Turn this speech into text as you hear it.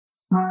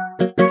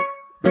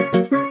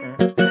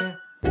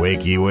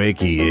Wakey,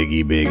 wakey,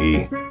 Iggy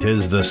Biggy.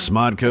 'Tis the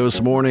SModCo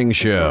Smorning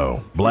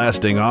Show,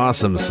 blasting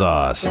awesome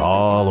sauce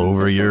all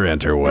over your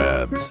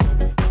interwebs.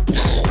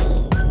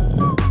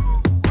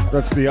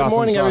 That's the awesome Good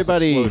morning, sauce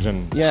everybody.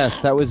 explosion. Yes,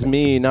 that was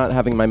me not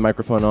having my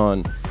microphone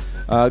on.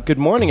 Good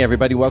morning,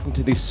 everybody. Welcome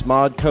to the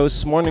SModCo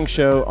Smorning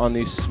Show on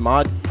the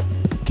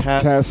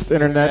Cast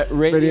Internet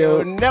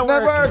Radio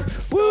Network.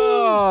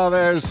 Oh,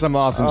 there's some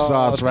awesome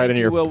sauce right in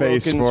your Will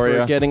face Wilkins for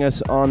you. getting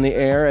us on the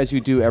air as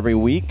you do every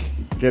week.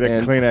 Get a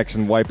And Kleenex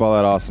and wipe all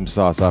that awesome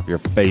sauce off your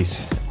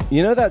face.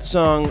 You know that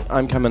song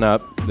 "I'm Coming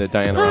Up" that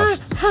Diana Ross?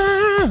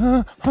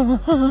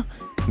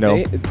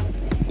 No.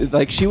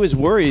 Like she was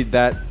worried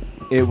that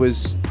it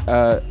was.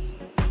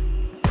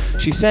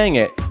 She sang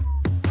it,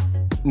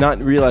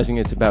 not realizing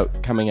it's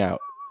about coming out.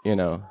 You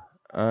know,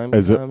 I'm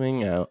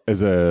coming out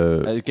As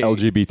a gay-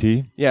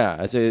 LGBT? Yeah,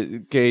 as a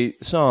gay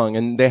song,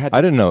 and they had I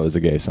didn't know it was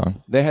a gay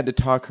song. they had to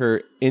talk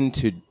her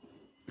into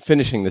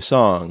finishing the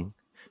song.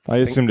 I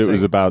assumed it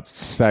was about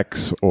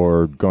sex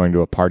or going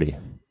to a party.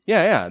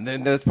 Yeah,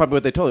 that's probably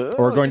what they told her.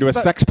 Or Oh, going it's to a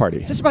just sex party.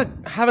 It's just about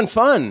having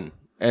fun.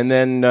 And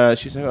then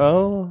she's like,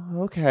 "Oh,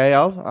 okay,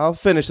 I'll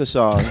finish the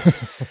song."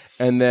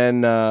 And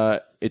then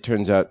it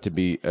turns out to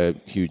be a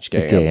huge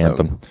gay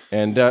anthem.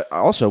 And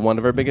also one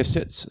of her biggest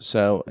hits.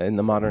 So in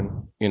the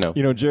modern,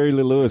 Jerry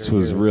Lee Lewis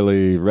was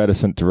really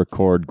reticent to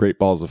record Great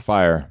Balls of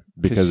Fire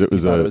because it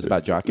was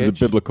about jock it was a itch?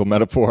 biblical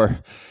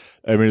metaphor.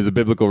 I mean, it was a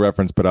biblical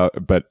reference, but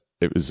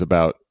it was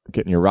about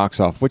getting your rocks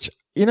off, which,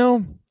 I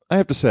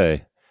have to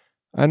say,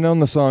 I've known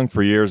the song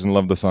for years and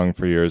loved the song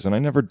for years, and I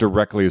never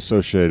directly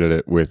associated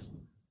it with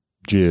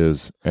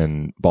jizz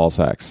and ball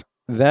sacks.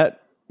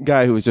 That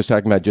guy who was just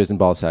talking about jizz and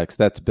ball sacks,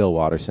 that's Bill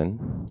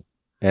Watterson.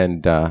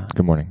 And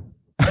Good morning.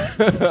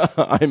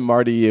 I'm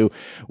Marty Yu.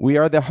 We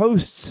are the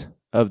hosts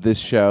of this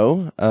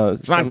show.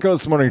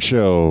 SModCo Morning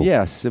Show.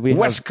 Yes. We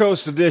West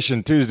Coast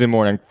edition, Tuesday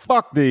morning.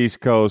 Fuck the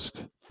East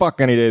Coast. Fuck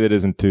any day that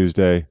isn't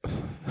Tuesday.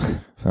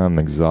 I'm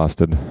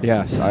exhausted.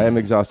 Yes, I am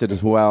exhausted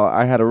as well.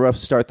 I had a rough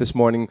start this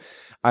morning.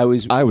 I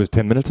was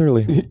 10 minutes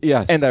early.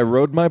 yes, And I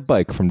rode my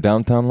bike from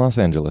downtown Los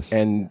Angeles.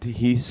 and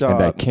he saw.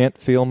 And I can't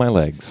feel my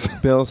legs.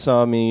 Bill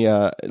saw me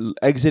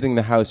exiting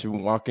the house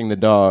and walking the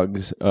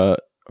dogs,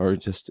 or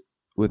just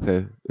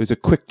it was a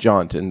quick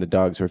jaunt, and the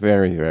dogs were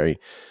very, very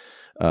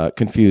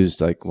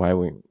confused, like why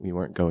we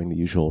weren't going the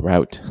usual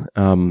route.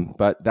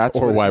 But that's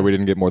Or why we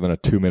didn't get more than a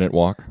 2-minute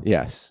walk.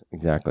 Yes,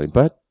 exactly.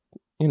 But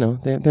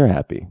they're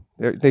happy.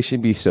 They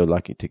should be so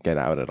lucky to get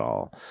out at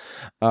all.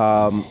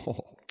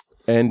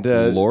 And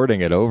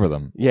Lording it over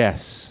them.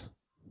 yes,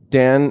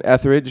 Dan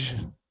Etheridge,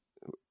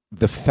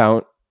 the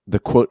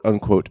quote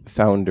unquote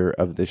founder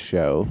of this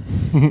show,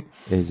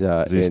 is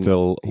Is he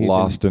still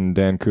lost in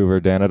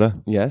Vancouver,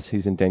 Canada? Yes,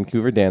 he's in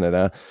Vancouver,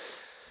 Canada.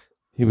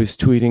 He was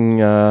tweeting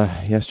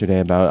yesterday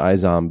about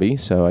iZombie,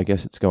 so I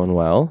guess it's going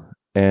well.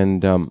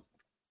 And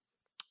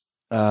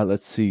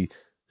let's see,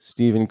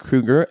 Steven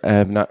Kruger, I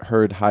have not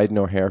heard hide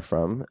nor hair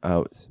from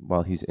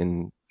while he's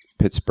in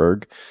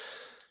Pittsburgh.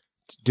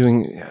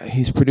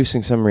 He's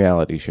producing some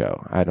reality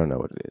show. I don't know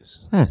what it is.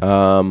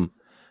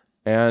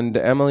 And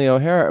Emily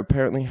O'Hara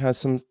apparently has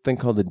something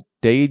called a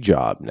day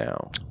job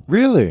now.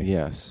 Really?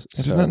 Yes.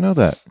 I did not know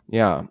that.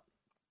 Yeah.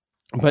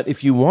 But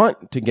if you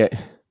want to get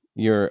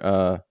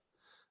your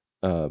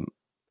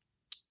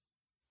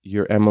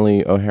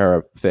Emily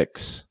O'Hara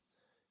fix,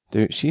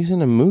 she's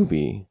in a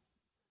movie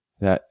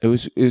that it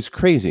was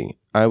crazy.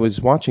 I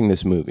was watching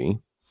this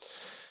movie.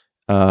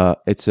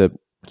 It's a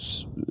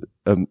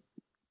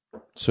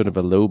sort of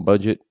a low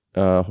budget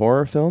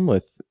horror film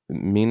with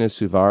Mina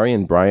Suvari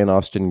and Brian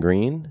Austin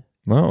Green.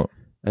 Oh.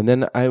 And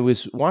then I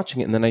was watching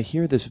it, and then I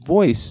hear this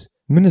voice.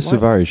 Mina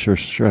Suvari sure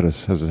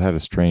has had a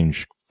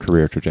strange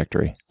career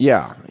trajectory.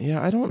 Yeah,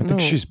 I don't know. I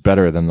think she's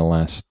better than the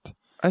last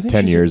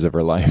 10 years of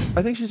her life.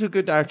 I think she's a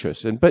good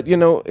actress, but you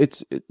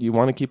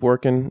want to keep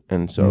working,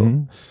 and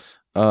so.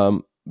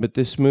 But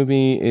this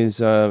movie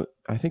is, I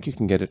think you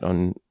can get it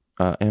on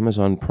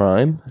Amazon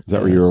Prime. Is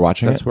that where you were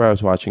watching That's where I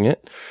was watching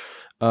it.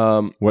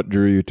 What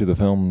drew you to the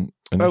film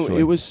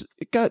initially?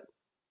 It got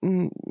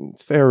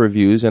fair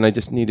reviews, and I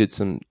just needed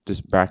some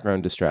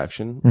background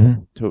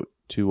distraction to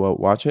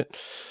watch it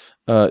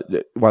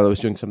while I was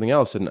doing something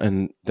else,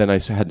 and then I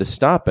had to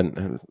stop, and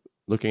I was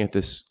looking at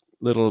this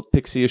little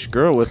pixie-ish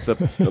girl with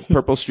the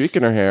purple streak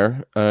in her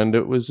hair, and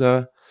it was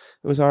our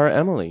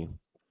Emily.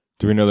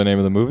 Do we know the name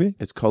of the movie?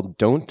 It's called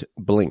Don't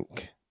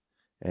Blink.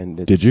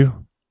 And Did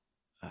you?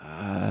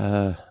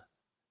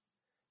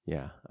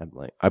 Yeah,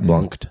 I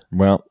blunked.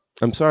 Well,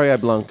 I'm sorry I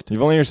blunked.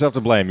 you've only yourself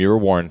to blame. You were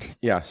warned.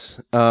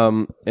 Yes.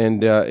 And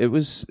it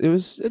was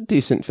a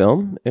decent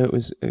film. It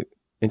was an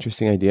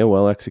interesting idea,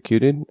 well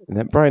executed. And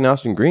that Brian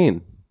Austin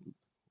Green,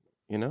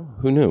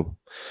 who knew?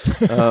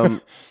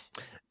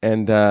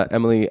 And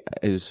Emily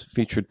is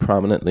featured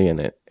prominently in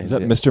it. Is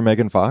that Mr.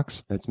 Megan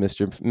Fox? That's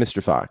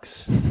Mr.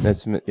 Fox.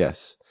 That's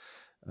yes.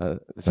 That's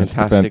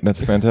Fantastic.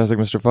 That's fantastic,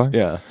 Mr. Fox.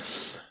 Yeah.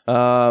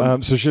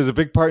 So she has a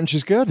big part and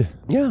she's good.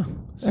 Yeah.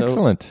 So,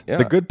 Excellent. yeah.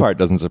 The good part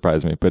doesn't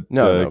surprise me, but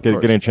No, of course.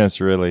 getting a chance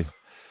to really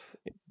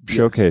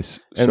showcase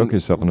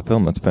yourself in a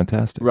film. That's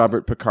fantastic.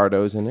 Robert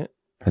Picardo's in it.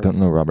 I don't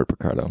know Robert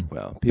Picardo.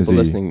 Well, people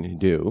listening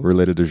do.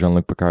 Related to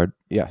Jean-Luc Picard?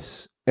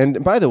 Yes.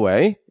 And by the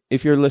way,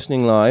 if you're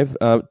listening live,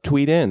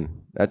 tweet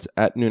in. That's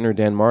at Nooner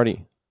Dan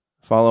Marty.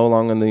 Follow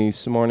along on the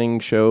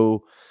Smorning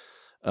Show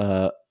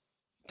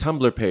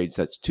Tumblr page.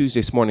 That's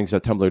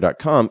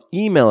tuesdaysmornings.tumblr.com.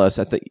 Email us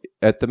at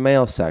the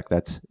mail sack.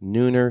 That's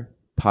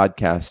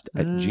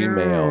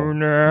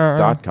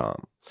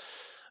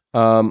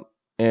noonerpodcast@gmail.com.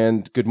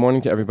 And good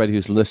morning to everybody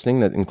who's listening.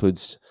 That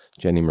includes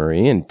Jenny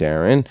Marie and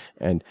Darren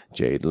and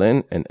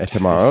Jadelyn and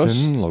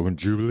Etamaros. Logan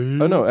Jubilee.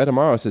 Oh, no,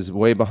 Etamaros is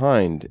way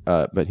behind.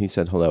 But he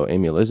said hello.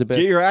 Amy Elizabeth.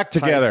 Get your act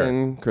together.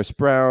 Tyson, Chris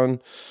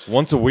Brown. It's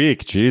once a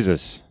week.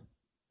 Jesus.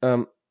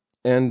 And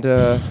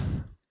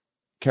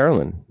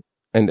Carolyn.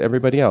 And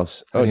everybody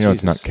else. Oh, you know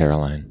it's not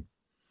Caroline.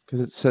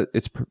 Because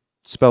it's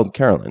spelled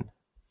Carolyn.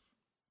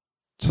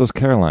 So it's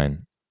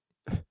Caroline.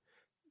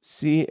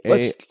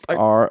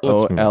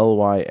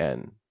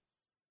 Carolyn.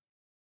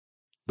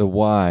 The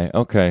Y.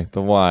 Okay,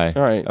 the Y.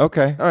 All right.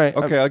 Okay. All right.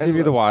 Okay, I'll give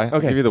you the Y. Okay.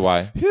 I'll give you the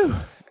Y. Phew.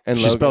 And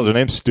She spells her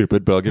name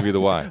stupid, but I'll give you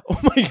the Y. Oh,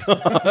 my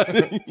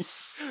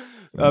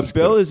God.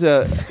 Bill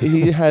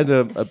he had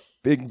a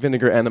big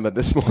vinegar enema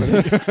this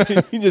morning.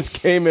 He just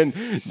came in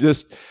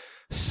just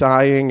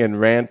sighing and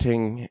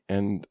ranting,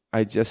 and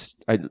I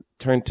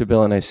turned to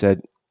Bill and I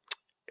said,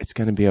 "It's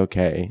going to be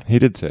okay." He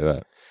did say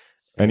that.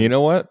 And you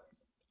know what?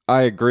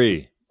 I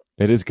agree.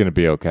 It is going to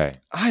be okay.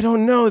 I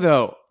don't know,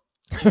 though.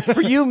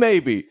 For you,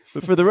 maybe.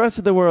 But for the rest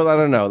of the world, I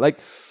don't know. Like,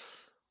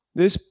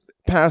 this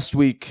past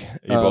week...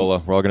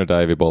 Ebola. We're all going to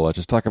die of Ebola.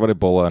 Just talk about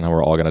Ebola and how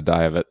we're all going to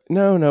die of it.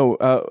 No.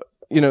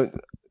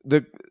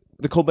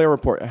 The Colbert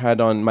Report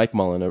had on Mike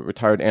Mullen, a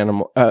retired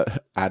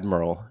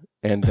admiral...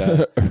 And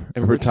a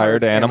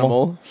retired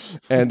animal,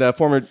 and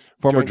former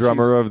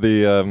drummer of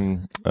the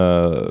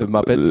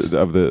Muppets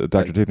of the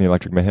Dr. Teeth and the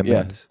Electric Mayhem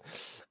Band. Yes,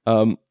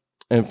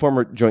 and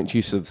former Joint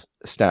Chiefs of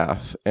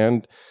Staff,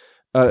 and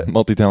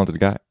multi-talented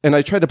guy. And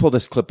I tried to pull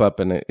this clip up,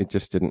 and it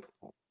just didn't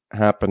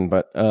happen.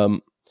 But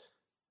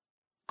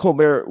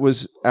Colbert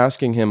was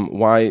asking him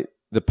why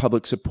the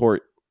public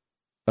support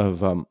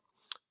of.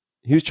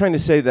 He was trying to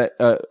say that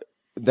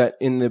that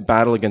in the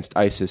battle against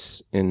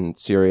ISIS in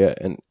Syria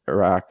and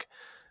Iraq.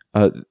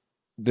 The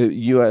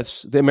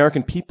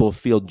American people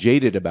feel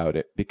jaded about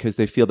it because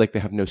they feel like they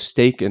have no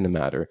stake in the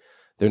matter.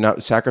 They're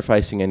not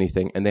sacrificing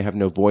anything, and they have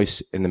no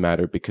voice in the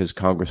matter because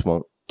Congress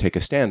won't take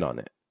a stand on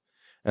it.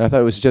 And I thought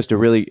it was just a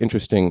really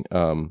interesting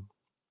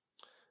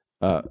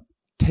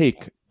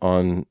take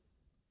on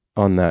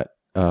that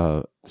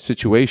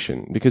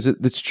situation because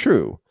it's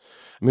true.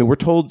 I mean, we're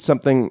told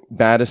something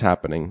bad is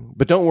happening,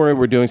 but don't worry,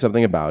 we're doing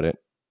something about it.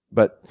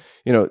 But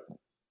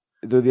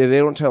they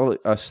don't tell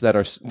us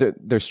that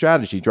their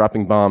strategy,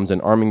 dropping bombs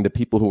and arming the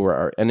people who were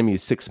our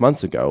enemies 6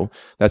 months ago,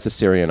 that's the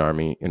Syrian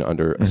army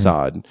under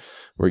Assad,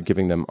 we're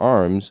giving them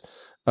arms,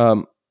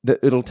 that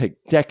it'll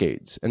take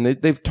decades. And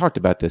they've talked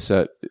about this.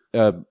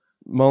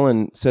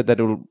 Mullen said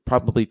that it'll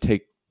probably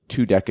take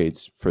 2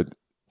 decades for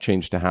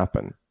change to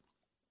happen.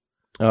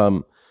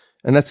 And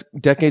that's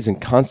decades in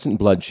constant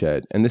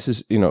bloodshed. And this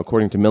is,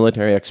 according to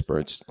military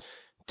experts,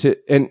 to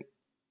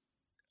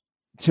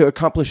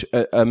accomplish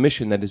a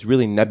mission that is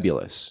really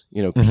nebulous,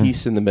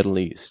 peace in the Middle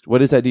East.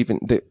 What is that even?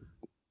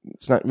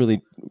 It's not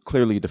really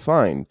clearly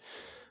defined.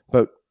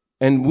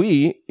 And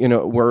we,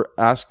 were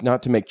asked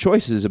not to make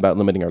choices about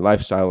limiting our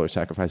lifestyle or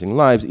sacrificing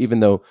lives, even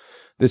though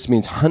this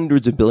means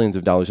hundreds of billions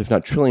of dollars, if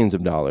not trillions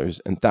of dollars,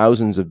 and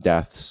thousands of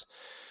deaths.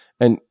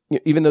 And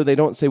even though they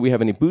don't say we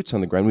have any boots on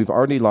the ground, we've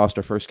already lost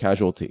our first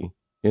casualty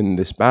in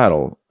this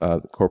battle.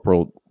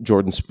 Corporal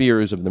Jordan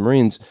Spears of the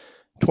Marines,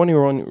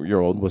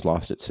 21-year-old, was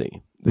lost at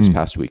sea this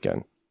past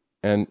weekend.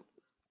 And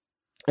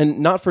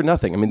not for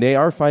nothing. I mean, they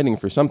are fighting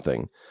for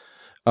something.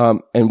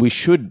 And we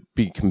should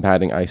be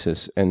combating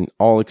ISIS and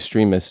all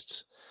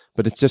extremists,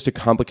 but it's just a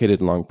complicated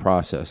and long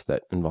process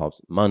that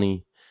involves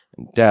money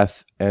and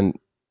death. And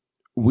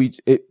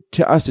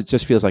to us, it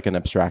just feels like an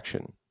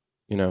abstraction,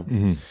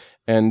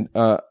 And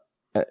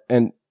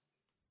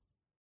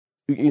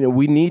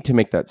we need to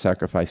make that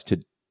sacrifice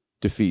to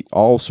defeat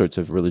all sorts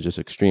of religious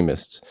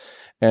extremists.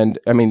 And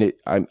I mean,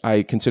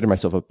 I consider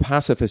myself a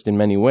pacifist in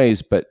many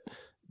ways, but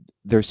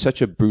there's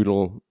such a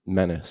brutal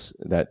menace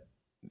that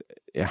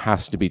it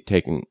has to be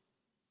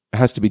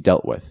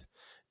dealt with,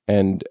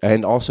 and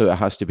also it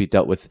has to be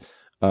dealt with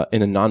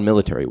in a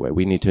non-military way.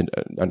 We need to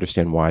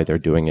understand why they're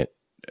doing it,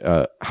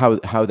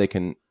 how they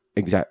can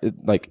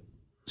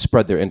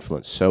spread their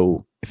influence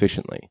so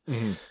efficiently,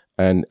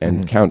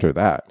 and counter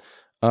that.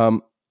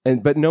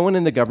 But no one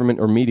in the government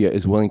or media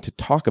is willing to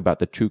talk about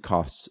the true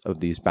costs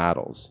of these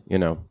battles,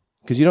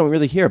 because you don't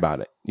really hear about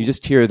it. You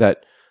just hear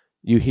that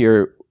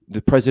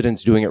the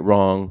president's doing it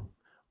wrong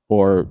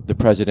or the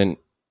president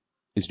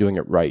is doing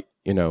it right,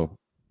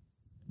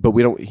 but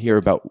we don't hear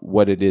about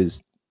what it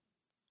is,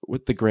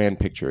 what the grand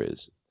picture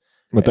is.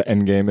 What the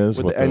end game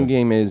is? What the end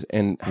game is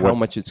and how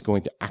much it's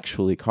going to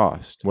actually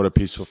cost. What a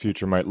peaceful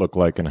future might look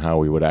like and how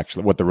we would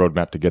actually, what the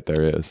roadmap to get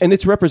there is. And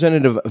it's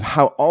representative of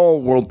how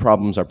all world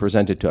problems are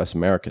presented to us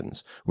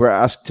Americans. We're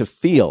asked to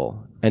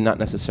feel and not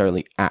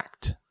necessarily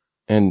act.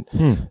 And,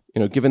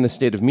 given the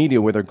state of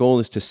media where their goal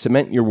is to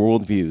cement your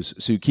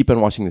worldviews so you keep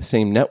on watching the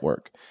same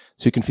network,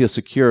 so you can feel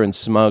secure and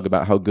smug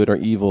about how good or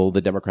evil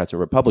the Democrats or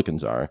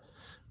Republicans are,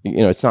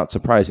 it's not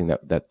surprising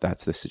that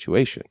that's the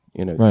situation.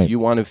 Right. You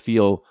want to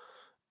feel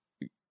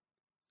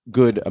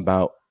good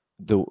about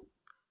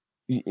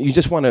you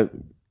just want to,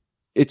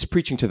 it's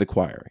preaching to the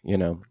choir,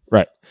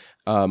 Right.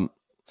 And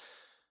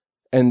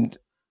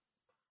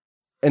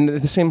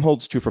the same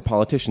holds true for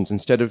politicians.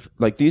 Instead of,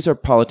 these are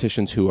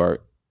politicians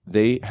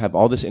they have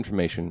all this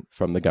information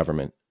from the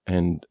government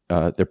and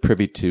they're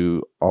privy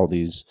to all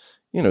these,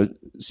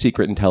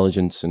 secret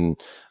intelligence and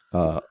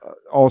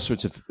all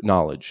sorts of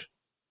knowledge.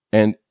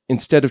 And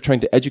instead of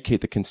trying to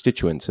educate the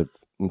constituents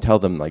and tell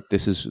them,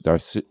 this is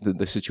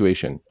the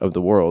situation of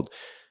the world,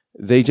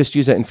 they just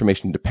use that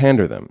information to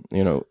pander them,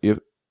 to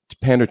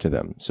pander to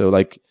them. So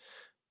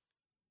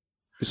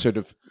sort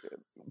of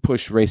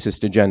push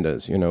racist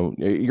agendas.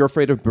 You're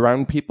afraid of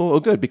brown people? Oh,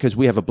 good, because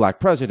we have a black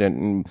president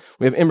and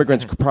we have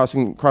immigrants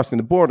crossing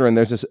the border, and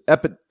there's this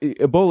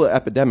Ebola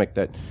epidemic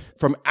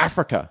from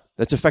Africa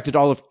that's affected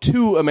all of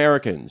 2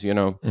 Americans,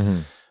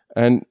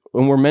 and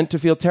we're meant to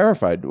feel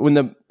terrified. When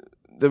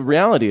the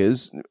reality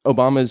is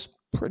Obama's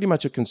pretty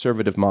much a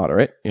conservative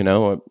moderate,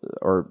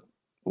 or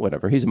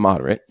whatever. He's a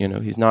moderate,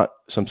 he's not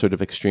some sort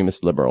of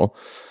extremist liberal.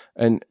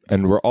 And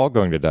we're all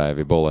going to die of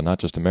Ebola, not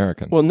just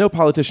Americans. Well, no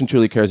politician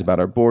truly cares about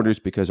our borders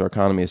because our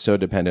economy is so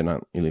dependent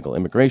on illegal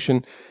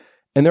immigration.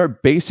 And there are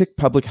basic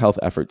public health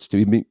efforts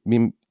to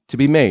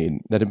be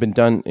made that have been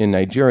done in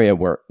Nigeria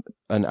where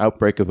an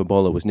outbreak of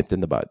Ebola was nipped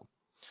in the bud.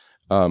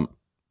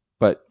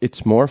 But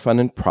it's more fun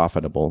and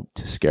profitable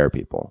to scare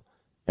people.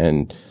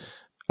 And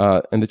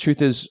the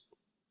truth is,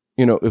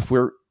 if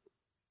we're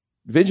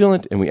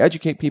vigilant and we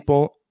educate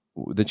people,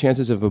 the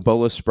chances of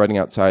Ebola spreading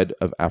outside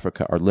of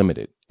Africa are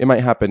limited. It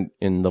might happen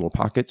in little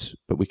pockets,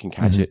 but we can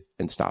catch it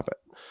and stop it.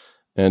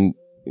 And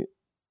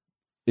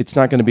it's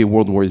not going to be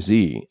World War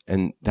Z.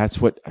 And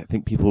that's what I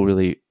think people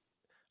really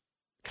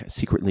kind of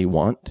secretly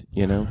want,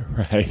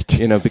 Right.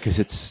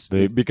 Because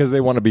because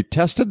they want to be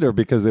tested, or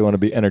because they want to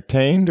be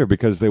entertained, or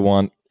because they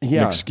want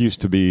an excuse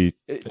to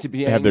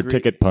have their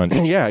ticket punched.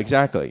 Yeah,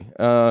 exactly.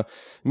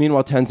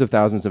 Meanwhile, tens of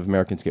thousands of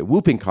Americans get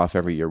whooping cough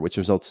every year, which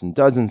results in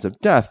dozens of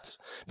deaths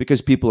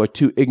because people are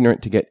too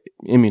ignorant to get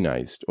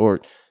immunized, or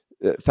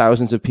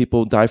thousands of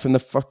people die from the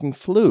fucking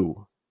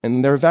flu.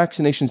 And there are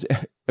vaccinations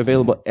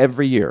available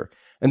every year.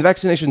 And the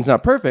vaccination is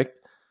not perfect.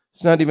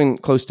 It's not even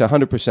close to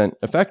 100%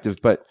 effective,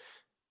 but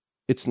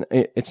it's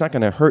not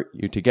going to hurt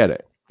you to get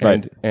it.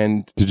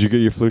 And did you get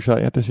your flu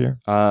shot yet this year?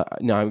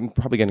 No, I'm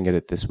probably going to get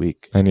it this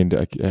week. I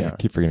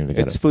keep forgetting to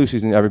get it. It's flu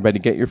season. Everybody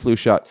get your flu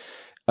shot.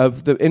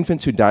 Of the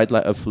infants who died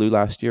of flu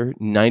last year,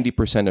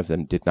 90% of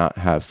them did not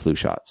have flu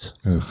shots.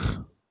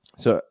 Ugh.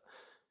 So,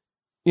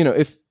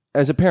 if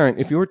as a parent,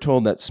 if you were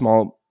told that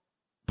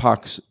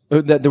smallpox,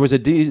 that there was a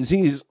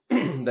disease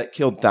that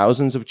killed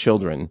thousands of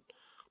children,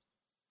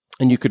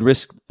 and you could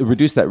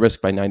reduce that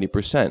risk by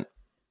 90%,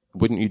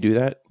 wouldn't you do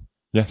that?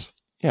 Yes.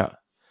 Yeah.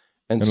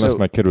 And unless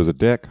my kid was a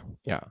dick.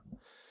 Yeah.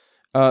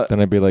 Then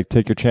I'd be like,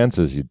 take your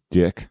chances, you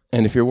dick.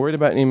 And if you're worried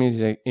about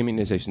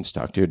immunizations,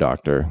 talk to your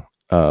doctor.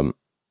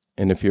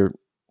 And if you're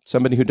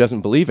somebody who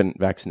doesn't believe in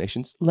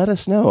vaccinations, let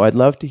us know. I'd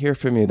love to hear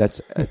from you. That's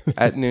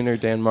at Nooner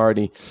Dan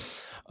Marty.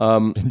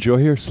 Enjoy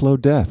your slow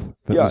death.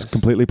 That was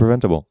completely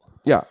preventable.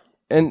 Yeah.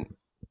 And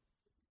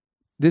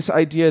this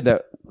idea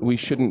that we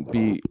shouldn't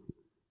be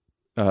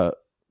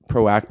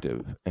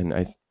proactive,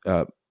 and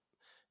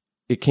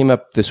it came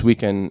up this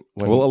weekend.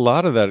 A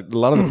lot of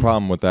the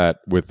problem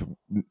with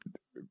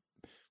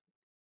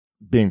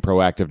being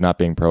proactive, not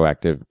being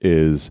proactive,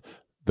 is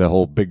the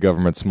whole big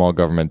government, small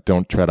government,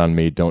 don't tread on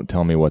me, don't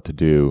tell me what to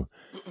do,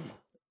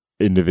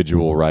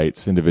 individual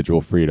rights,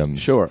 individual freedoms.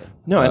 Sure.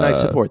 No, and I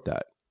support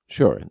that.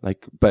 Sure.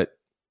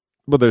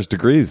 Well, there's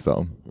degrees,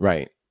 though.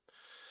 Right.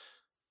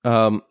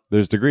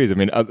 There's degrees. I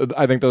mean,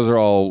 I think those are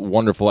all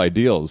wonderful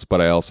ideals,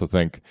 but I also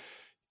think,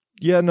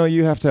 you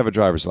have to have a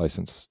driver's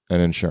license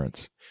and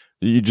insurance.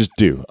 You just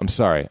do. I'm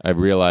sorry. I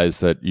realize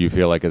that you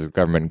feel like it's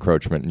government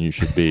encroachment and you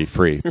should be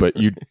free, but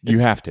you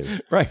have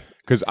to. Right.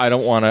 Because I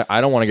don't want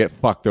to get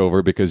fucked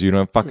over because you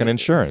don't have fucking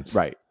insurance.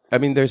 Right. I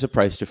mean, there's a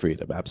price to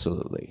freedom,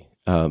 absolutely.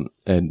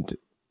 And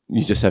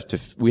you just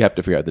we have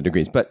to figure out the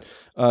degrees. But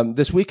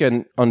this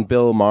weekend on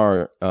Bill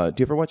Maher, do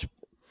you ever watch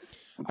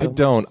Bill I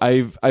don't.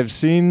 I've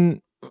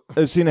seen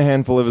a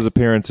handful of his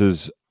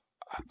appearances.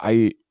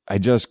 I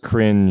just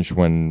cringe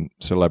when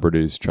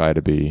celebrities try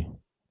to be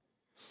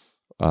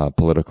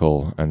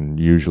political, and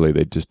usually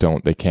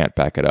they can't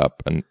back it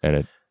up, and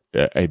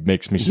it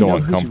makes me so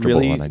uncomfortable. Who's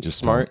really and I just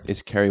smart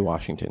is Kerry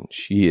Washington.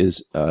 She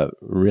is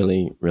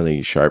really,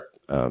 really sharp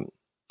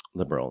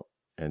liberal,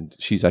 and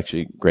she's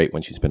actually great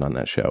when she's been on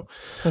that show.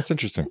 That's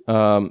interesting.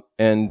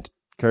 And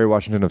Kerry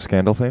Washington of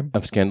Scandal fame?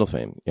 Of Scandal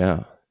fame,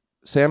 yeah.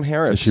 Sam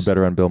Harris. Is she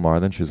better on Bill Maher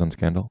than she's on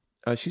Scandal?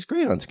 She's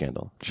great on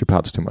Scandal. She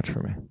pouts too much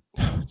for me.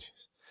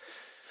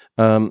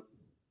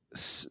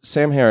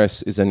 Sam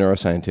Harris is a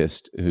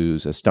neuroscientist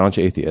who's a staunch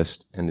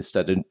atheist and has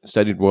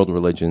studied world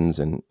religions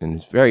and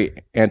is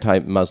very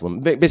anti-Muslim.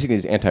 Basically,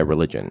 he's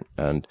anti-religion,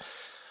 and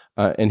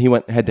he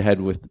went head to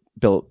head with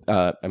Ben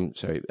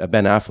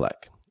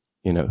Affleck,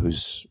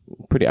 who's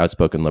a pretty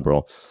outspoken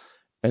liberal,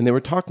 and they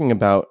were talking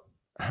about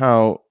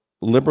how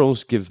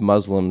liberals give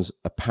Muslims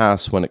a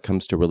pass when it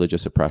comes to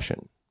religious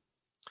oppression,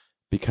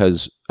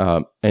 because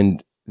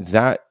and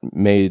that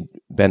made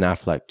Ben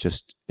Affleck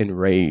just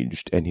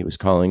enraged, and he was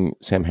calling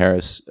Sam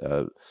Harris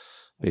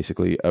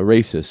basically a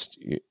racist.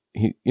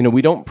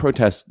 We don't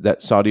protest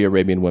that Saudi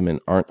Arabian women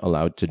aren't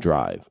allowed to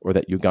drive, or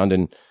that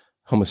Ugandan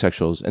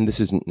homosexuals, and this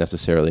isn't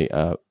necessarily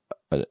a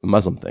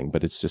Muslim thing,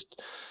 but it's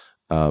just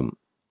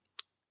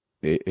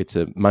it's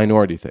a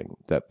minority thing.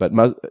 But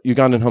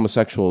Ugandan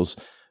homosexuals,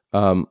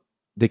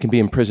 they can be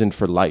imprisoned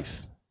for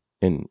life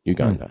in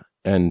Uganda,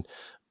 and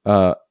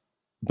but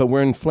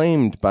we're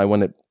inflamed by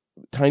when a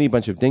tiny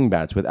bunch of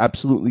dingbats with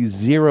absolutely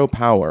zero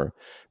power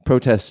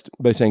protest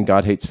by saying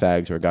God hates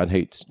fags or God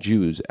hates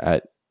Jews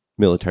at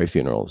military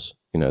funerals.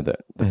 The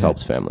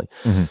Phelps family,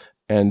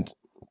 and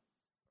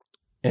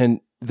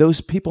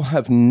those people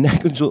have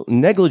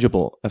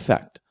negligible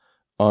effect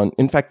on.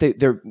 In fact,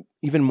 they're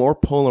even more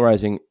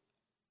polarizing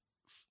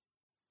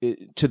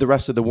to the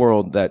rest of the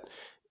world that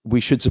we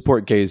should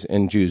support gays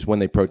and Jews when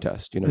they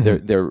protest.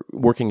 They're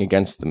working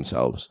against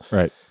themselves,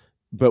 right?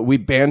 But we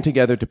band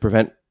together to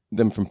prevent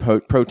them from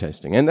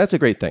protesting, and that's a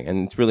great thing.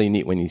 And it's really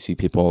neat when you see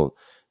people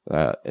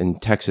in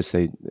Texas.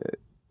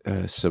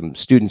 Some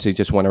students, they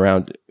just went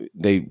around.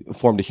 They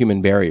formed a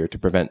human barrier to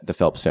prevent the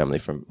Phelps family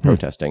from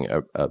protesting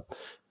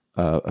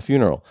a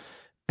funeral,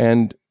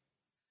 and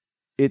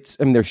they're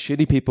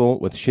shitty people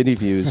with shitty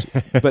views,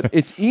 but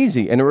it's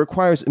easy and it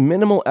requires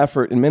minimal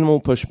effort and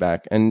minimal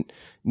pushback, and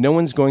no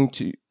one's going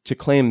to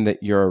claim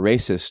that you're a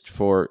racist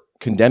for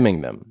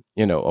condemning them.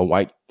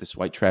 This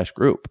white trash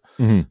group,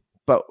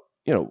 but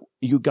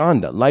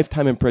Uganda,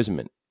 lifetime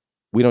imprisonment.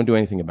 We don't do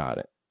anything about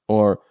it.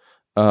 Or,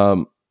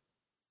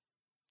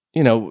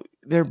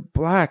 they're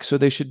black, so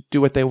they should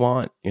do what they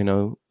want.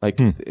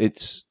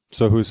 It's.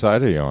 So whose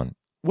side are you on?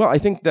 Well, I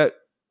think that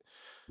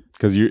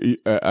because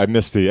I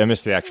missed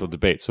the actual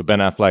debate. So Ben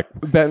Affleck,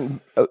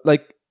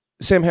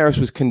 Sam Harris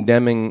was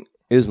condemning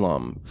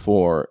Islam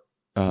for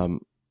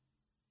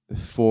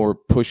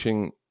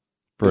pushing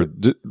for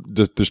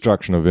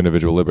destruction of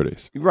individual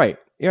liberties. Right,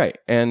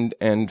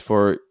 and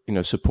for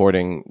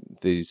supporting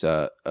these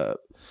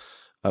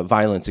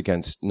violence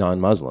against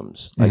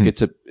non-Muslims. Like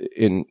it's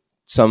in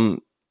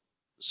some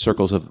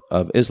circles of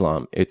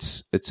Islam,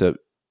 it's a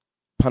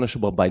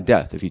punishable by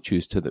death if you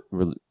choose to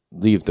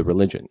leave the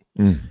religion.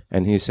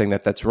 And he's saying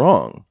that that's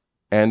wrong.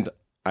 And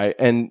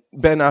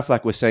Ben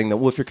Affleck was saying that,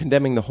 well, if you're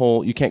condemning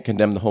you can't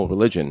condemn the whole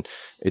religion.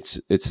 It's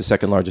the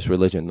second largest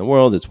religion in the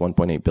world. It's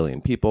 1.8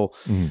 billion people.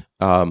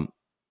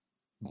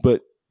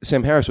 But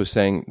Sam Harris was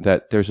saying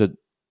that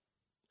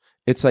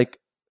it's like,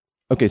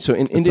 okay, so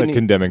in Indonesia, like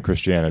condemning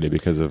Christianity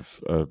because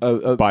of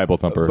a Bible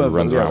thumper who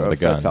runs around with a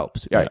gun.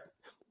 Phelps, right.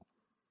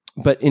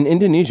 But in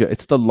Indonesia,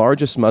 it's the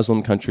largest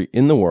Muslim country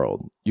in the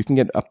world. You can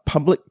get a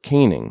public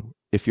caning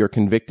if you're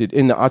convicted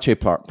in the Aceh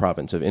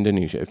province of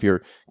Indonesia, if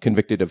you're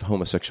convicted of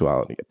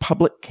homosexuality. A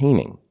public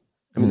caning.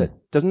 I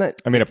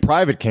mean, a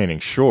private caning,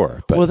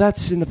 sure. But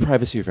that's in the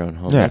privacy of your own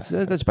home. Yeah,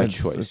 that's by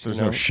choice. There's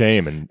no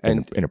shame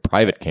in a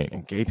private caning.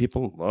 And gay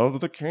people love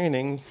the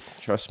caning.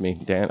 Trust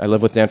me, Dan. I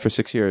lived with Dan for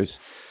 6 years.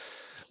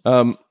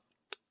 But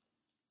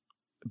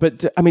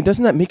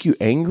doesn't that make you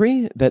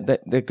angry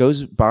that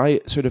goes by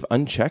sort of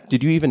unchecked?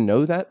 Did you even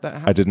know that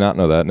happened? I did not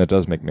know that, and it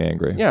does make me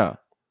angry. Yeah.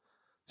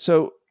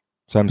 So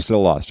I'm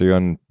still lost. Are you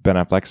on Ben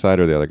Affleck's side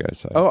or the other guy's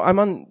side? Oh, I'm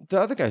on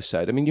the other guy's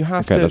side. You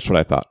have to. Okay, that's what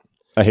I thought.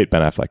 I hate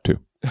Ben Affleck too.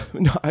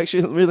 No, I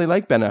actually really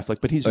like Ben Affleck,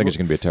 but I think he's going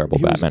to be a terrible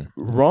Batman.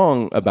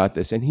 Wrong about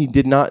this, and he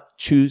did not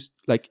choose.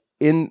 Like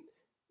in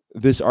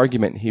this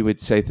argument, he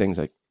would say things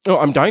like, "Oh,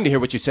 I'm dying to hear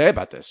what you say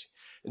about this,"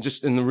 and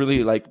just in the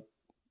really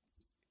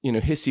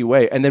hissy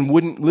way, and then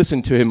wouldn't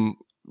listen to him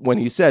when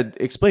he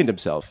explained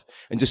himself,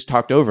 and just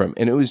talked over him,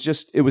 and it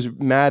was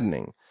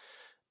maddening.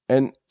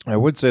 And I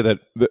would say that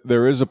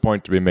there is a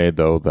point to be made,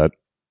 though, that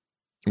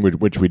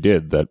which we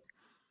did, that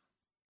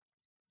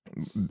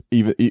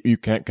even you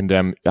can't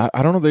condemn.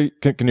 I don't know.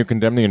 Can you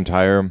condemn the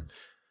entire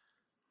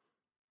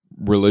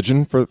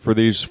religion for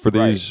these?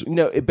 Right.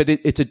 No, but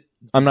it's a.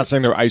 I'm not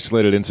saying there are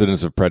isolated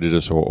incidents of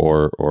prejudice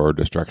or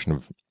destruction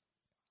of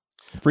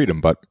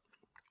freedom, but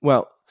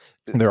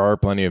there are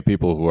plenty of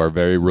people who are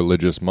very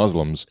religious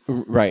Muslims,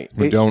 right,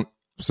 who don't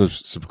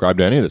subscribe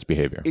to any of this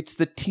behavior. It's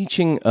the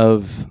teaching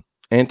of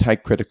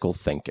anti-critical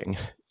thinking.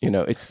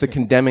 It's the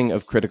condemning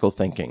of critical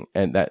thinking,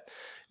 and that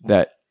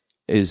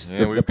is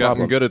the we've problem.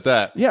 Gotten good at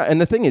that. Yeah,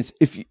 and the thing is,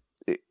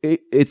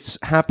 it's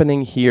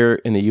happening here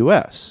in the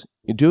U.S.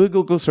 You do a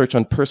Google search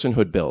on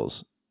personhood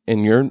bills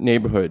in your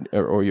neighborhood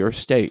or your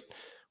state,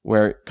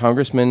 where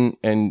congressmen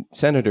and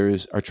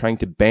senators are trying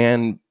to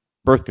ban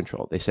birth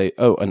control. They say,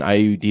 "Oh, an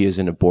IUD is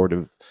an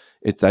abortive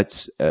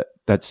That's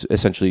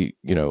essentially,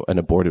 an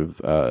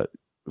abortive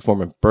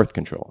form of birth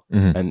control,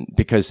 and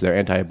because they're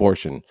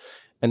anti-abortion,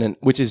 and then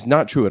which is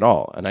not true at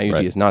all. An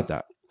IUD is not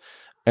that.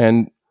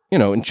 And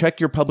and check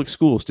your public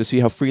schools to see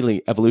how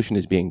freely evolution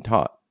is being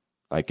taught.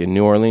 Like in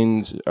New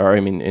Orleans,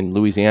 in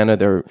Louisiana,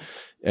 there,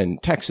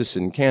 and Texas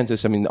and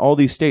Kansas. All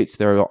these states,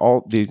 there are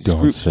all these Don't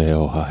groups. say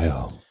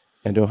Ohio.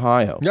 And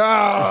Ohio.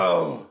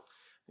 No.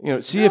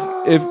 See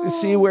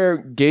if where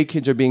gay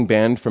kids are being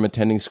banned from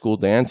attending school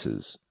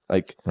dances.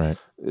 Like, right.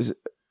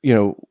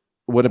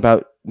 What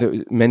about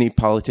many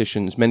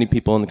politicians, many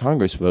people in the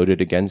Congress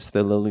voted against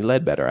the Lilly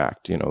Ledbetter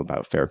Act,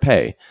 about fair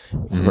pay.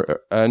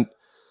 And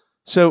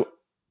so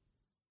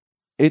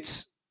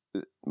it's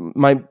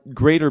my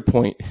greater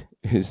point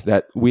is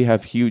that we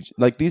have huge,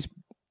 like the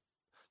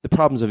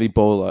problems of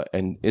Ebola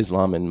and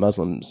Islam and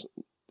Muslims,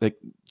 like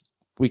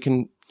we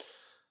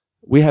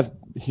have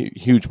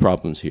huge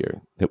problems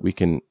here that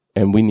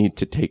and we need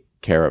to take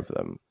care of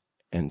them.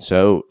 And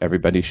so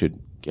everybody should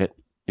get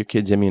your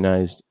kids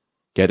immunized,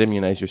 get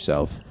immunized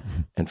yourself,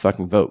 and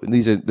fucking vote. The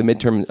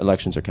midterm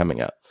elections are coming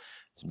up.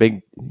 It's a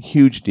big,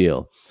 huge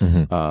deal.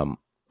 And,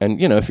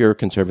 if you're a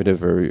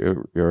conservative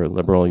or you're a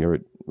liberal, you're a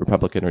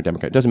Republican or a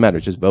Democrat, it doesn't matter.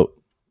 Just vote.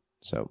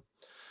 So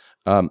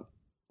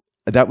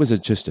that was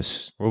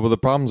Well, the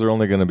problems are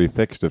only going to be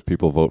fixed if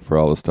people vote for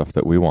all the stuff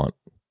that we want.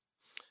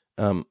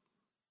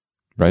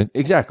 Right?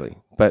 Exactly.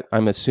 But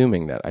I'm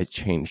assuming that I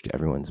changed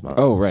everyone's mind.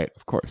 Oh, right.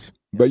 Of course.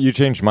 But you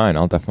changed mine.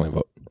 I'll definitely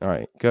vote. All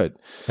right. Good.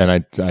 And I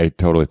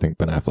totally think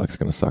Ben Affleck's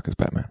going to suck as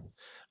Batman.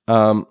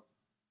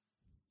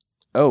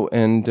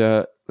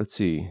 Let's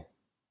see.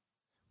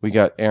 We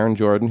got Aaron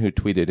Jordan who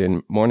tweeted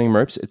in, "Morning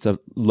Merps. It's a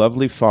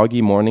lovely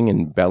foggy morning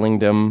in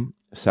Bellingham,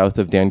 south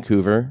of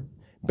Vancouver.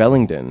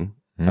 Bellington,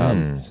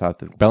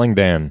 south of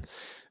Bellingdan.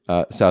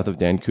 South of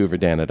Vancouver,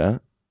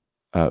 Canada.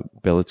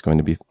 Bill, it's going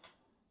to be...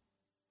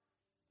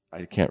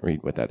 I can't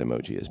read what that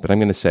emoji is, but I'm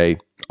going to say...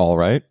 All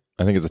right.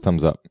 I think it's a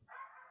thumbs up.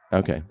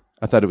 Okay.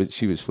 I thought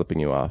she was flipping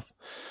you off.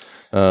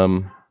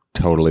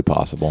 Totally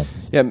possible.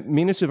 Yeah,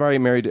 Mina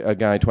Suvari married a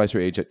guy twice her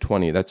age at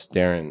 20. That's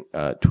Darren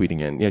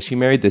tweeting in. Yeah, she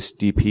married this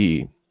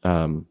DP.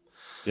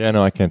 Yeah,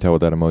 no, I can't tell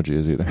what that emoji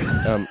is either.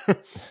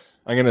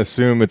 I'm going to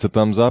assume it's a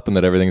thumbs up and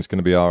that everything's going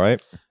to be all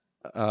right.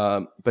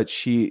 But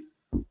she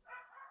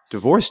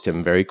divorced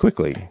him very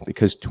quickly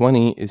because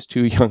 20 is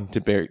too young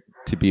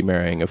to be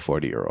marrying a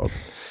 40-year-old.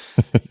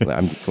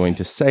 I'm going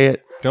to say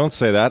it. Don't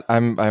say that.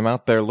 I'm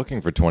out there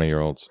looking for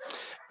 20-year-olds.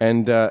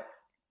 And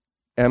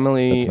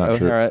Emily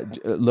O'Hara,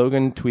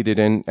 Logan tweeted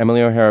in,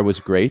 Emily O'Hara was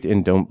great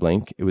in Don't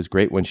Blink. It was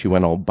great when she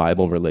went all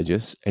Bible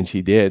religious, and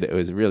she did. It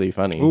was really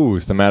funny. Ooh,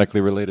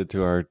 thematically related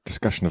to our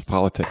discussion of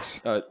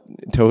politics.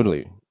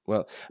 Totally.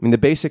 Well, the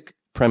basic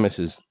premise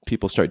is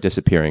people start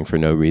disappearing for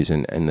no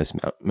reason in this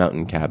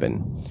mountain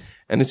cabin.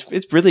 And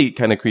it's really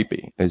kind of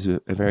creepy. It's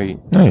a very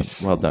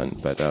nice, well done.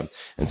 But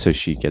and so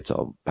she gets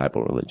all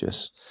Bible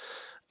religious.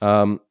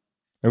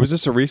 Was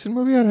this a recent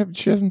movie?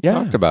 She hasn't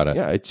talked about it.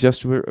 Yeah, it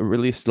just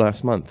released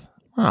last month.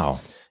 Wow.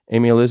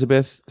 Amy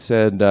Elizabeth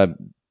said,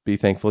 "Be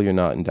thankful you're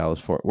not in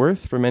Dallas-Fort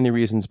Worth for many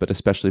reasons, but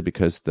especially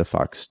because the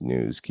Fox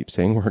News keeps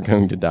saying we're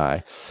going to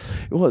die."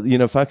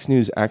 Well, Fox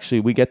News, actually,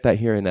 we get that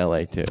here in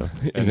LA too.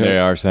 And they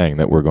are saying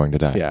that we're going to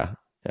die. Yeah.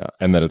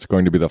 And that it's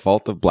going to be the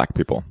fault of black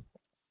people.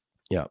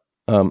 Yeah.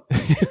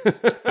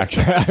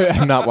 Actually,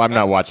 I'm not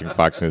watching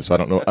Fox News, so I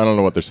don't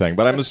know what they're saying,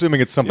 but I'm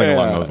assuming it's something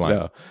along those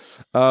lines.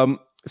 No.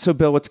 So,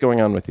 Bill, what's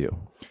going on with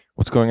you?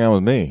 What's going on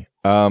with me?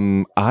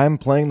 I'm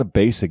playing the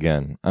bass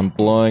again. I'm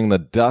blowing the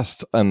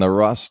dust and the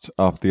rust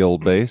off the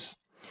old bass.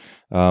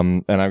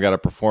 And I've got a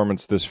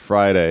performance this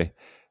Friday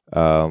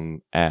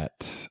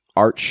at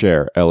Art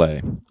Share LA,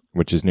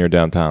 which is near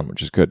downtown,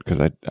 which is good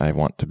because I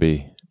want to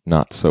be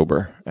not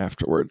sober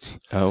afterwards.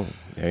 Oh,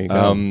 there you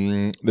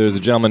go. There's a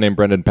gentleman named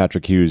Brendan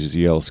Patrick Hughes. He's a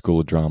Yale School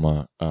of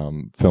Drama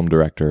film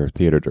director,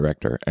 theater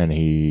director, and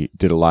he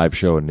did a live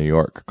show in New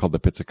York called The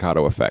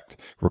Pizzicato Effect,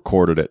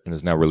 recorded it, and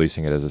is now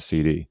releasing it as a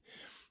CD.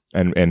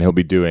 And he'll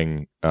be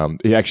doing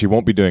he actually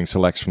won't be doing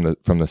selects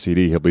from the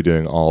CD. He'll be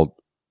doing all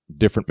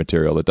different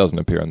material that doesn't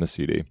appear on the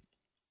CD.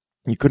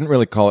 You couldn't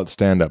really call it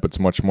stand-up. It's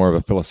much more of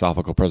a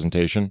philosophical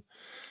presentation.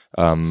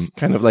 Kind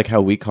of like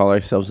how we call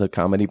ourselves a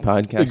comedy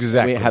podcast.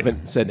 Exactly. We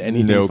haven't said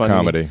anything No funny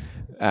comedy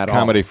at all.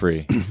 Comedy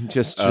free.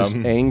 just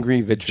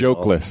angry vitriol.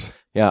 Jokeless.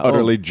 Yeah.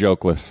 Utterly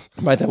jokeless.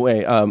 By the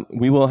way,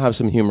 we will have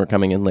some humor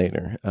coming in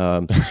later.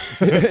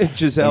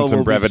 Giselle and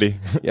some brevity.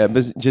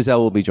 Giselle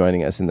will be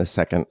joining us in the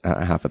second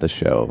half of the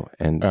show.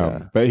 And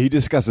but he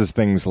discusses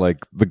things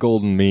like the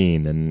golden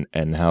mean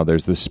and how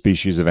there's this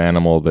species of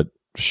animal that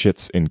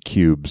shits in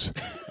cubes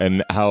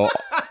and how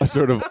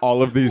sort of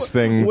all of these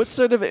things. What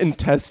sort of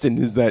intestine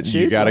is that?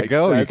 You gotta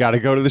go. You gotta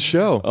go to the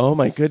show. Oh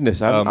my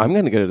goodness! I'm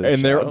going to go to the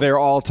show. And they're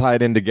all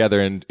tied in together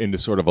into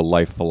sort of a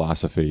life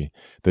philosophy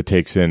that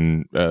takes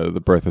in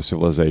the birth of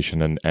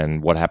civilization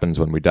and what happens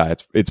when we die.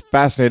 It's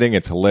fascinating.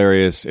 It's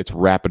hilarious. It's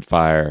rapid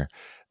fire.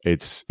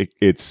 It's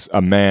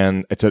a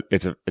man.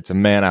 It's a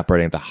man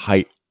operating at the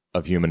height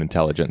of human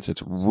intelligence.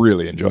 It's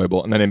really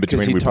enjoyable. And then in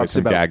between we play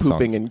some gag songs.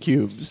 Pooping in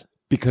cubes.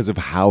 because of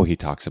how he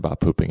talks about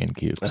pooping in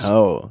cubes.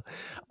 Oh,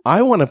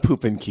 I want to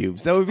poop in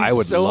cubes. That would be I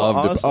would so love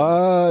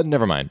awesome. to.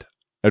 Never mind.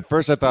 At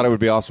first, I thought it would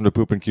be awesome to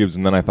poop in cubes,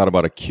 and then I thought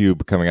about a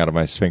cube coming out of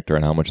my sphincter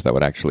and how much that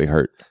would actually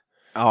hurt.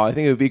 Oh, I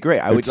think it would be great.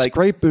 I would like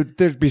scrape.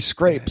 There'd be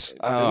scrapes.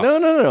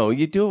 No.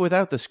 You do it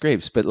without the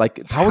scrapes, but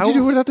like, How would you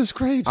do it without the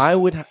scrapes? I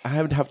would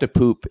have to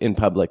poop in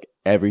public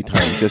every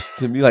time just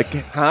to be like,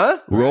 huh?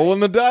 Rolling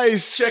the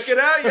dice. Check it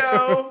out,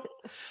 yo.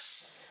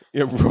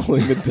 You're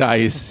rolling the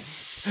dice.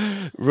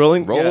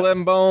 Roll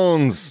them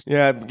bones.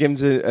 Yeah, it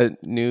gives it a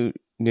new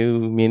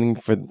meaning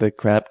for the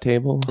crap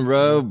table.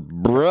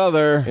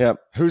 Brother. Yep.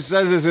 Who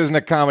says this isn't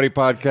a comedy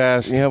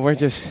podcast? Yeah, we're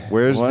just...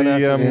 Where's the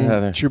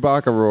other.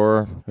 Chewbacca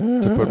roar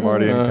to put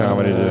Marty in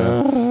comedy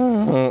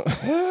jail?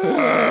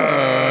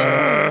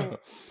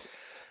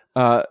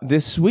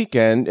 This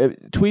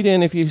weekend, tweet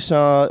in if you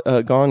saw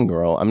Gone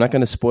Girl. I'm not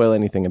going to spoil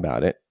anything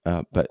about it,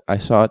 but I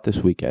saw it this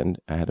weekend.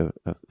 I had a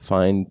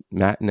fine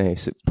matinee,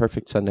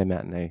 perfect Sunday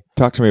matinee.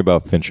 Talk to me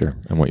about Fincher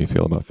and what you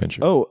feel about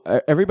Fincher. Oh,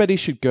 everybody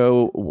should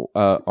go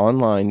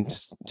online,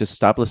 just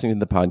stop listening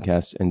to the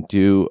podcast and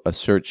do a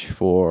search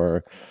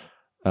for...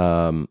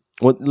 well,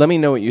 let me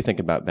know what you think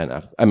about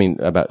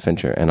about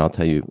Fincher, and I'll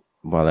tell you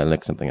while I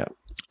look something up.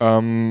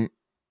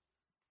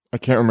 I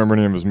can't remember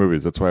any of his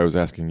movies. That's why I was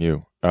asking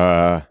you.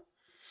 7,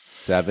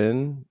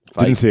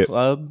 Didn't see it.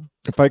 Club.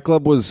 Fight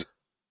Club was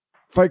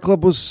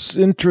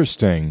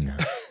interesting.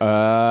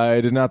 I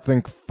did not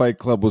think Fight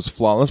Club was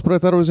flawless, but I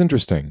thought it was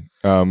interesting.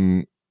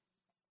 A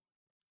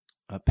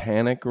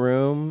Panic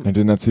Room. I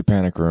did not see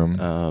Panic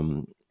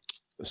Room.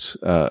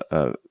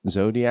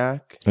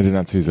 Zodiac. I did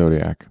not see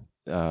Zodiac.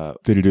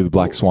 Did he do the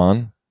Black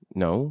Swan?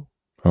 No.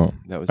 Oh,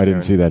 That was I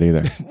didn't see that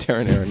either.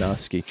 Darren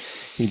Aronofsky.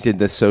 He did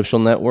The Social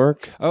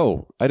Network.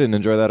 Oh, I didn't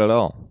enjoy that at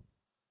all.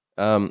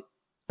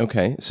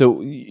 Okay,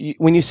 so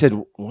when you said,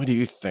 "What do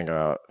you think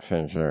about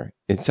Fincher?"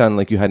 It sounded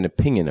like you had an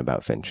opinion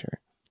about Fincher.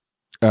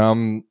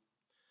 I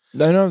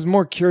was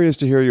more curious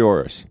to hear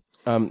yours.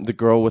 The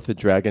girl with the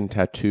dragon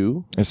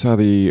tattoo. I saw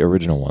the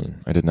original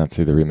one. I did not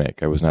see the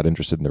remake. I was not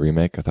interested in the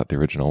remake. I thought the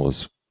original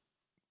was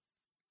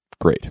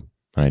great,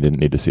 and I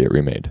didn't need to see it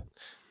remade.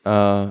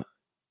 Yeah.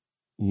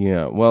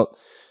 Well,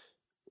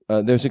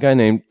 there's a guy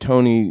named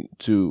Tony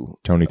Zhu.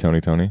 Tony.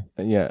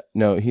 Yeah.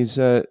 No, he's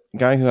a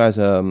guy who has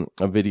a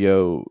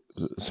video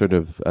sort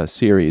of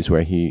series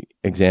where he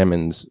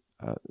examines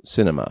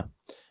cinema.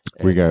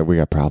 We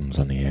got problems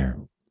on the air.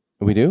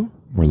 We do?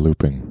 We're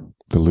looping.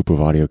 The loop of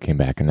audio came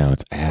back, and now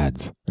it's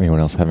ads. Anyone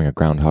else having a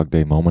Groundhog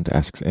Day moment?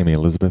 Asks Amy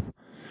Elizabeth.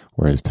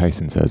 Whereas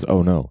Tyson says,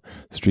 "Oh no,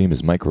 stream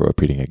is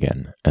micro-repeating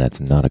again, and it's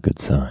not a good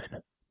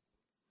sign."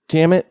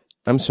 Damn it!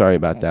 I'm sorry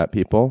about that,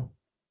 people.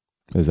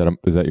 Is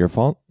that your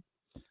fault?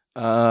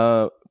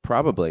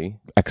 Probably.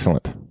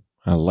 Excellent.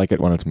 I like it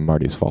when it's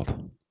Marty's fault.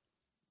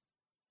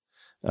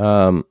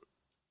 All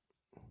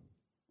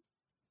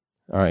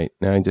right.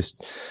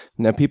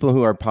 Now people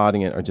who are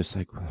potting it are just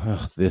like,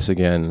 ugh, this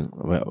again.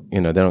 Well, they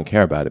don't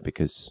care about it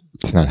because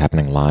It's not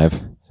happening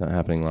live. it's not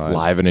happening live.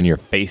 Live and in your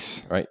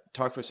face. All right.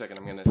 Talk for a second.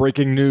 I'm going to...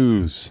 Breaking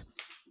news.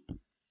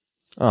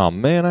 Oh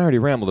man, I already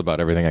rambled about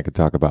everything I could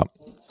talk about.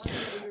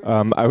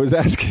 I was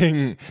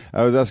asking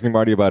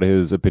Marty about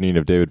his opinion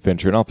of David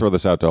Fincher, and I'll throw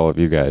this out to all of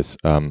you guys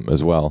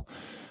as well.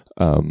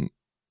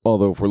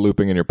 Although if we're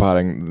looping and you're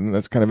potting,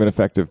 that's kind of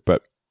ineffective.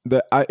 But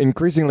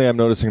increasingly, I'm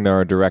noticing there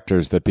are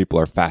directors that people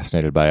are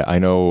fascinated by. I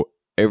know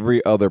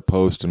every other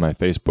post in my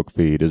Facebook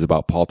feed is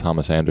about Paul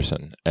Thomas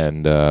Anderson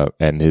and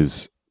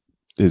his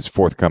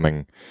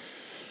forthcoming.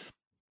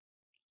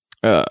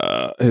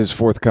 I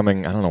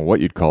don't know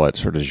what you'd call it,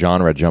 sort of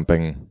genre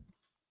jumping,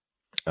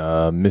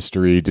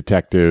 mystery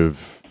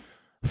detective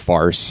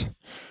farce,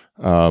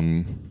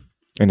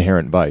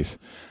 Inherent Vice.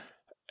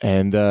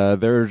 And there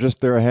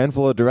are a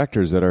handful of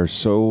directors that are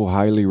so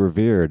highly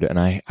revered, and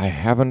I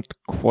haven't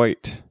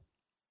quite.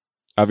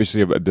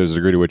 Obviously, there's a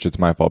degree to which it's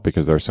my fault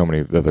because there are so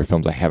many other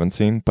films I haven't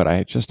seen, but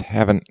I just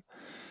haven't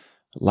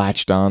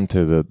latched on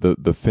to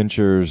the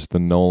Finchers, the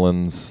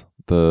Nolans,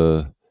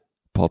 the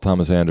Paul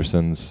Thomas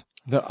Andersons,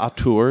 The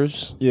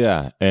auteurs.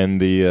 yeah,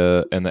 and the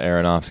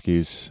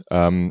Aronofskys.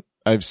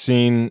 I've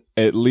seen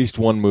at least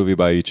one movie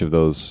by each of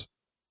those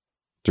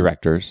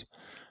directors,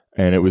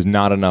 and it was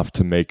not enough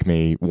to make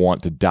me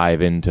want to dive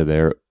into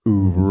their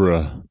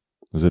oeuvre.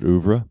 Was it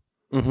oeuvre?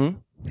 Mm-hmm.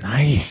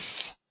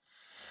 Nice.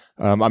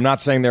 I'm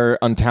not saying they're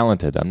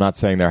untalented. I'm not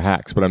saying they're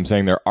hacks, but I'm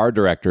saying there are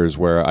directors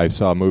where I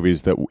saw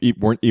movies that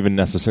weren't even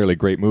necessarily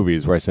great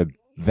movies where I said,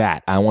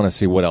 I want to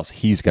see what else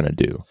he's going to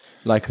do.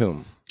 Like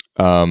whom?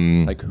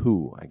 Like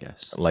who, I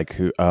guess. Like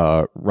who?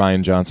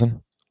 Rian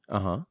Johnson.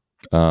 Uh-huh.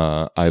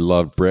 I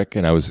loved Brick,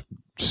 and I was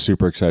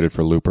super excited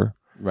for Looper.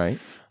 Right.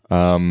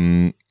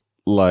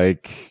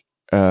 Like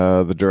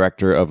the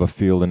director of A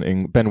Field in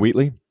England, Ben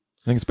Wheatley.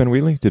 I think it's Ben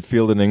Wheatley. Did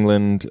Field in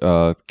England,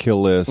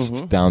 Kill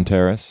List, Down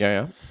Terrace.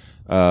 Yeah.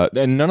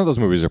 And none of those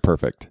movies are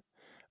perfect.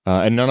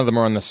 And none of them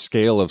are on the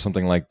scale of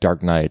something like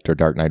Dark Knight or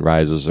Dark Knight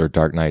Rises or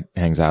Dark Knight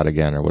Hangs Out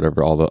Again or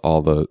whatever,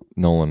 all the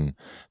Nolan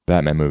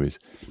Batman movies.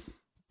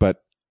 But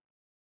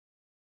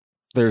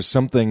there's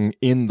something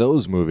in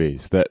those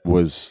movies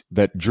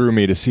that drew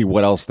me to see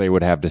what else they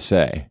would have to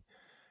say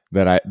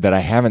that I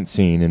haven't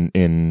seen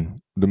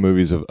in the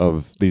movies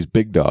of these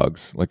big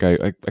dogs. Like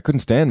I couldn't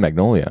stand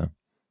Magnolia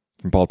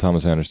from Paul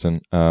Thomas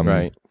Anderson.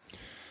 Right.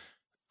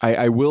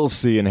 I will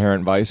see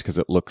Inherent Vice because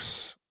it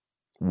looks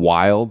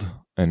wild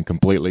and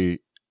completely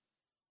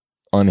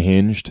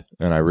unhinged,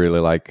 and I really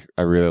like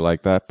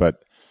that.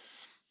 But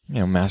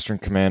Master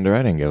and Commander,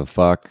 I didn't give a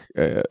fuck.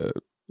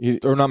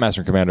 Or not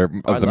Master and Commander,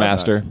 of the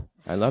Master.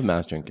 I love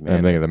Master and Commander.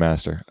 I'm thinking of the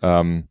Master. I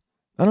don't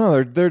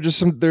know. They're just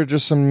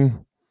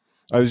some.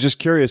 I was just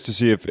curious to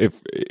see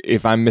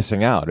if I'm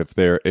missing out.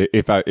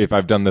 If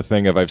I've done the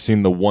thing of I've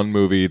seen the one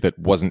movie that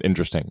wasn't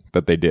interesting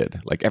that they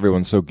did. Like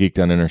everyone's so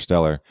geeked on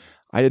Interstellar.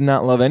 I did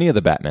not love any of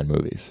the Batman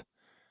movies.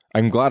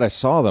 I'm glad I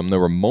saw them. There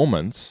were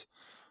moments,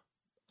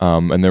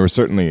 and there was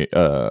certainly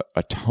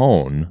a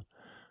tone,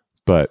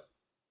 but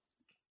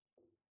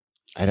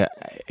I'm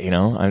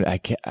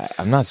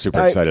not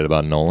super excited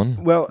about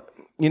Nolan. Well,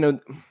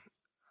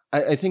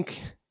 I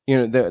think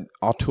the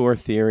auteur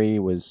theory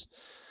was,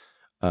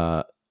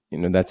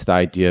 that's the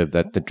idea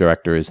that the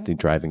director is the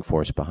driving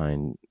force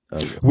behind.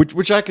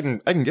 Which I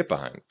can get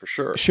behind for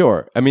sure.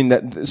 Sure, I mean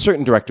that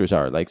certain directors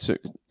are like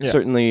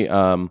certainly.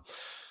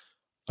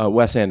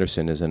 Wes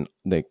Anderson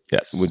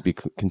would be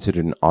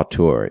considered an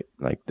auteur.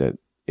 Like that,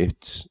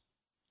 it's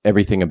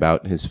everything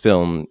about his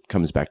film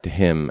comes back to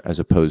him as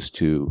opposed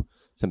to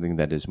something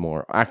that is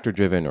more actor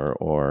driven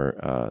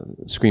or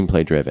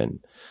screenplay driven.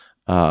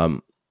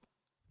 And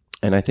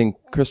I think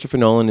Christopher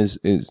Nolan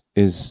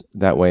is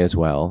that way as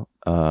well.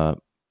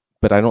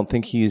 But I don't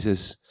think he's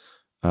as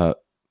I'm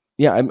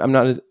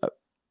not as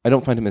I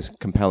don't find him as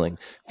compelling.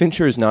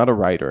 Fincher is not a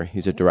writer;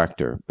 he's a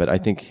director. But I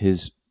think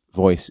his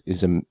voice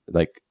is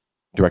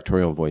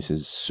directorial voice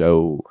is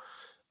so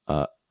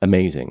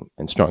amazing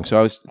and strong. So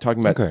I was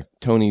talking about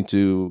Tony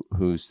Zhu,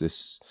 who's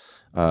this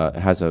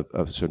has a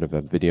sort of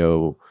a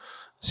video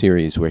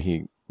series where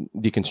he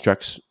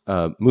deconstructs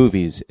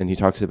movies, and he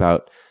talks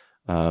about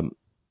I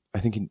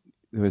think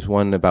there was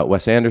one about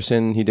Wes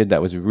Anderson he did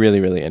that was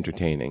really, really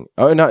entertaining.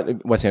 Oh,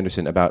 not Wes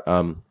Anderson, about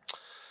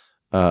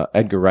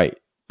Edgar Wright.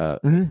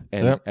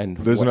 And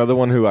there's another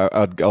one who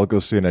I'll go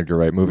see an Edgar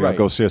Wright movie. Right. I'll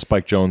go see a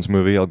Spike Jonze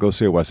movie. I'll go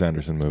see a Wes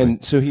Anderson movie.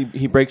 And so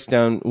he breaks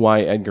down why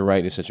Edgar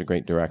Wright is such a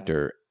great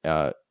director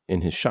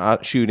in his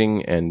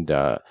shooting and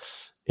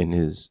in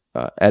his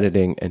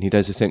editing. And he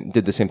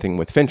did the same thing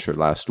with Fincher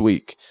last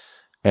week.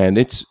 And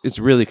it's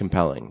really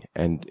compelling.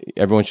 And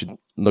everyone should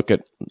look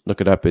it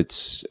up.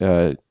 It's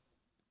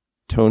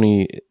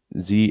Tony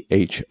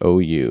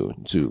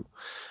Zhou.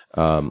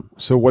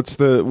 So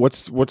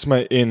what's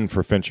my in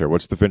for Fincher?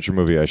 What's the Fincher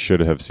movie I should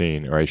have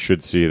seen or I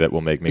should see that will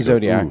make me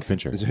Zodiac? Go, ooh,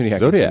 Fincher.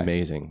 Zodiac is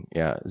amazing.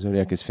 Yeah,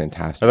 Zodiac is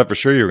fantastic. I thought for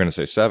sure you were going to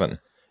say Seven.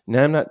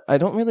 No, I'm not. I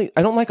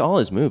don't like all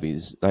his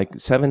movies. Like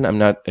Seven, I'm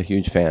not a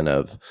huge fan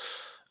of.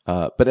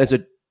 But as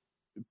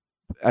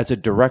a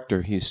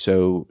director, he's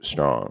so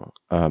strong.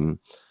 And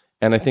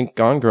I think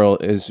Gone Girl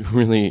is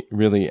really,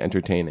 really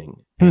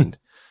entertaining. And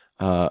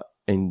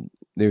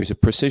there's a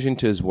precision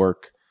to his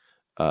work.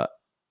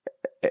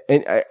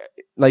 And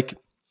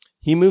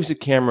he moves the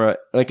camera.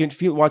 Like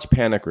if you watch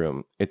Panic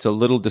Room, it's a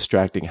little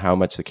distracting how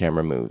much the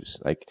camera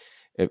moves. Like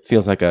it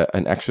feels like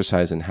an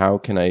exercise in how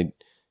can I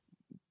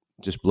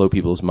just blow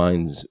people's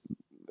minds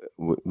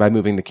by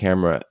moving the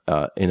camera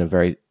in a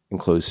very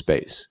enclosed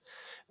space.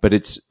 But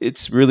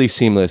it's really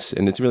seamless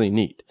and it's really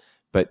neat.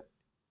 But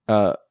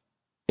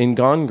in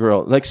Gone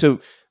Girl,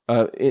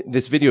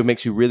 this video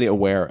makes you really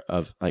aware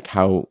of like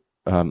how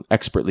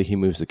expertly he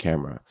moves the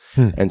camera.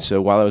 And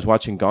so while I was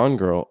watching Gone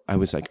Girl, I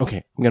was like,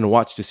 okay, I'm going to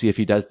watch to see if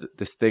he does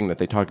this thing that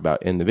they talked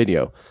about in the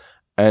video.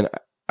 And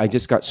I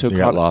just got so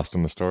got lost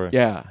in the story.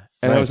 Yeah.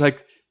 And nice. I was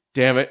like,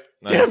 damn it.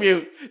 Nice.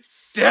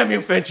 Damn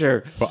you,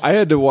 Fincher. Well, I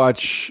had to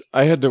watch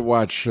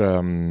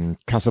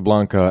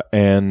Casablanca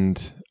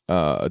and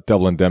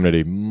Double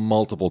Indemnity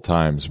multiple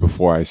times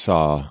before I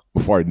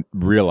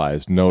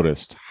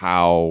noticed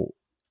how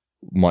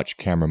much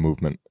camera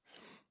movement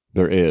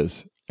there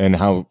is. And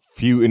how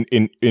few,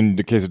 in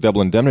the case of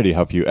Double Indemnity,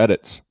 how few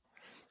edits.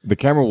 The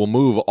camera will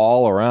move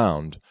all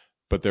around,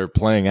 but they're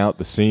playing out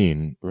the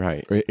scene.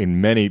 Right.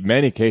 In many,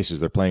 many cases,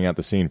 they're playing out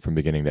the scene from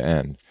beginning to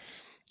end.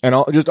 And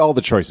all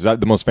the choices.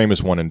 The most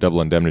famous one in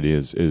Double Indemnity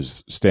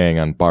is staying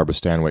on Barbara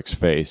Stanwyck's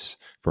face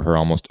for her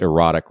almost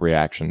erotic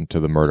reaction to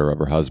the murder of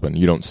her husband.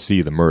 You don't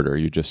see the murder.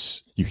 You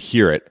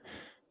hear it,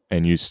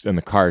 and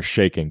the car is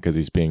shaking because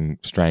he's being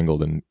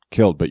strangled and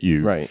killed, but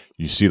you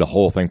see the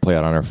whole thing play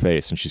out on her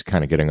face, and she's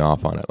kind of getting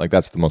off on it. Like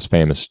that's the most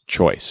famous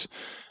choice,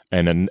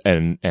 and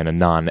a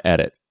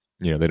non-edit.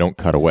 They don't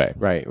cut away.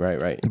 Right.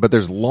 But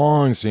there's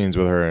long scenes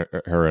with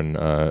her and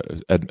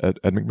Ed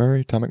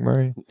McMurray, Tom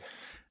McMurray,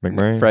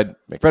 Fred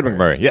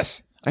McMurray.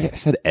 Yes, I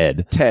said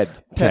Ed. Ted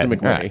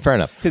McMurray. Right, fair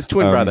enough. His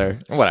twin brother.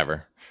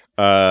 Whatever.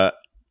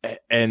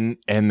 And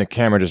the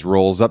camera just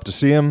rolls up to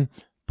see him.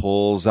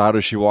 Pulls out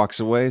as she walks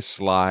away,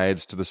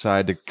 slides to the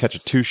side to catch a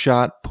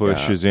 2-shot,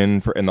 pushes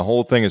in and the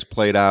whole thing is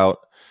played out,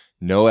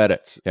 no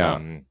edits. Yeah.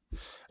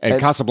 And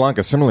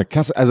Casablanca, similarly,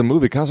 as a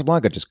movie,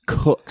 Casablanca just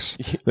cooks.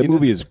 The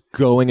movie is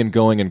going and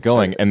going and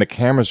going, and the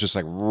camera's just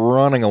like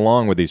running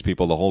along with these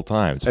people the whole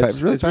time.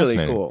 It's really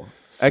cool.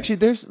 Actually,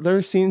 there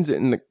are scenes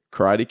in the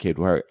Karate Kid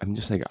where I'm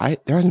just like,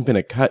 there hasn't been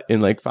a cut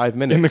in like 5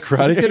 minutes. In the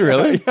Karate Kid,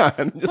 really? Yeah.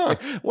 I'm just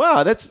like,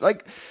 wow, that's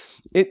like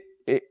it.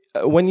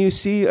 When you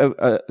see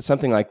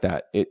something like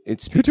that,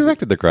 it speaks. Who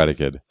directed the Karate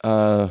Kid?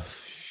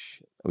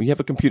 You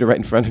have a computer right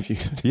in front of you.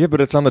 Yeah,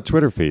 but it's on the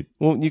Twitter feed.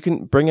 Well, you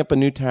can bring up a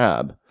new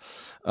tab.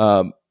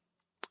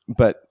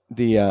 But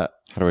the how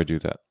do I do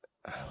that?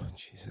 Oh,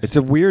 Jesus. It's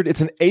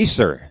an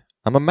Acer.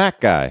 I'm a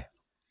Mac guy.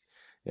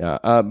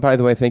 Yeah. By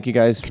the way, thank you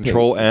guys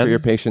Control N for your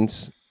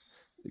patience.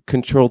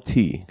 Control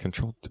T.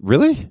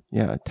 Really?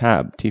 Yeah.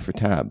 Tab. T for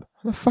tab.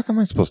 How the fuck am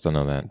I supposed to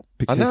know that?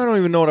 Because I don't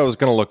even know what I was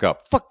going to look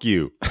up. Fuck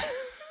you.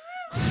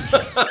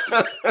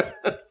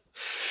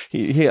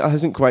 He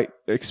hasn't quite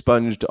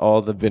expunged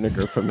all the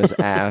vinegar from his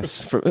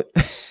ass.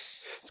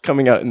 It's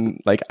coming out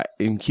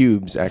in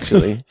cubes,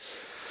 actually.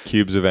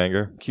 Cubes of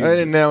anger.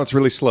 And now it's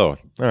really slow. All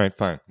right,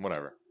 fine,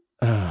 whatever.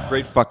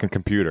 Great fucking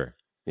computer.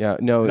 Yeah,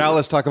 no. Now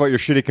let's talk about your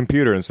shitty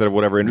computer instead of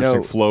whatever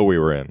interesting flow we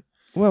were in.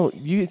 Well,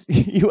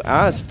 you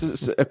asked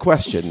a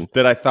question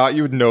that I thought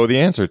you would know the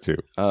answer to.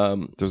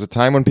 There was a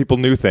time when people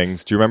knew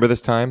things. Do you remember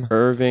this time?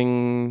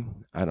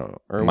 Irving, I don't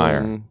know.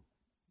 Meyer.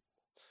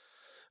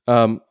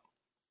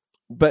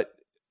 But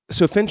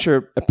so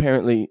Fincher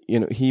apparently,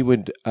 he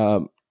would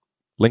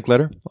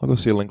Linklater. I'll go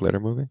see a Linklater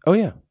movie. Oh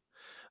yeah.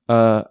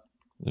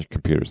 Your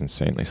computer's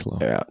insanely slow.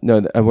 Yeah.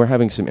 No, we're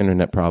having some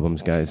internet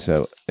problems, guys.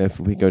 So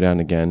if we go down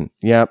again,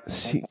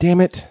 see,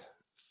 damn it.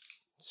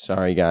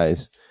 Sorry,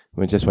 guys.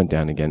 We just went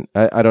down again.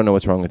 I don't know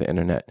what's wrong with the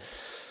internet.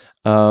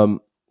 We're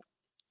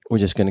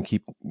just gonna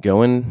keep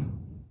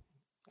going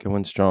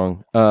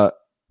strong. Damn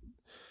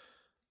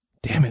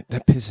it,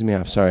 that pisses me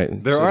off. Sorry.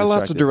 There are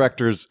lots of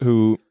directors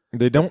who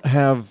they don't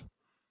have.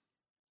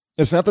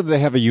 It's not that they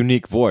have a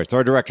unique voice. There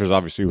are directors,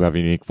 obviously, who have a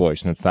unique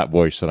voice, and it's that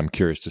voice that I'm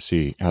curious to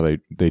see how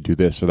they do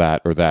this or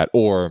that.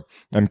 Or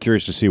I'm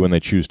curious to see when they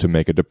choose to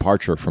make a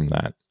departure from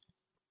that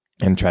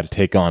and try to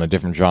take on a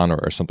different genre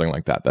or something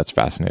like that. That's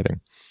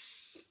fascinating.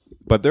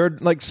 But there are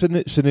like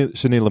Sidney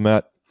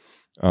Lumet,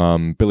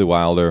 Billy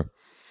Wilder.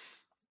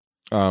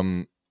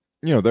 There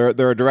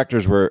are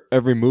directors where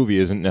every movie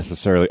isn't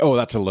necessarily,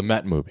 that's a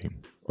Lumet movie,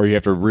 or you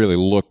have to really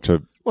look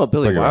to. Well,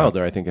 Billy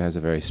Wilder, I think, has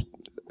a very.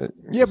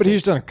 But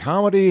he's done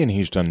comedy and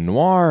he's done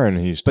noir and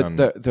he's done.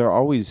 But there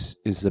always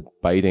is a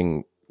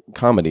biting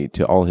comedy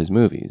to all his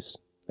movies.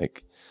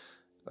 Like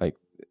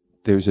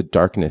there's a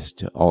darkness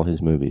to all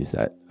his movies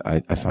that I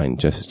find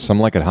just. Some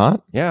Like It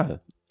Hot? Yeah,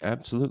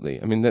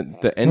 absolutely. I mean,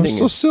 the ending is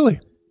so silly.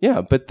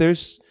 Yeah, but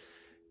there's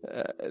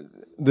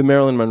the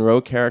Marilyn Monroe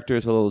character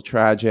is a little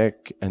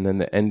tragic, and then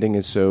the ending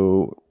is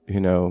so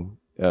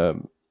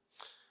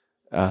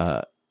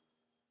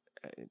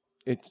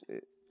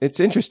it's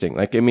interesting.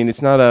 Like, I mean,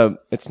 it's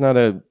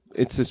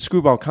a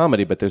screwball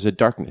comedy, but there's a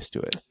darkness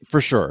to it.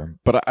 For sure.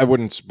 But I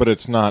wouldn't, but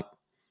it's not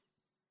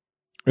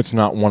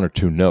one or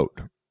two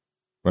note.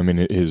 I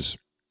mean, his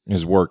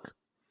work.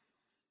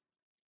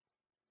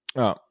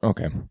 Oh,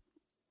 okay.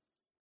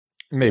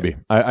 Maybe.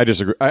 I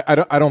disagree. I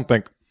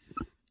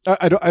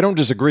don't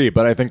disagree,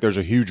 but I think there's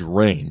a huge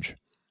range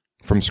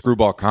from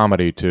screwball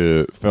comedy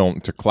to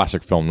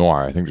classic film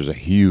noir. I think there's a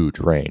huge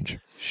range.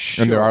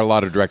 Sure. And there are a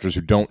lot of directors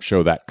who don't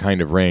show that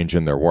kind of range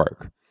in their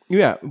work.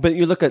 Yeah, but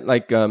you look at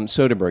like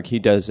Soderbergh, he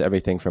does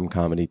everything from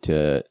comedy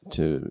to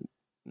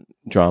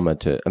drama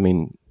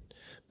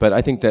but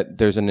I think that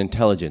there's an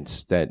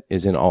intelligence that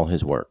is in all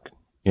his work,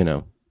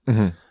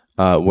 Mm-hmm.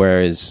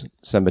 Whereas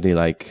somebody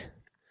like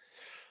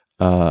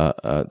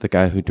the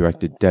guy who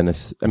directed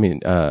Dennis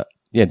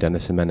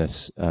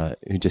Jimenez,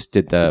 who just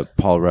did the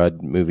Paul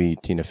Rudd movie,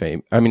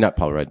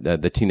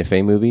 the Tina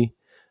Fey movie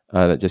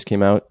that just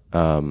came out.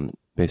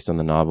 Based on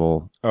the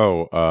novel.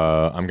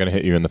 I'm gonna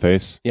hit you in the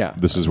face. Yeah,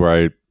 this is where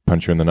I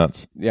punch you in the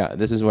nuts. Yeah,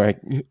 this is where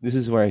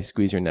I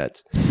squeeze your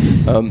nuts.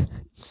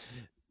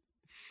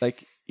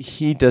 Like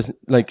he doesn't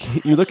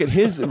you look at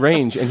his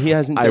range and he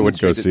hasn't. I would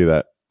go see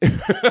that.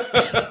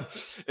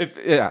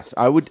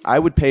 I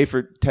would pay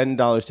for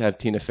 $10 to have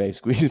Tina Fey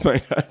squeeze my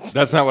nuts.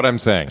 That's not what I'm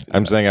saying.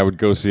 I'm saying I would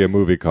go see a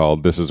movie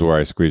called "This Is Where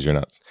I Squeeze Your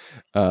Nuts."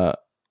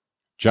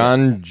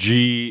 John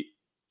G.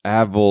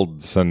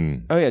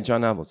 Avildsen. Oh yeah,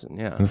 John Avildsen.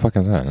 Yeah. Who the fuck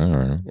is that? I don't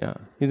know. Yeah,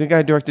 he's the guy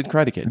who directed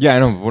Karate Kid. Yeah, I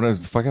know. What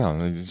is the fuck out?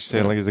 You say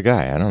it like he's a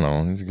guy. I don't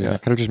know. He's a guy. I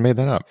could have just made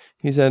that up.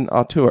 He's an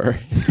auteur.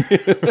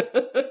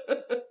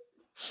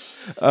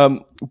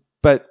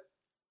 But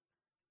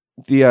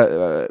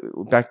the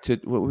back to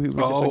what we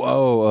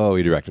were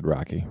he directed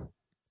Rocky.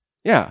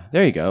 Yeah,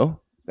 there you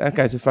go. That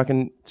guy's a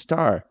fucking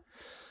star.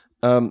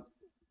 But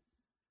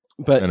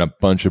and a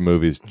bunch of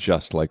movies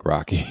just like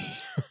Rocky.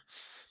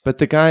 But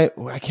the guy,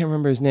 I can't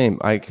remember his name.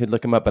 I could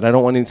look him up, but I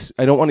don't want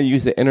to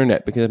use the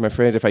internet because I'm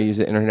afraid if I use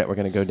the internet, we're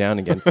going to go down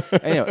again.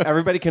 Anyway,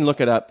 everybody can look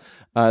it up.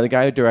 The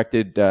guy who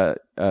directed.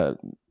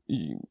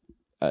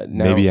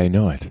 Maybe I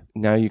know it.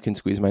 Now you can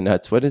squeeze my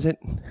nuts. What is it?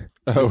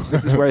 Oh,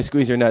 This is where I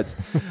squeeze your nuts.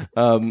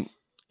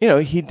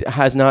 he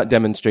has not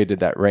demonstrated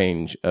that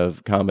range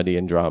of comedy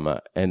and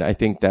drama. And I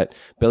think that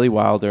Billy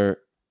Wilder,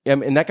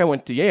 and that guy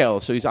went to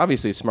Yale, so he's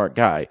obviously a smart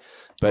guy.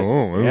 But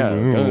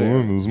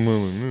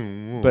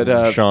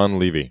Sean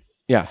Levy.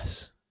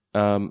 Yes.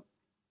 But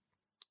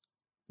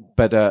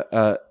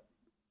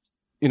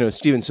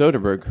Steven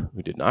Soderbergh,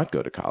 who did not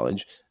go to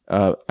college,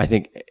 I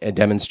think it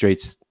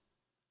demonstrates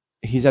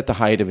he's at the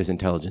height of his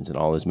intelligence in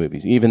all his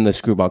movies. Even the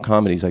screwball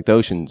comedies like the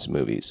Ocean's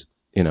movies,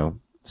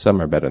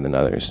 some are better than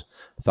others.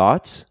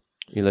 Thoughts?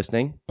 You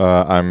listening?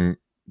 I'm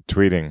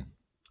tweeting.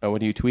 Oh,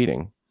 what are you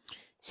tweeting?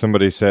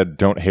 Somebody said,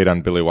 "Don't hate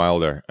on Billy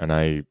Wilder," and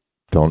I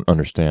don't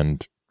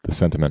understand the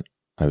sentiment.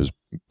 I was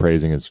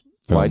praising his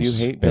films. Why do you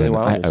hate Billy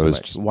Wilder so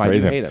much? Why do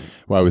you hate him?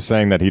 Well, I was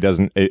saying that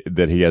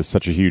that he has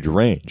such a huge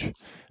range.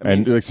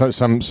 And like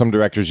some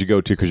directors you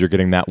go to because you're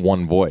getting that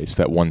one voice,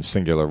 that one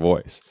singular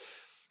voice.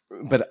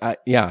 But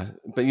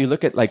but you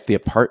look at like The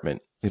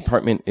Apartment. The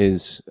Apartment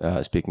is,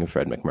 speaking of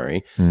Fred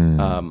McMurray,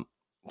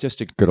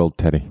 just a good old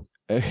Teddy.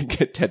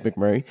 Ted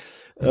McMurray.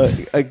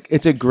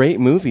 It's a great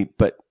movie,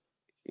 but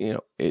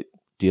it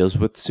deals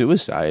with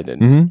suicide,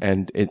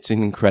 and it's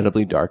an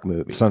incredibly dark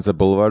movie. Sunset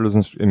Boulevard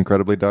was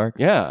incredibly dark.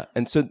 Yeah,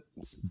 and so,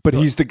 but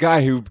he's the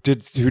guy who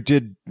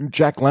did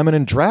Jack Lemmon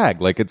and Drag.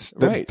 Like it's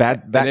right.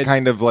 that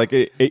kind of like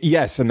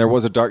yes, and there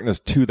was a darkness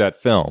to that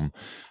film,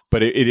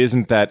 but it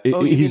isn't that.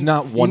 He's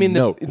not one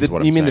note.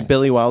 You mean the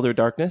Billy Wilder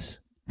darkness?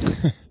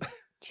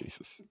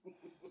 Jesus.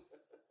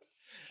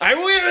 I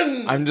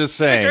win. I'm just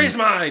saying. Victory's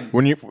mine.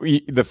 When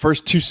the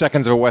first 2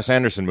 seconds of a Wes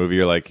Anderson movie,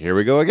 you're like, here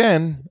we go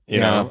again.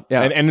 You know,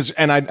 yeah.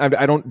 And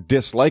I don't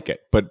dislike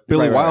it, but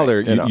Billy Wilder,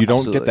 you don't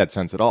absolutely. get that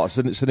sense at all.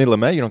 Sidney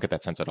Lumet, you don't get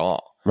that sense at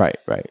all. Right.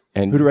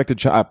 And who directed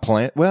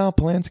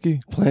Polanski?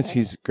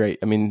 Polanski's great.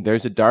 I mean,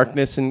 there's a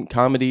darkness and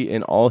comedy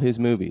in all his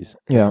movies.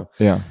 Yeah.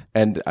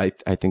 And I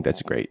think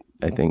that's great.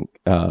 I think,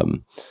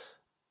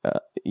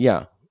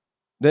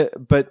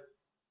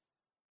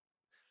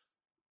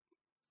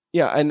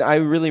 and I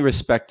really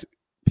respect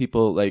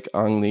people like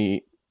Ang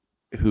Lee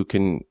who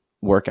can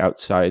work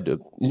outside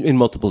in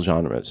multiple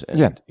genres.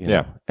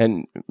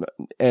 And,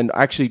 and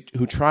actually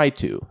who try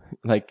to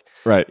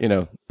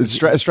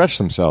stretch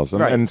themselves,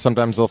 and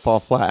sometimes they'll fall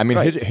flat. I mean,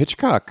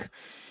 Hitchcock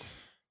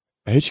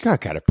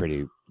had a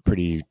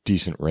pretty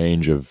decent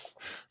range of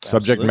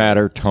subject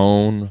matter,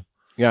 tone.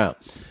 Yeah.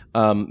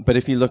 But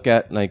if you look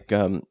at like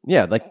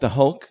the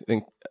Hulk,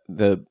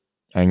 the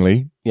Ang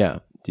Lee. Yeah.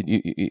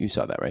 You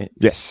saw that, right?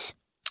 Yes.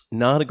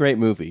 Not a great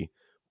movie,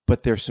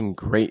 but there's some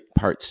great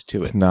parts to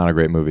it. It's not a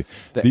great movie.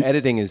 The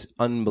editing is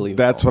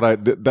unbelievable. That's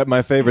what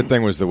my favorite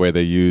thing was the way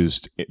they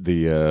used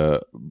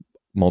the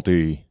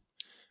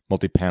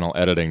multi-panel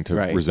editing to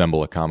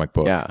resemble a comic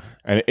book. Yeah.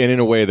 And in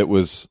a way that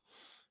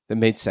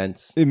made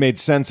sense. It made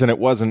sense, and it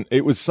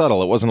was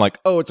subtle. It wasn't like,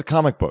 oh, it's a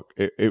comic book.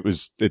 It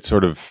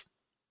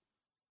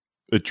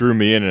drew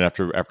me in, and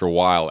after a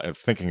while of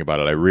thinking about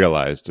it, I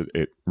realized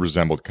it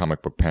resembled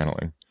comic book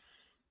paneling.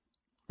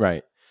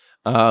 Right.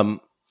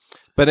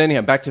 But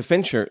anyhow, back to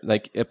Fincher.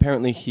 Like,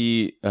 apparently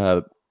he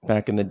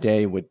back in the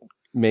day would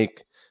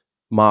make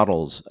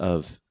models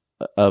of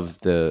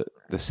the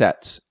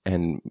sets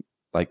and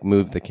like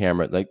move the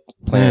camera, like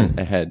plan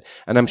ahead.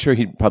 And I'm sure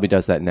he probably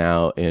does that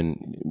now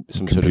in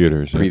some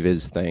computers, sort of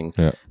previs thing.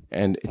 Yeah.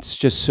 And it's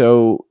just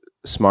so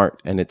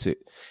smart. And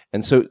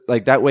so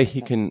like that way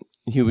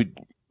he would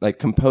like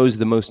compose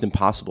the most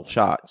impossible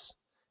shots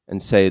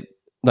and say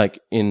like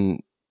in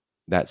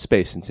that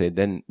space and say,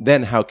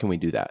 then how can we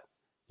do that?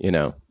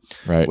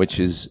 Right. Which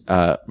is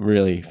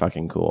really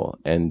fucking cool.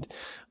 And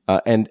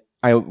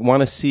I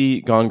want to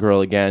see Gone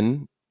Girl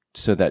again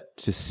to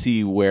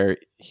see where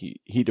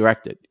he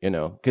directed,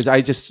 because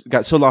I just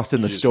got so lost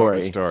in the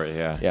story.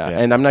 Yeah.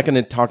 And I'm not going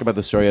to talk about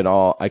the story at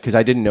all because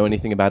I didn't know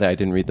anything about it. I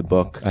didn't read the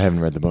book. I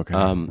haven't read the book.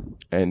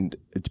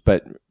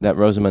 But that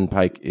Rosamund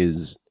Pike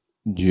is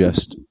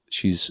just,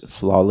 she's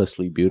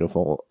flawlessly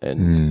beautiful,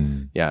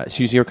 and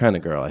she's your kind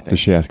of girl, I think. Did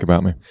she ask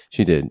about me?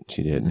 She did.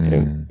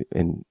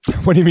 And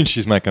what do you mean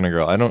she's my kind of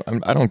girl?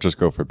 I don't just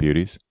go for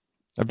beauties.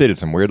 I've dated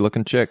some weird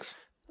looking chicks.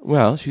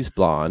 Well, she's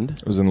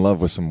blonde. I was in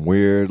love with some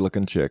weird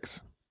looking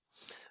chicks.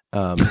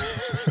 I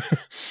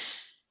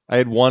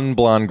had one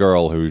blonde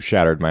girl who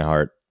shattered my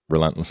heart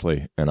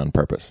relentlessly and on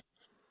purpose.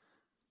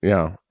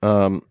 Yeah.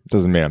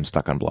 Doesn't mean I'm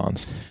stuck on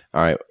blondes.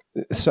 All right.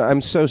 So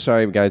I'm so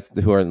sorry, guys,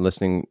 who are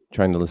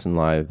trying to listen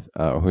live,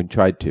 or who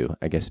tried to.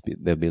 I guess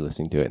they'll be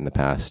listening to it in the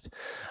past.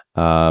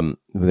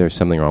 There's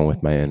something wrong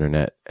with my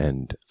internet,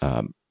 and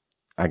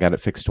I got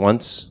it fixed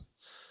once.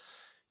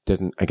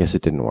 I guess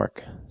it didn't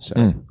work. So,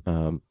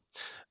 you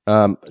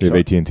have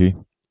AT&T?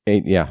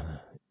 Yeah.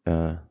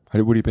 What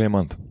do you pay a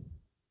month?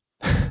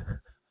 I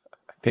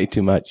pay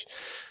too much.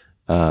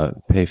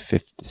 Pay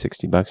 $50,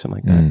 $60, something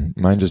like that.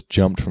 Mine just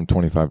jumped from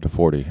 25 to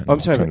 40. I'm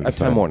sorry,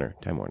 Time Warner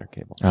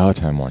cable. Oh,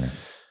 Time Warner.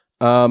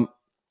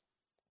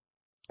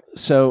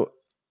 So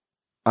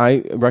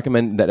I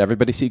recommend that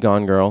everybody see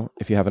Gone Girl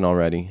if you haven't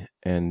already,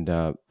 and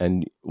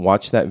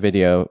watch that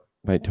video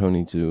by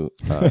Tony Zhu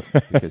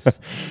because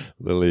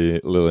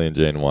Lily and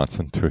Jane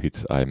Watson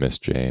tweets, "I miss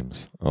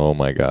James." Oh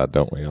my God,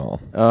 don't we all?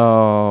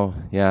 oh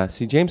yeah,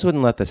 see, James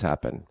wouldn't let this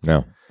happen.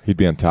 No, he'd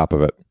be on top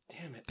of it.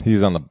 Damn it!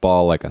 He's on the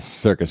ball like a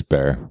circus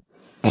bear.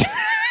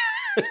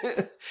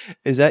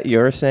 Is that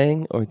your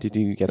saying, or did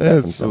you get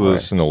that from somewhere?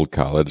 It's an old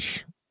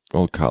college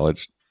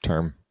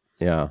term.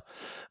 Yeah.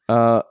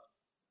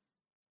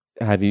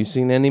 Have you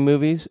seen any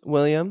movies,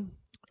 William?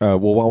 Well,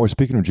 while we're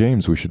speaking of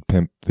James, we should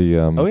pimp the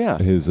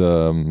his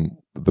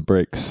the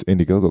Breaks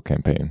Indiegogo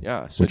campaign.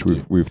 Yeah, so which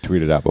we've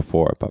tweeted out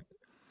before, but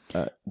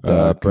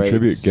contribute,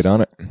 Breaks. get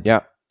on it.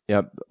 Yeah,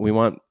 yeah. We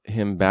want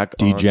him back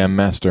DJam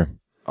master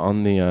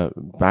on the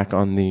back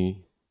on the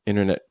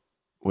internet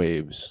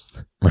waves.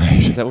 Right?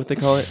 Is that what they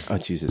call it? Oh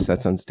Jesus,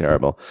 that sounds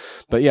terrible.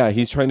 But yeah,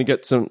 he's trying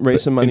to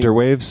raise some money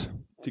interwaves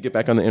to get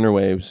back on the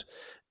interwaves,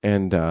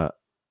 and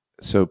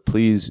so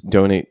please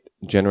donate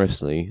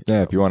generously.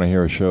 Yeah, if you want to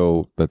hear a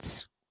show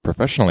that's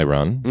professionally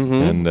run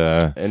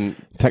and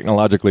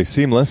technologically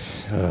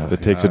seamless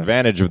that takes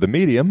advantage of the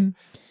medium.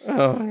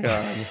 Oh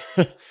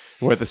God.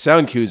 Where the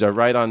sound cues are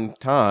right on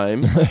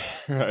time.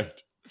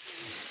 Right.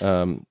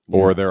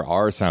 Or there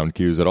are sound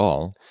cues at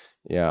all.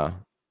 Yeah.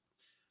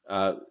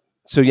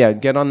 So yeah,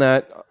 get on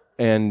that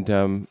and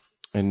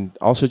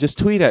also just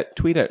tweet at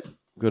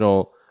good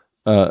old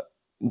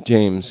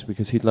James,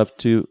 because he'd love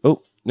to.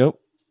 Oh, nope.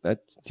 Do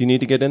you need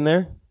to get in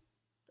there?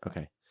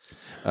 Okay.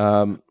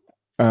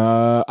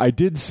 I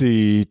did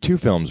see two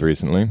films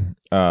recently.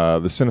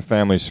 The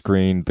Cinefamily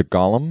screened The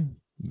Golem,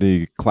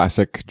 the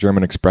classic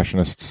German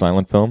expressionist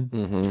silent film.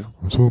 Mm-hmm.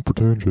 I'm so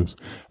pretentious.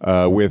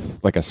 With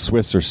like a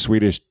Swiss or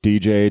Swedish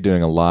DJ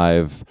doing a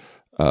live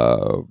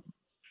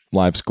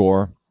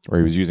score where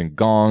he was using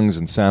gongs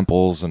and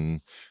samples,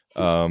 and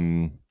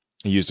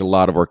he used a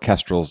lot of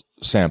orchestral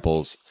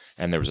samples.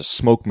 And there was a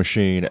smoke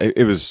machine.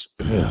 It was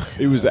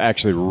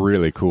actually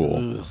really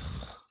cool.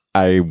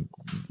 I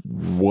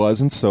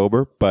wasn't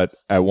sober, but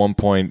at one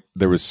point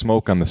there was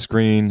smoke on the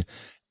screen,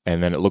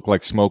 and then it looked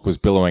like smoke was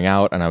billowing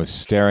out, and I was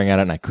staring at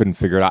it, and I couldn't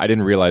figure it out. I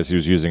didn't realize he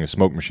was using a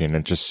smoke machine, and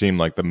it just seemed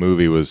like the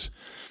movie was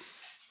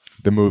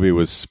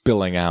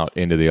spilling out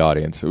into the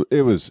audience.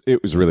 It was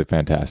really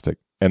fantastic.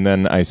 And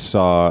then I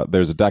saw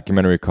there's a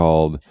documentary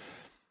called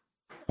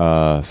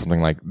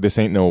something like "This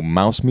Ain't No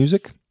Mouse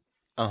Music,"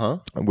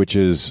 which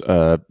is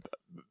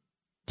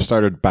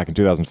started back in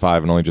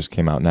 2005 and only just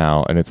came out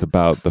now, and it's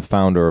about the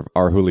founder of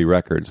Arhuli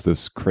Records,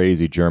 this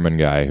crazy German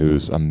guy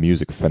who's a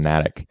music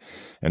fanatic.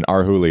 And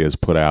Arhuli has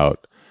put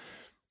out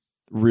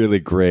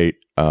really great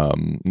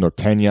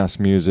Norteñas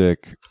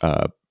music,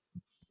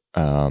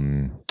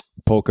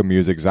 polka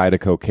music,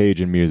 Zydeco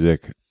Cajun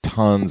music,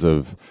 tons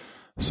of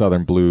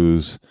Southern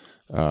blues,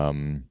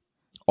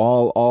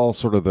 all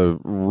sort of the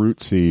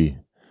rootsy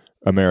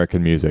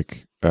American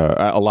music.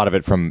 A lot of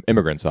it from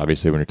immigrants,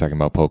 obviously, when you're talking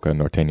about polka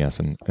and Norteñas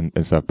and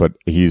stuff. But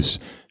he's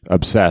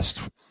obsessed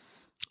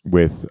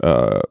with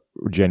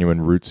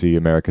genuine rootsy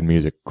American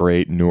music.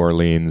 Great New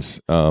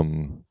Orleans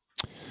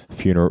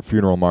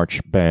funeral march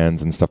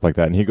bands and stuff like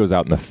that. And he goes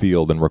out in the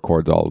field and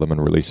records all of them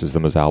and releases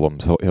them as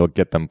albums. He'll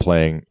get them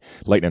playing.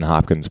 Leighton and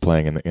Hopkins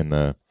playing in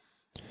the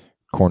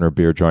corner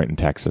beer joint in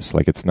Texas.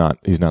 Like he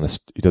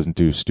doesn't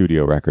do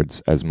studio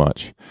records as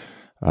much.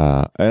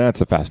 And that's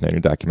a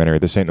fascinating documentary.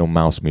 This Ain't No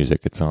Mouse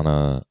Music. It's on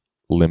a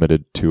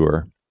limited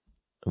tour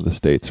of the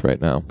States right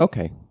now.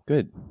 Okay,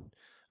 good.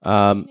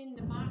 I've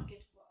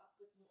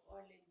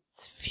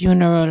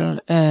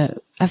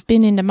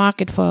been in the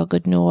market for a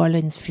good New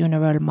Orleans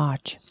funeral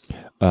march.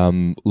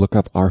 Look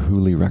up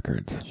Arhuli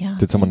Records. Yeah.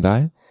 Did someone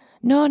die?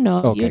 No.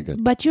 Okay,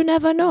 good. But you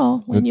never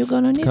know when you're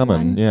going to need coming,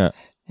 one. Yeah.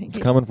 It's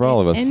coming for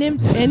all of us.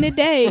 Any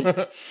day.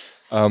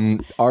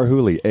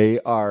 Arhuli,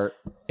 Arhooli.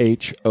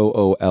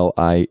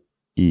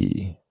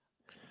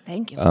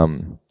 Thank you.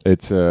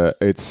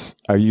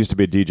 I used to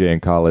be a DJ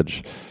in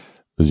college,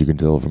 as you can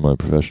tell from my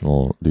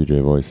professional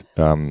DJ voice.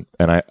 And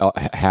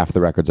half the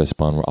records I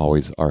spun were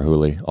always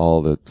Arhuli,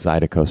 all the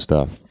Zydeco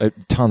stuff,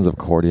 tons of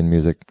accordion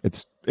music.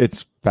 It's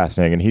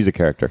fascinating, and he's a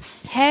character.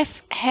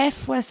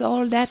 Half was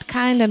all that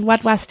kind, and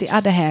what was the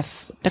other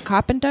half? The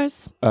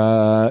Carpenters?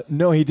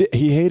 No,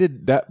 he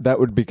hated that. That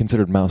would be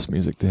considered mouse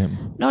music to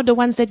him. No, the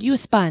ones that you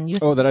spun.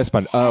 That I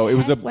spun. Oh, it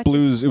was a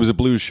blues. It was a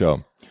blues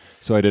show.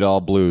 So I did all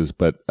blues,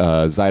 but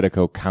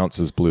Zydeco counts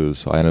as blues,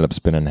 so I ended up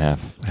spinning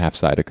half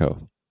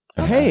Zydeco.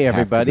 Hey,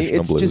 everybody,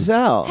 it's blues.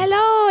 Giselle.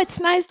 Hello, it's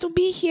nice to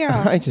be here.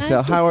 Hi, Giselle.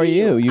 Nice to How are see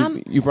you?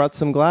 You brought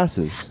some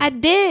glasses. I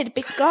did,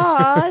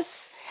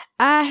 because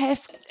I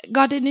have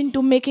gotten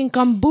into making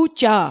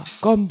kombucha.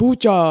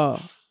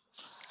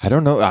 I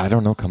don't know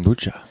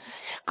kombucha.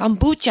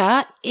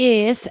 Kombucha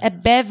is a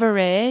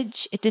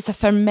beverage. It is a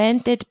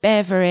fermented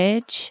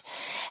beverage.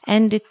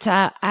 And it's,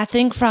 I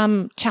think,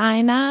 from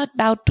China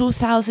about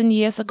 2,000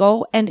 years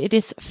ago. And it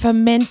is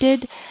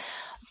fermented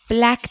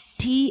black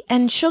tea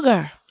and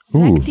sugar.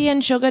 Black tea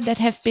and sugar that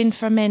have been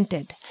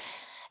fermented.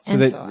 So,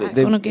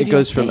 it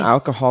goes from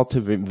alcohol to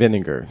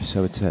vinegar.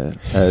 So it's a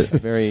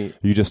very...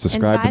 You just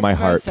described my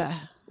heart. Versa.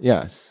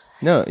 Yes.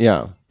 No,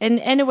 yeah. And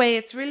anyway,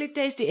 it's really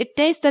tasty. It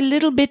tastes a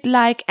little bit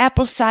like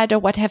apple cider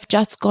what have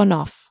just gone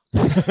off.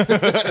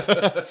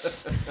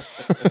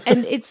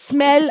 And it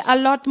smells a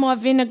lot more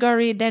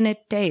vinegary than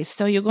it tastes.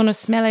 So you're going to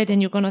smell it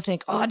and you're going to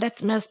think, oh, that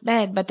smells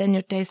bad. But then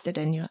you taste it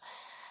and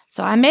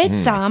So I made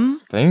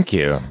some. Thank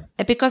you.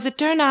 Because it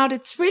turned out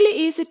it's really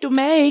easy to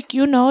make,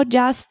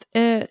 just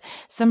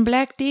some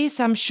black tea,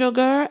 some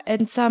sugar,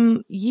 and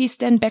some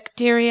yeast and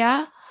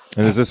bacteria.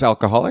 And is this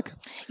alcoholic?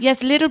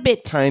 Yes, little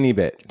bit. Tiny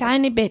bit.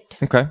 Tiny bit.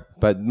 Okay.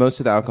 But most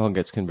of the alcohol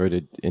gets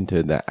converted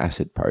into the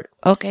acid part.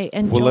 Okay,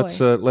 enjoy.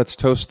 Well, let's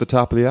toast the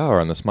top of the hour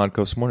on the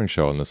SModCo Morning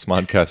Show on the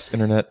Smodcast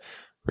Internet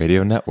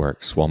Radio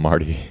Networks while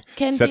Marty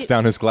sets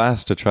down his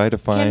glass to try to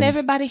find... Can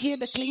everybody hear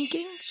the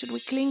clinking? Should we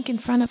clink in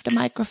front of the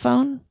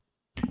microphone?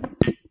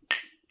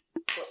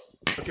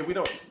 Okay, we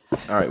don't...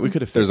 All right, we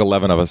could have... There's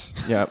 11 of us.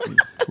 Yeah.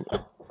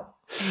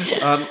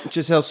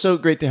 Giselle, so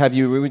great to have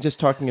you. We were just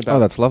talking about... Oh,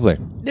 that's lovely.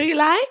 Do you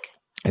like?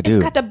 I do.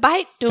 It's got a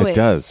bite to it. It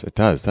does.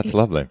 That's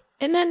lovely.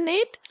 Isn't that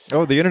neat?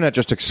 Oh, the internet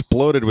just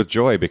exploded with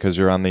joy because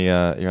you're on the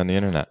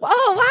internet.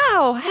 Oh,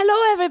 wow.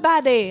 Hello,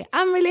 everybody.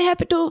 I'm really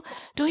happy to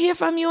hear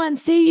from you and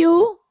see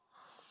you.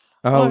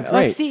 Oh,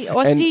 great.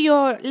 See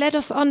your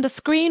letters on the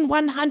screen,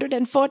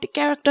 140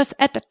 characters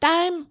at a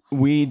time.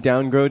 We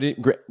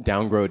downgraded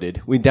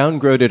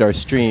our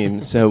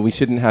stream, so we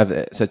shouldn't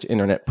have such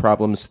internet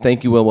problems.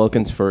 Thank you, Will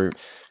Wilkins, for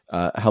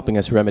helping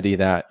us remedy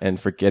that and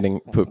for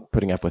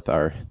putting up with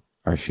our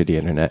shitty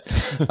internet.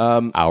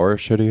 Our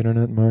shitty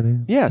internet, Marty?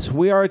 Yes,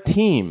 we are a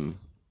team.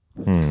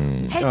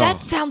 Hey,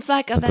 that sounds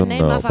like the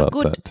name of a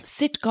good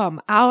sitcom,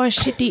 Our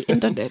Shitty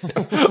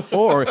Internet.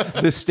 Or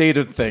The State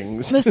of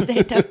Things. The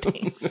State of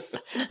Things.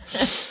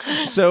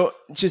 So,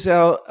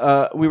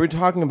 Giselle, we were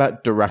talking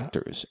about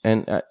directors,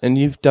 and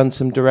you've done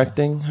some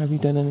directing. Have you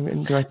done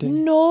any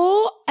directing?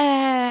 No,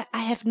 I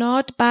have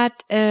not,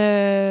 but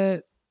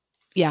but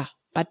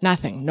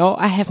nothing. No,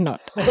 I have not.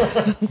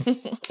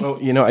 Oh,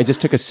 I just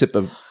took a sip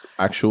of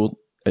actual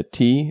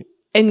tea.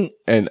 And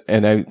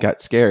I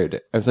got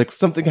scared. I was like,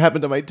 something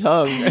happened to my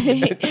tongue.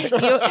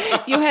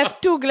 you have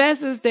two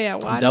glasses there.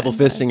 Double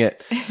fisting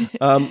it.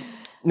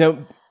 Now,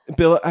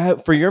 Bill,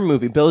 for your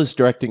movie, Bill is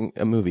directing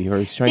a movie, or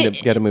he's trying to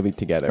get a movie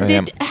together.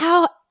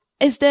 How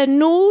is there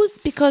news?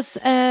 Because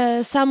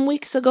some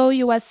weeks ago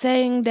you were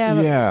saying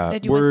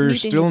that you we're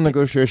still in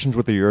negotiations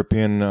with the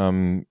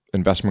European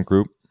investment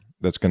group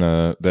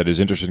that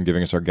is interested in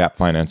giving us our gap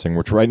financing.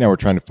 Which right now we're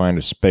trying to find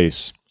a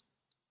space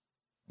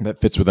that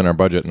fits within our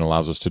budget and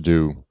allows us to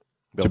build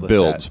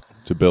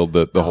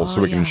the whole, so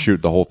we can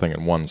shoot the whole thing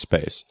in one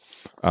space.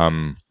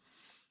 Sorry,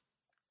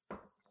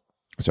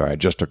 I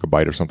just took a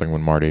bite of something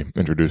when Marty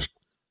introduced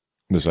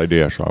this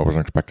idea, so I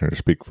wasn't expecting to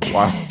speak for a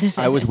while.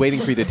 I was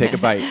waiting for you to take a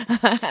bite.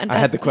 I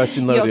had the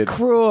question loaded. You're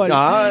cruel.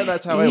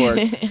 That's how I work.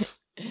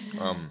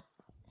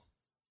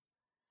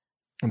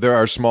 There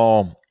are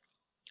small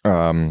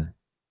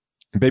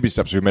baby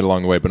steps we've made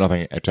along the way, but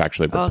nothing to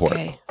actually report.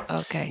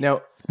 Okay.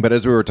 Now, but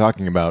as we were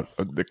talking about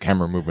the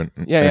camera movement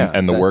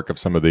and the work of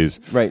some of these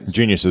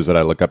geniuses that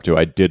I look up to,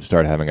 I did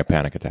start having a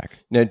panic attack.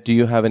 Now, do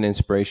you have an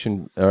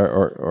inspiration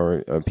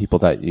or people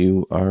that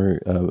you are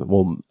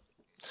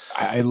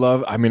I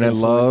love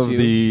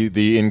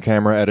the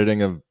in-camera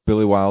editing of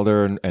Billy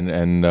Wilder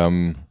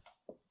and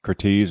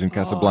Curtiz and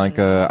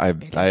Casablanca.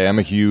 I am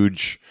a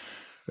huge,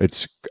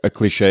 it's a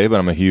cliche, but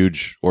I'm a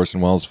huge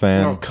Orson Welles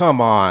fan. Oh,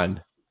 come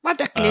on. What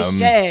a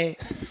cliche!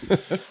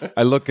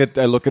 I look at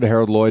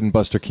Harold Lloyd and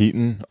Buster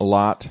Keaton a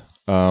lot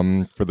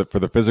for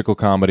the physical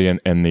comedy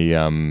and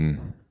the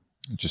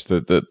just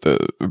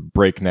the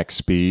breakneck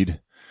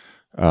speed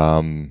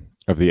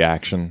of the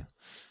action.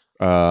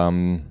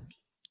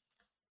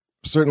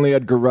 Certainly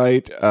Edgar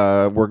Wright.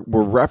 We're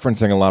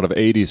referencing a lot of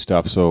 '80s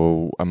stuff,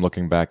 so I'm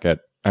looking back at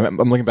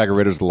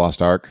Raiders of the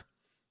Lost Ark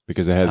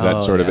because it has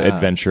that sort of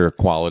adventure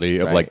quality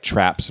of like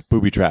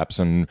booby traps,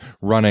 and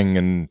running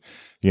and.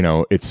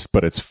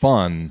 It's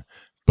fun,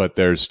 but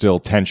there's still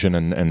tension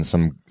and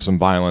some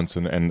violence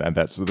and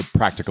that's the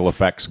practical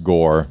effects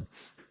gore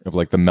of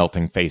like the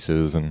melting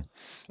faces and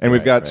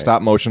we've got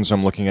stop motion. So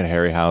I'm looking at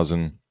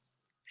Harryhausen,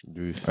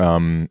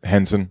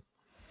 Henson,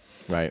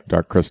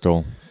 Dark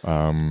Crystal,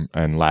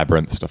 and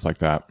Labyrinth, stuff like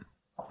that.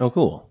 Oh,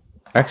 cool.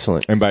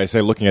 Excellent. And by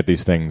looking at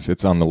these things,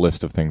 it's on the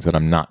list of things that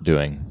I'm not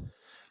doing.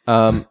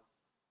 But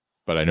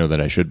I know that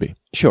I should be.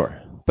 Sure.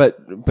 But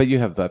you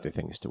have other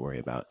things to worry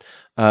about.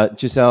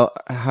 Giselle,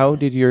 how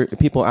did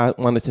people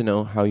wanted to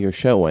know how your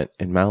show went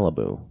in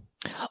Malibu?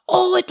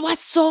 Oh, it was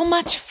so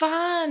much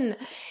fun.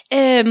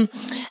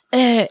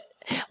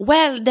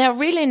 Well, they're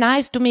really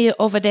nice to me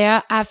over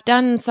there. I've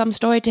done some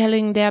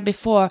storytelling there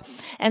before.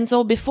 And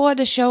so before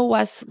the show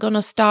was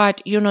gonna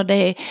start,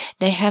 they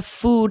have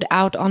food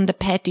out on the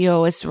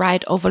patio. It's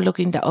right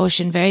overlooking the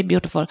ocean. Very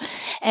beautiful.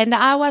 And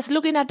I was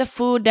looking at the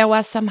food. There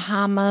was some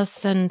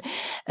hummus and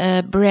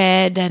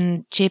bread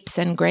and chips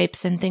and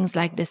grapes and things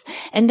like this.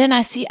 And then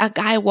I see a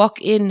guy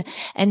walk in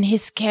and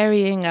he's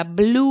carrying a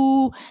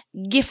blue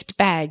gift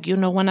bag,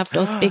 one of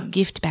those big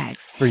gift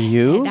bags. For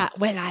you?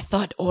 And I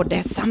thought,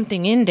 there's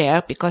something in there.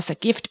 bag, because a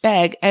gift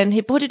bag, and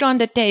he put it on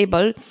the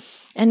table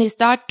and he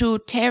started to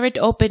tear it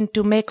open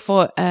to make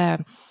for,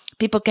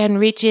 people can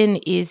reach in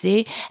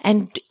easy.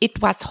 And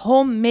it was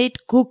homemade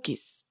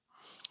cookies.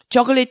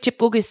 Chocolate chip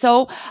cookies.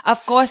 So,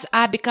 of course,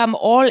 I become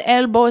all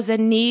elbows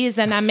and knees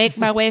and I make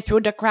my way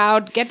through the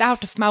crowd. Get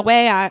out of my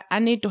way. I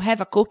need to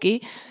have a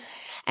cookie.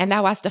 And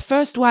I was the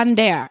first one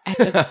there at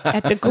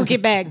the cookie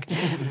bag.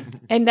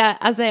 And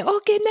I say,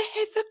 oh, can I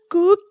have a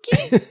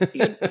cookie?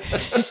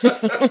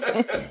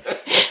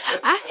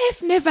 I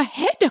have never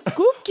had a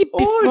cookie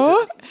before.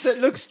 Oh, that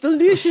looks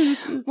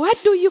delicious. What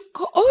do you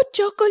call? Oh,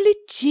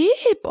 chocolate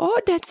chip. Oh,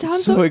 that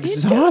sounds so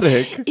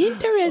exotic.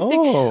 Interesting.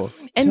 Oh,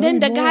 and then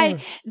tell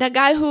me the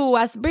guy who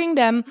was bring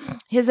them,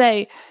 he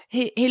say,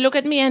 he look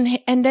at me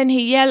and then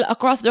he yell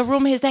across the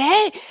room. He say,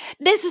 hey,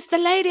 this is the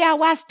lady I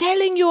was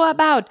telling you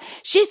about.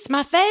 She's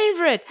my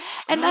favorite.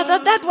 And I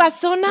thought that was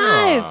so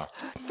nice.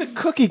 The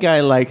cookie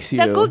guy likes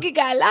you. The cookie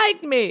guy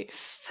liked me.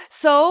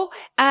 So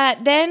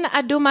then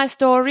I do my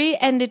story,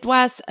 and it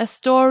was a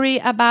story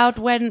about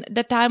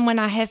the time when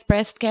I have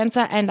breast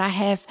cancer and I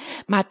have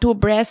my 2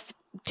 breasts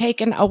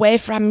taken away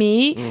from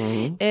me.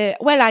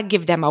 Mm-hmm. Well, I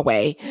give them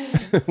away.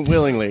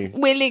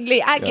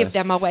 Willingly, I give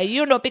them away,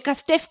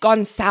 because they've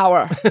gone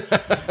sour.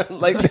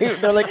 Like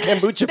they're like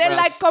kombucha breasts. They're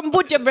like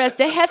kombucha breasts.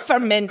 They have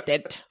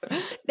fermented.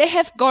 They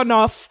have gone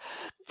off.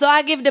 So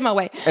I give them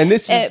away. And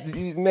this is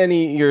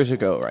many years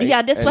ago, right?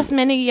 Yeah, this was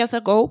many years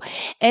ago.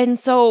 And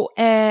so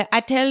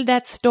I tell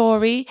that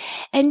story.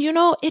 And,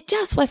 it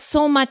just was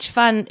so much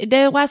fun.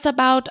 There was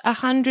about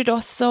 100 or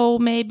so,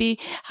 maybe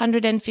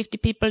 150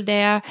 people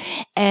there.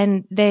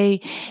 And they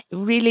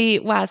really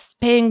was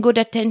paying good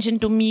attention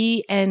to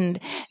me. And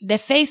their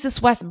faces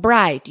was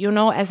bright,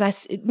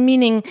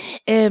 meaning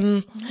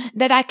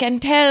that I can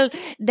tell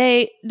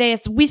they're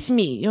with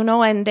me,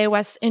 and they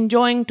was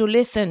enjoying to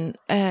listen.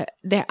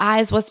 Their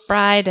eyes was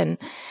bright, and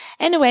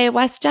anyway, it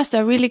was just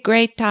a really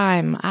great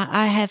time.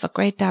 I have a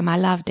great time. I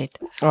loved it.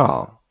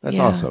 Oh, that's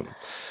awesome.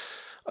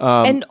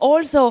 And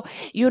also,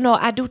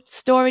 I do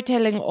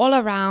storytelling all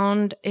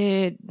around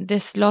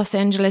this Los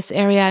Angeles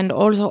area and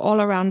also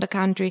all around the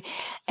country.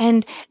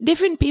 And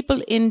different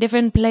people in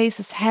different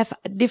places have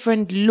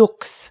different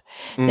looks.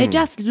 They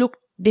just look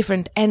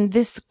different. And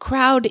this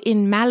crowd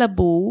in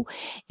Malibu,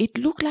 it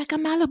looked like a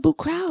Malibu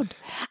crowd.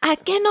 I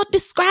cannot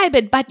describe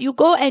it, but you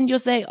go and you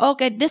say,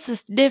 okay, this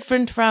is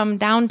different from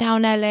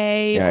downtown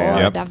LA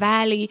or the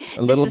Valley.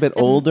 A little bit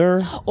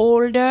older.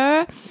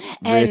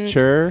 And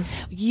Richer.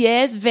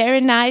 yes,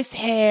 very nice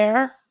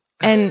hair.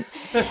 And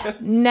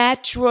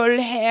natural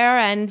hair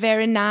and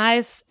very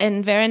nice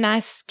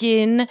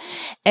skin.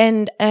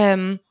 And,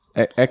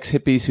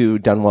 ex-hippies who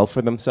done well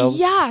for themselves?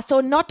 Yeah, so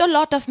not a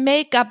lot of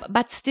makeup,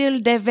 but still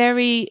they're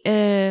very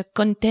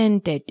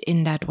contented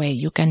in that way,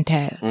 you can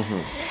tell.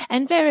 Mm-hmm.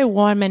 And very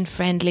warm and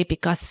friendly,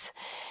 because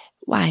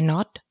why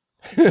not?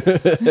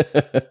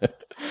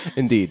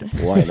 Indeed,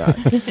 why not?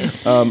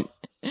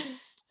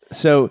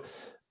 So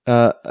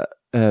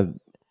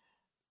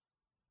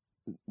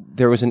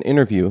there was an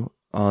interview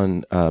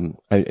on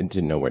I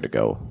didn't know where to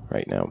go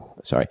right now,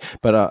 sorry,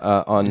 but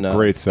on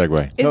great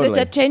segue. Is it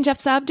a change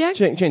of subject?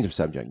 Change of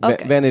subject.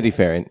 Okay. Vanity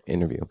Fair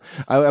interview.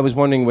 I was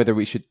wondering whether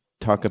we should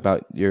talk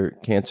about your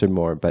cancer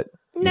more, but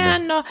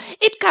no,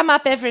 it come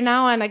up every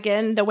now and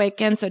again the way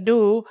cancer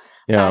do.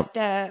 Yeah.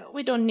 But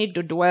we don't need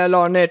to dwell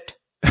on it.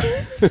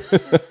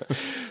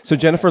 So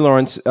Jennifer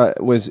Lawrence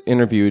was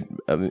interviewed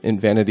in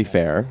Vanity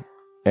Fair,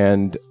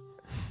 and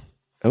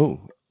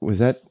was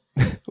that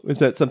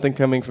something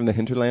coming from the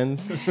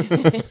hinterlands?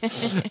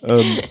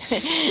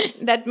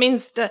 That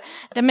means the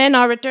men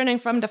are returning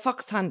from the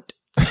fox hunt.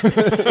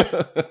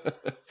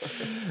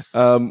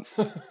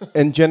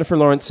 And Jennifer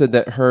Lawrence said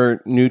that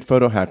her nude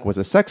photo hack was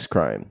a sex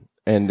crime.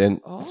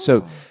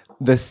 So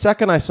the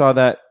second I saw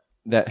that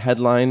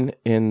headline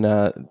in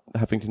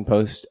Huffington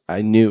Post,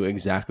 I knew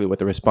exactly what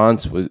the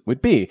response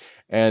would be.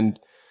 And,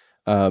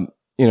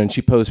 and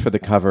she posed for the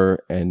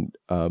cover, and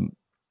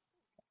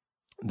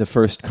the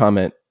first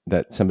comment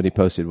that somebody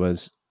posted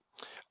was,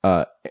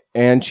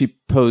 and she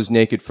posed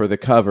naked for the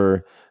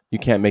cover. You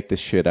can't make this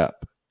shit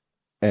up.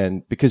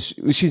 And because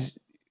she's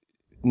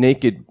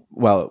naked,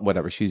 well,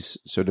 whatever, she's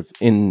sort of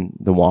in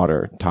the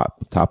water,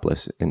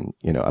 topless, and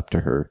up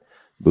to her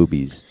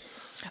boobies.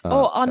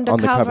 On the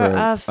cover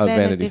of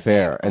Vanity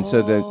Fair. And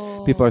so the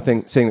people are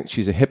saying that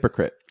she's a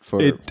hypocrite for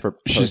posing.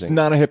 She's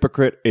not a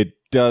hypocrite. It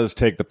does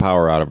take the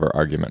power out of her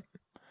argument.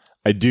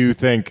 I do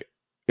think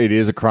it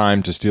is a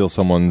crime to steal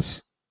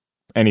someone's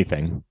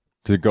anything,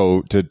 to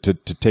go to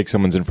take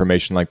someone's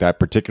information like that,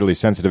 particularly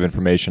sensitive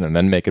information, and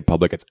then make it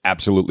public. It's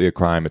absolutely a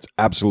crime. It's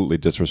absolutely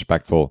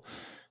disrespectful.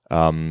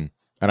 And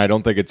I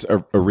don't think it's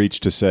a reach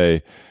to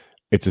say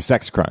it's a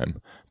sex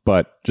crime.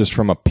 But just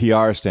from a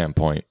PR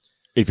standpoint,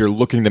 if you're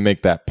looking to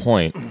make that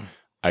point,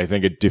 I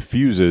think it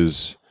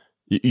diffuses.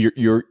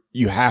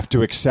 You have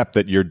to accept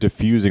that you're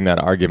diffusing that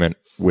argument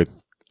with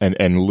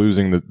and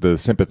losing the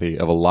sympathy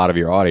of a lot of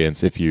your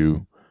audience if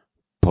you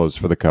posed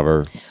for the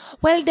cover.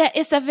 Well, there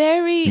is a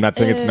very. I'm not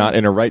saying it's not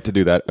in her right to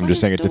do that. I'm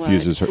just saying it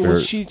diffuses her. Well,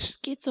 she's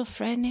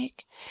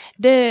schizophrenic.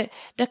 The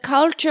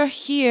culture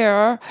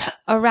here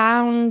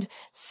around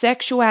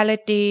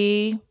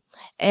sexuality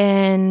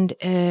and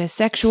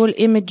sexual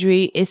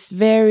imagery is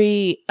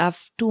very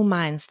of two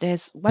minds.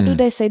 There's, what do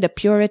they say? The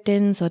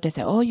Puritans, or they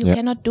say, oh, you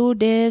cannot do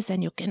this,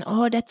 and you can,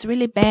 oh, that's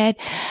really bad.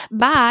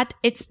 But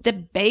it's the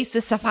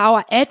basis of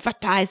our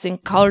advertising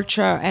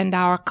culture and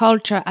our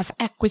culture of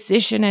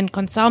acquisition and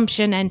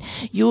consumption and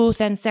youth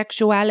and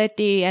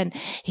sexuality. And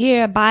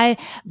here buy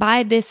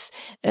this,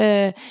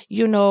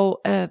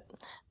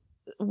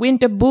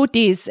 winter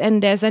booties,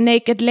 and there's a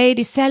naked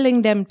lady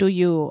selling them to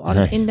you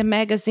in the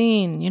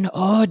magazine.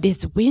 Oh,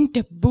 these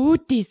winter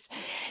booties,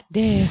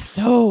 they're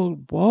so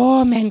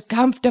warm and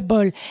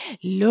comfortable.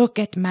 Look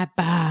at my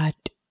butt.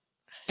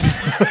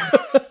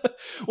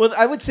 Well,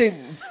 I would say,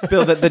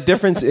 Bill, that the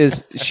difference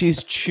is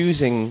she's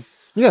choosing.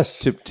 Yes,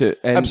 to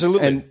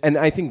absolutely, and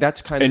I think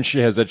that's kind of, and she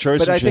has that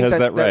choice, and she has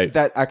that right.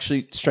 That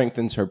actually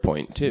strengthens her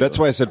point too. That's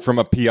why I said, from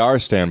a PR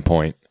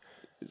standpoint,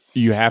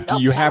 you have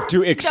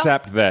to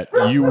accept that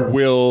you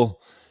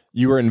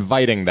are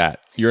inviting that.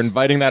 You're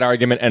inviting that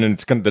argument, and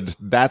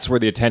that's where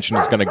the attention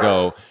is going to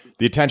go.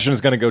 The attention is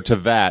going to go to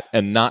that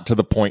and not to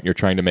the point you're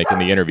trying to make in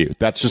the interview.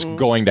 That's just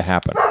going to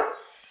happen.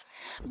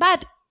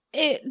 But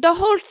the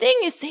whole thing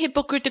is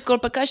hypocritical,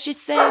 because she's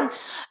saying,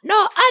 no,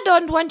 I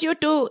don't want you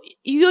to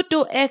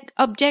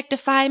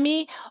objectify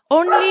me.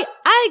 Only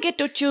I get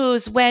to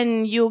choose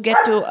when you get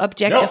to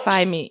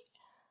objectify me.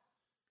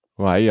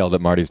 Well, I yelled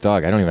at Marty's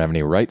dog. I don't even have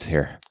any rights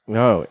here.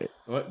 No,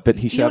 but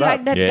he shut up.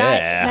 Like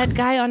that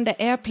guy on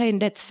the airplane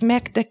that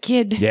smacked the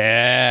kid.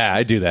 Yeah,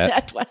 I do that.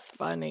 That was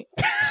funny.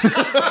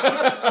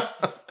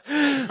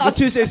 The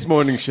Tuesday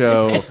Morning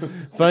Show,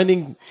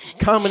 finding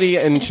comedy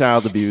and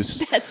child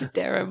abuse. That's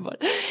terrible.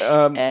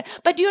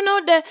 But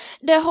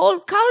the whole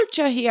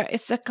culture here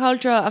is a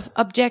culture of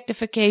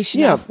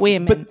objectification of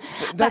women.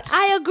 But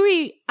I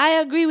agree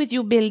with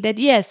you, Bill, that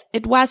yes,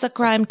 it was a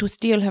crime to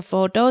steal her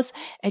photos,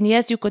 and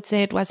yes, you could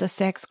say it was a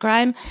sex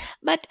crime,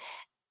 but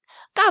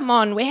come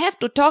on, we have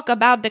to talk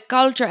about the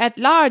culture at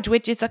large,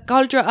 which is a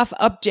culture of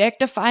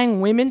objectifying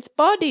women's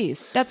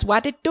bodies. That's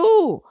what it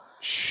do.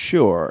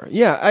 Sure.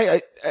 Yeah.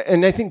 I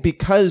think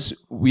because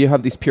we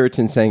have these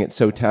Puritans saying it's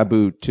so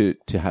taboo to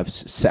have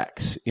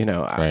sex,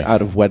 right,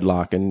 out of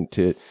wedlock, and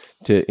to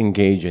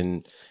engage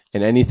in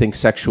anything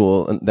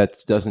sexual that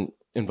doesn't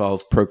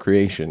involve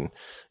procreation.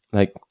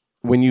 Like,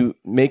 when you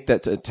make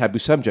that a taboo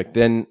subject,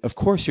 then of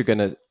course you're going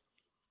to.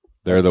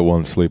 They're the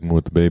ones sleeping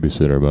with the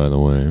babysitter, by the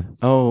way.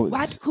 Oh.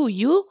 What? Who,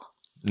 you?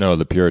 No,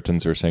 the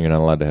Puritans are saying you're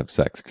not allowed to have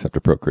sex except to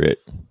procreate.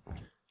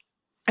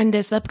 And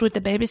they slept with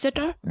the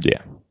babysitter?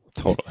 Yeah.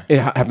 Totally.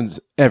 It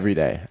happens every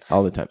day,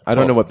 all the time. I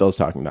don't know what Bill's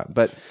talking about,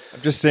 but I'm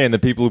just saying the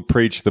people who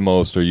preach the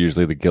most are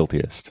usually the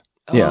guiltiest.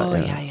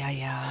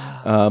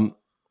 Yeah.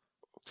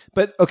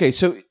 But okay,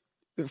 so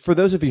for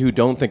those of you who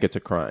don't think it's a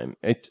crime,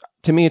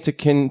 to me it's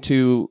akin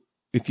to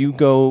if you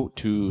go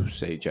to,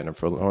 say,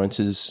 Jennifer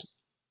Lawrence's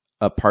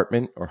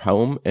apartment or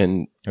home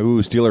and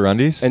steal her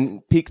undies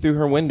and peek through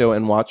her window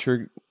and watch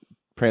her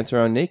prance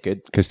around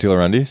naked. Because steal her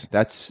undies?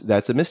 That's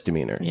a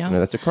misdemeanor. Yeah.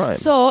 That's a crime.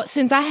 So,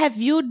 since I have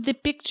viewed the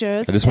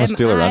pictures,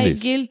 am I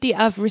guilty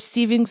of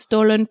receiving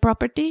stolen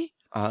property?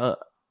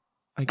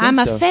 I'm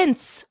a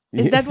fence.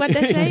 Is that what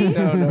they say?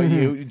 No,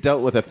 you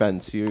dealt with a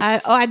fence.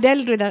 I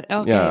dealt with that.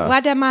 Okay. Yeah.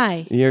 What am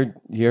I? You're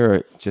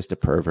just a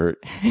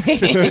pervert.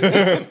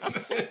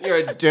 You're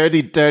a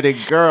dirty, dirty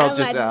girl.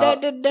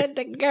 I'm a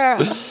dirty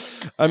girl.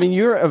 I mean,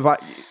 you're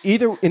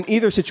in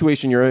either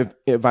situation, you're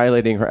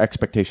violating her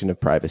expectation of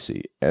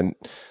privacy, and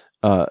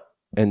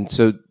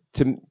so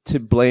to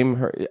blame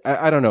her,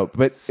 I don't know,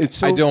 but it's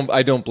so,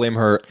 I don't blame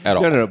her at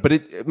all. No.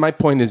 But my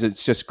point is,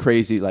 it's just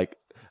crazy. Like,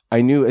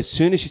 I knew as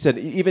soon as she said,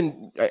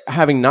 even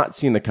having not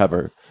seen the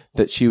cover,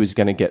 that she was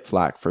going to get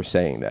flack for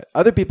saying that.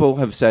 Other people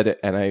have said it,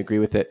 and I agree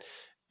with it.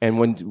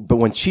 But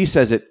when she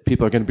says it,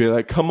 people are going to be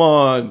like, "Come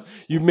on,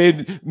 you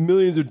made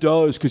millions of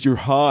dollars because you're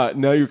hot.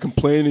 Now you're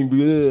complaining."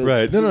 Blah.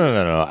 Right?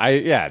 No.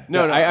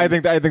 I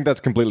think that's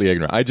completely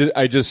ignorant. I agree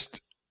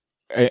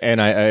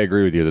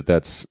with you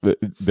that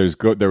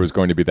there was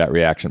going to be that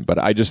reaction, but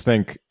I just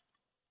think,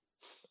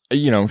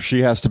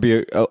 she has to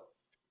be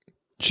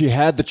she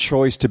had the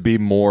choice to be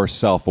more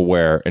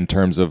self-aware in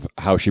terms of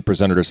how she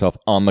presented herself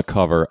on the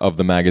cover of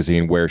the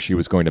magazine where she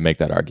was going to make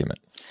that argument.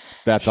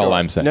 That's all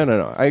I'm saying.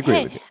 No. I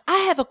agree with you. I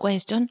have a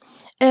question.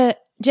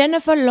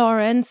 Jennifer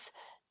Lawrence,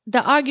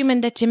 the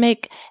argument that you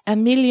make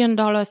 $1 million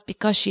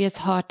because she is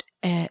hot,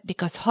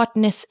 because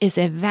hotness is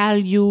a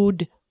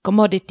valued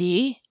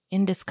commodity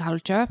in this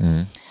culture.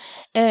 Mm.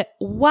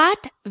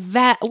 What?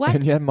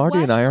 And yet Marty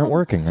and I aren't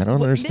working. I don't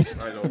understand.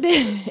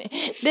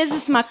 This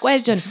is my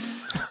question.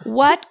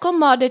 What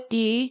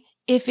commodity,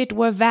 if it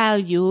were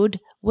valued,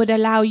 would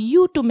allow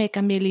you to make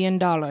 $1 million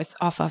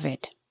off of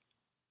it?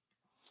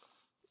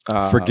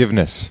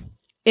 Forgiveness.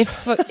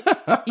 If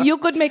you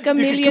could make $1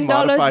 million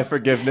modify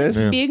forgiveness,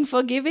 being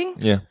forgiving?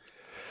 Yeah.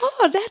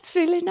 Oh, that's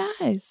really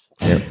nice.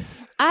 Yeah.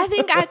 I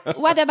think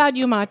what about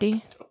you,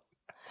 Marty?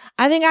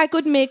 I think I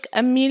could make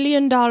 $1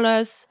 million.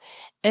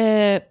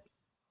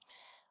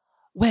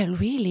 Well,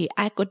 really,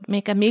 I could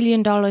make $1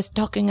 million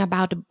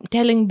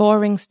telling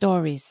boring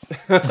stories.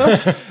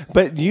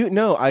 But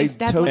If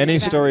that was Any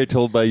valid. story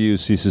told by you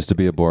ceases to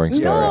be a boring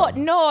story.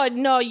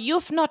 No,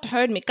 you've not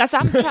heard me because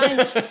I'm trying.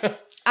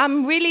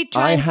 I'm really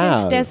trying.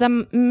 have. Since there's a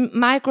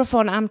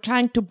microphone, I'm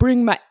trying to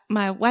bring my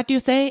what do you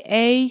say,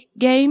 A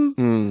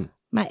game?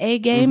 My A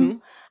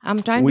game. I'm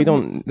trying. We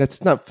don't.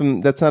 That's not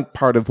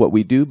part of what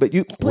we do. But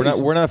you, please,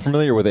 We're not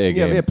familiar with A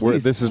game. yeah,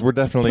 please. We're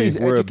definitely Please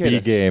we're a educate B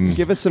us. game.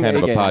 Give us some kind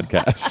of A a game.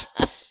 podcast.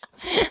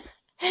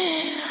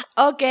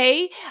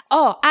 Okay.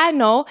 Oh, I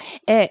know.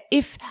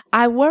 If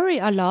I worry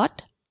a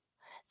lot,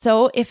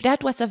 so if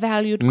that was a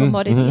valued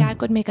commodity, I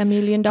could make $1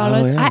 million.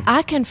 yeah.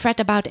 I can fret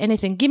about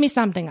anything. Give me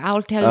something.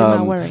 I'll tell you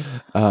my worry.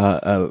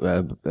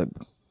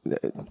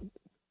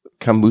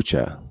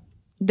 Kombucha.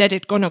 That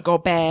it's gonna go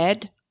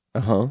bad.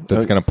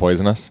 That's going to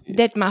poison us.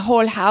 That my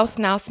whole house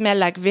now smell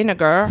like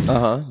vinegar.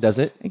 Does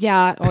it?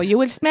 Yeah. Or you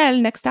will smell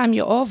next time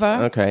you're over.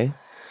 Okay.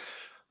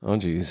 Oh,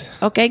 geez.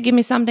 Okay. Give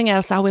me something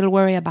else. I will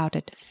worry about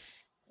it.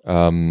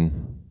 The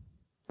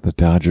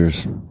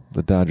Dodgers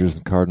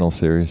and Cardinals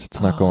series. It's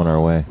not going our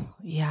way.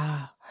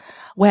 Yeah.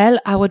 Well,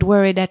 I would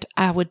worry that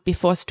I would be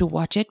forced to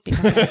watch it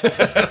because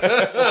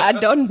I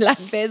don't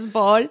like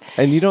baseball.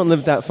 And you don't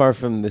live that far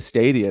from the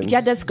stadium. Yeah,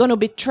 there's going to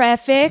be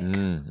traffic.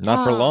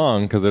 Not for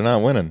long because they're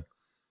not winning.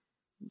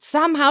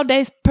 Somehow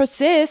they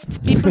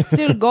persist. People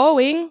still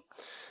going.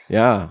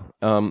 Yeah.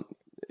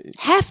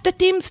 Half the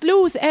teams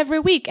lose every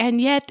week, and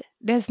yet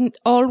there's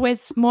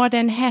always more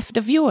than half the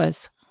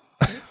viewers.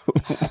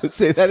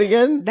 Say that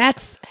again.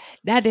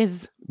 That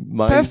is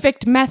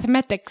perfect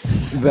mathematics.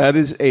 That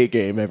is A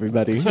game,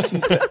 everybody.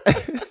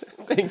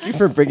 Thank you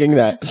for bringing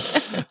that.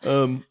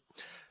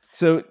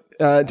 So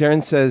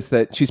Darren says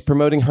that she's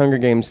promoting Hunger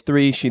Games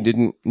 3. She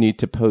didn't need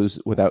to pose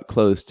without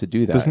clothes to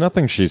do that. There's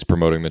nothing she's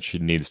promoting that she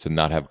needs to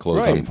not have clothes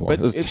Right, on for. but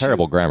This is if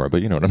terrible grammar,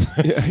 but you know what I'm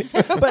saying.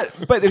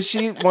 but if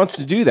she wants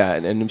to do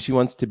that, and if she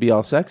wants to be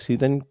all sexy,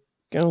 then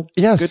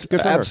Yes, good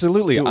for her.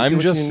 absolutely. Do I'm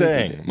what just you need to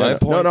saying. do. My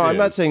point No, I'm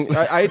not is- saying.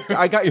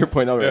 I got your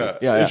point already.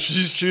 Yeah. If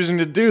she's choosing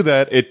to do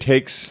that, it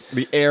takes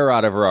the air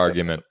out of her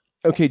argument.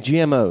 Okay,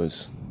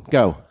 GMOs.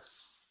 Go.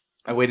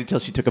 I waited till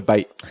she took a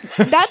bite.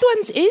 That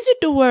one's easy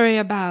to worry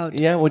about.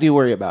 Yeah, what do you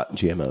worry about,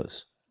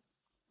 GMOs?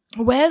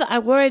 Well, I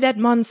worry that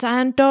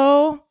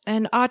Monsanto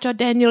and Archer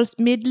Daniels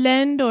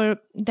Midland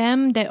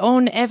they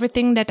own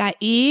everything that I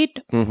eat.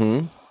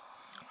 Mm-hmm.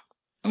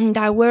 And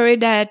I worry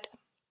that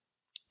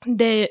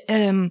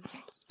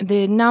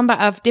the number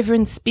of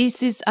different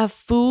species of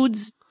food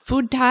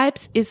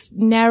types is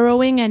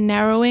narrowing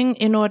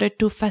in order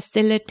to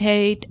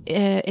facilitate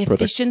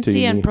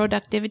efficiency and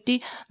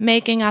productivity,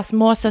 making us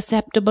more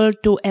susceptible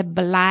to a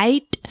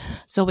blight.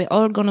 So we're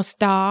all going to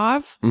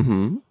starve.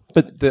 Mm-hmm.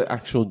 But the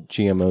actual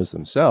GMOs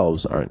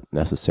themselves aren't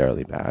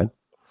necessarily bad.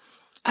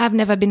 I've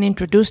never been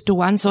introduced to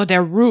one, so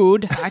they're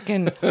rude.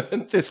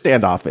 They're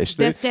standoffish.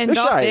 They're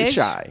standoffish. They're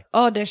shy.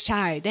 Oh, they're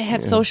shy. They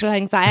have social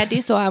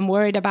anxiety, so I'm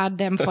worried about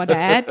them for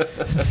that.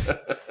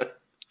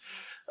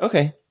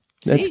 Okay.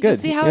 That's good.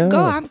 You see how it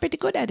goes? I'm pretty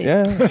good at it.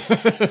 Yeah.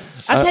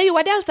 I'll tell you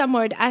what else I'm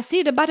worried. I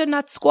see the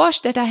butternut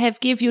squash that I have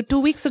give you 2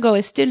 weeks ago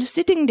is still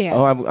sitting there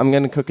Oh, I'm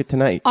going to cook it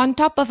tonight. on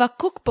top of a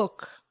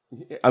cookbook.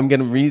 I'm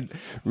going to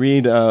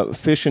read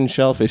Fish and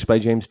Shellfish by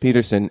James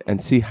Peterson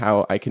and see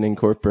how I can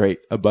incorporate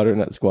a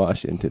butternut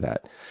squash into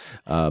that.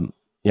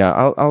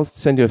 I'll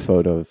send you a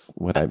photo of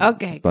what I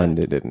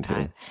blended it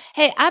into.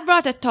 Hey, I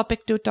brought a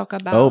topic to talk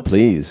about. Oh,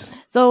 please.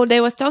 So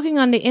they was talking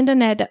on the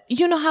internet.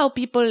 You know how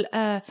people,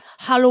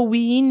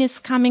 Halloween is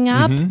coming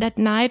up that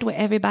night where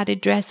everybody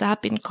dress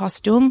up in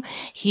costume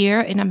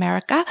here in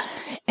America.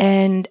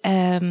 And,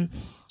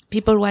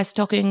 people was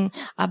talking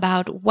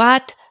about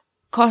what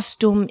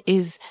costume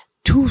is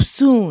too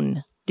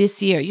soon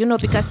this year,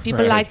 because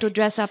people like to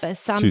dress up as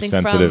something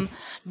from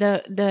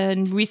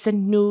the recent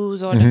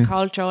news or the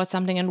culture or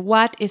something. And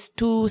what is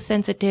too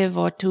sensitive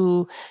or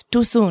too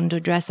soon to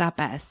dress up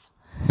as?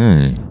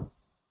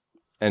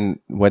 And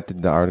what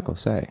did the article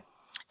say?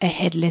 A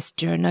headless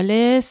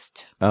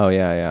journalist. Oh,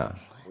 yeah.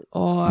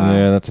 Or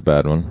Yeah, that's a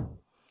bad one.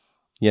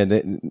 Yeah,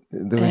 there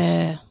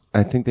was,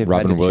 I think they've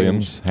Robin had to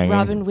Williams change. hanging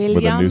Robin Williams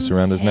with a noose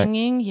around his neck.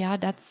 hanging. Yeah,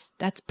 that's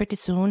pretty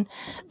soon.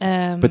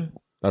 But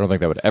I don't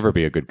think that would ever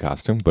be a good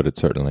costume, but it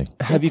certainly.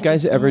 have you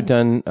guys ever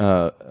done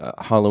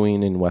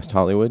Halloween in West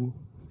Hollywood?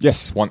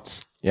 Yes,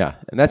 once. Yeah,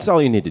 and that's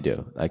all you need to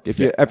do. Like if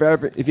you're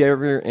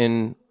ever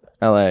in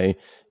LA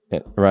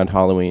around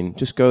Halloween,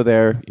 just go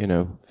there.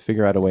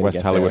 Figure out a way West to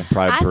get Hollywood there.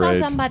 Pride I Parade.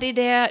 saw somebody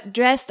there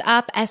dressed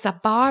up as a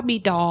Barbie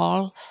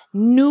doll,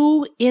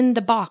 new in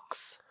the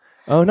box.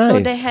 Oh, nice. So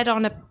they had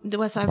there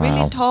was a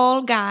really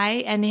tall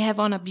guy, and he had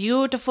on a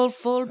beautiful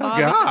full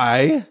Barbie.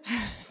 Guy.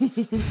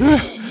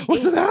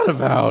 What's that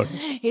about?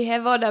 He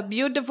have on a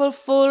beautiful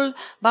full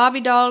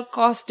Barbie doll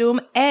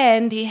costume,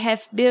 and he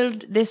have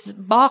built this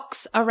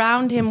box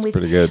around him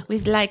pretty good.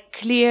 with like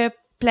clear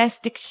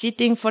plastic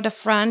sheeting for the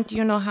front.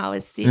 You know how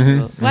it's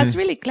see-through. Was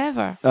really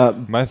clever.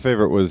 My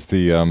favorite was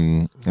the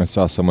I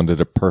saw someone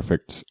did a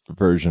perfect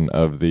version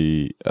of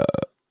the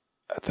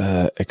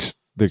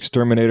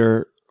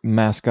exterminator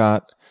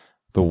mascot,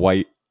 the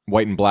white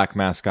and black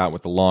mascot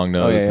with the long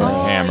nose and the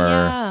hammer.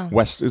 Yeah.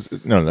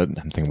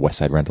 I'm thinking West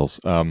Side Rentals.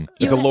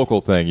 It's a local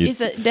thing.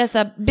 There's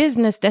a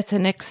business that's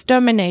an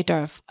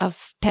exterminator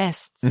of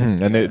pests.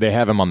 And they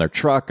have him on their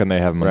truck and they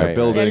have him on their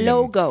building. The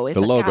logo is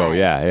the a logo. guy.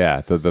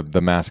 Yeah.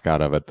 The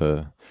mascot of it.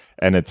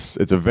 And it's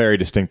a very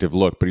distinctive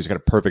look, but he's got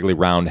a perfectly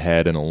round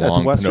head and a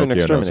long Western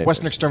Pinocchio nose. Exterminators.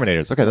 Western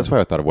Exterminators. Okay, that's why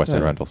I thought of West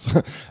Side Rentals.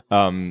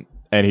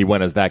 And he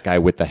went as that guy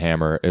with the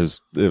hammer. It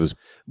was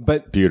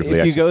But beautifully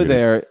if you executed. go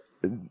there,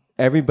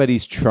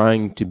 everybody's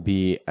trying to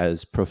be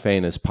as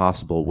profane as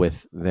possible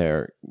with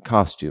their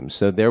costumes.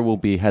 So there will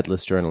be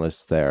headless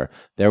journalists there.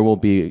 There will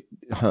be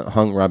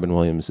hung Robin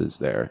Williamses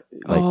there.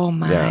 Oh,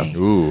 my. Yeah.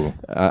 Ooh.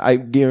 I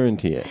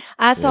guarantee it.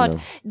 I thought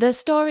the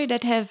story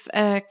that have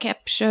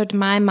captured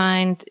my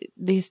mind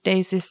these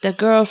days is the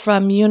girl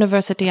from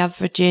University of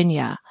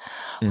Virginia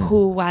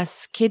who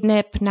was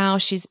kidnapped. Now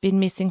she's been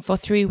missing for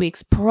 3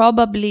 weeks.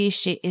 Probably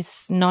she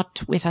is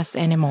not with us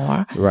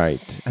anymore.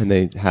 Right. And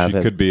they have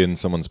She could be in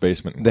someone's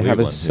basement in they have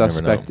a Cleveland. You never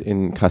suspect know.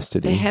 in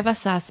custody. They have a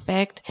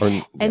suspect.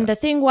 And the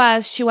thing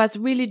was, she was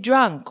really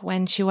drunk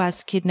when she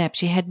was kidnapped.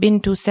 She had been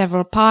to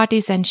several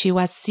parties and she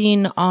was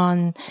seen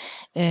on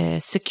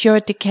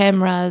security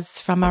cameras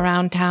from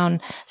around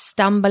town,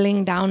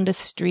 stumbling down the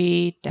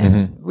street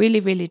and really,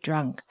 really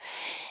drunk.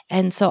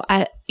 And so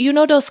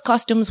those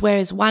costumes where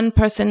it's one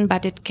person,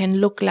 but it can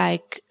look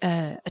like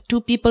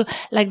two people.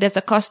 Like there's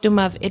a costume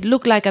of, it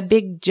looked like a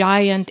big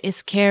giant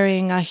is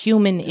carrying a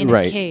human in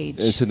a cage.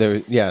 So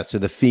so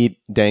the feet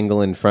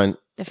dangle in front.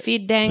 The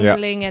feet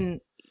dangling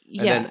and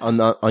And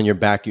then on your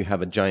back, you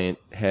have a giant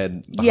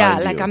head behind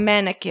you. like a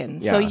mannequin.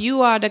 Yeah. So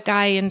you are the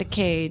guy in the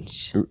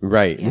cage.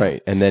 Right.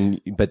 And then,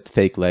 but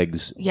fake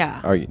legs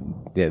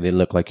they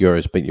look like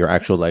yours, but your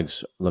actual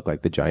legs look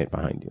like the giant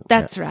behind you.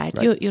 That's right.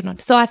 You know.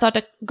 So I thought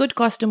a good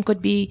costume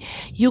could be,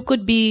 you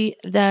could be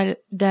the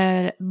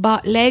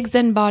legs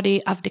and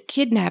body of the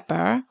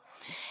kidnapper,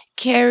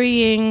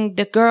 carrying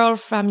the girl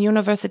from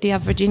University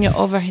of Virginia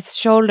over his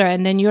shoulder,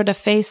 and then you're the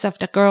face of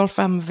the girl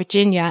from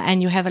Virginia,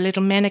 and you have a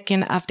little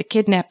mannequin of the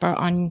kidnapper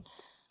on.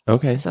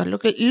 Okay. So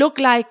look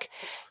like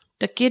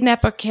the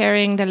kidnapper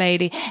carrying the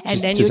lady,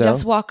 and then you Giselle?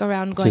 just walk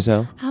around going,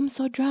 Giselle? "I'm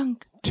so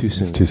drunk." Too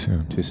soon. It's too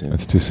soon. Too soon.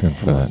 It's too soon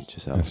for that.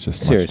 Giselle. It's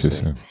just Seriously. much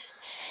too soon.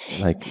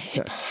 Like,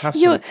 have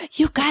You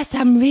guys,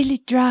 I'm really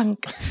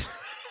drunk.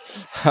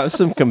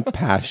 some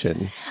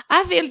compassion.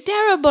 I feel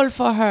terrible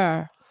for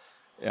her.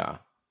 Yeah.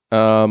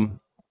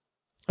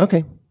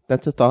 Okay.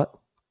 That's a thought.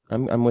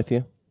 I'm with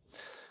you.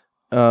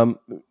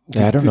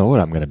 Yeah, I don't know what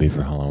I'm going to be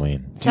for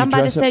Halloween.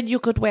 Somebody dress up- said you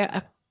could wear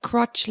a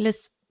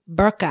crotchless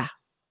burqa.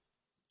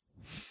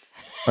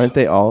 Aren't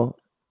they all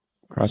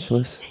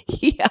crotchless?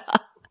 Yeah.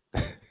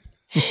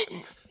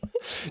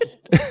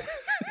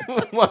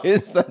 Why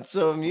is that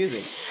so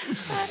amusing?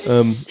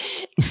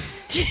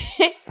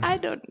 I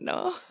don't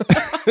know.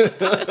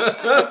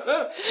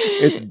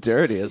 It's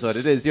dirty is what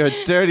it is. You're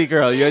a dirty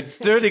girl. You're a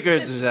dirty girl,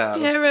 Giselle.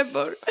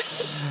 Terrible.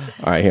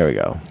 All right, here we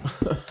go.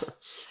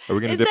 Are we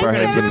going Is to dip that our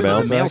hands in the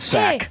mail terrible?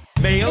 sack?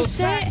 Mail Is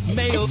sack. there-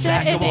 Mail is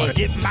there sack. Come on, any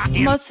get my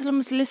in.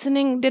 Muslims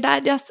listening,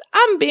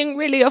 I'm being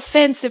really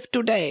offensive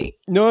today.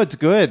 No, it's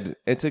good.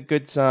 It's a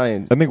good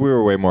sign. I think we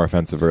were way more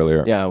offensive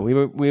earlier. Yeah, we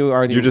were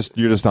already.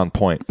 You're just on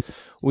point.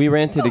 We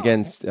ranted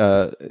against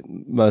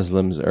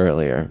Muslims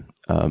earlier,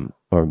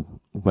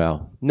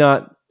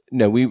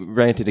 we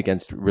ranted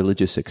against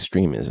religious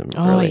extremism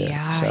earlier.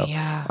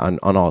 yeah. On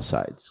all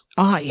sides.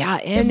 Oh, yeah,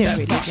 any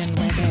religion.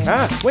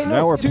 Wait,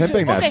 Now we're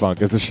pimping that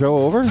funk. Is the show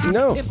over?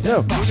 No.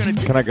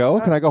 Can I go?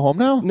 Can I go home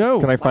now? No.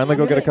 Can I finally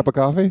go get a cup of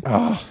coffee?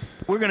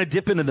 We're gonna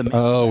dip into the mail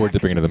Oh, sack. we're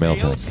dipping into the mail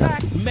Mail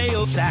sack. sack.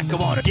 Mail sack.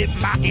 Come on, get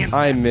my in.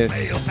 I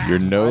miss. You're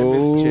no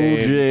I miss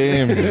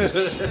James.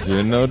 James.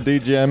 You're no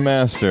DJ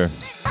Master.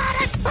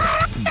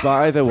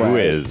 By the way, Who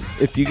is?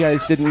 if you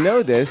guys didn't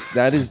know this,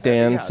 that is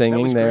Dan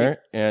singing was there,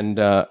 and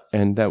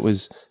that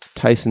was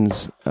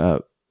Tyson's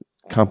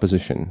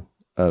composition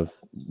of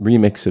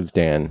remix of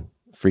Dan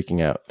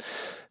freaking out.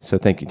 So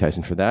thank you,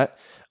 Tyson, for that.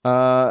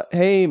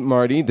 Hey,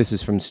 Marty, this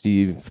is from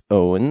Steve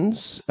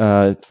Owens.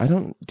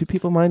 Do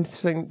people mind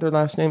saying their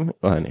last name?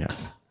 Well, anyhow.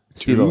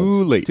 Steve Too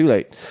Owens. late. Too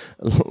late.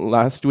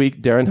 Last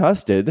week, Darren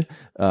Husted,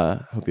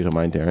 hope you don't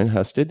mind Darren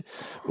Husted,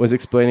 was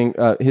explaining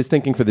his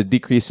thinking for the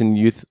decrease in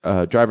youth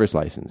driver's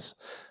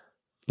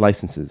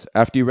licenses.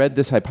 After you read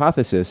this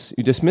hypothesis,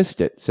 you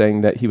dismissed it,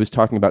 saying that he was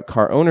talking about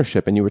car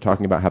ownership and you were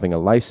talking about having a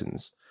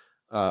license.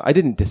 I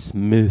didn't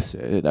dismiss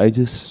it. I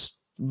just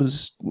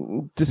was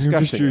discussing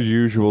You're just your it.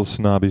 usual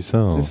snobby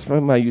self. Just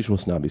my usual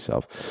snobby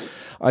self.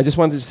 I just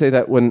wanted to say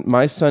that when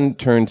my son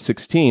turned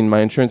 16, my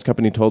insurance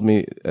company told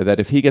me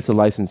that if he gets a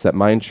license, that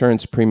my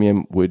insurance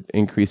premium would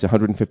increase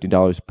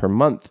 $150 per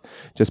month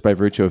just by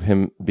virtue of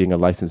him being a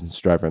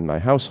licensed driver in my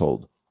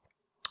household.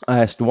 I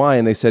asked why,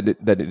 and they said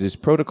that it is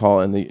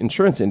protocol in the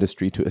insurance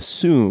industry to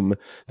assume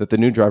that the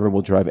new driver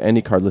will drive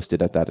any car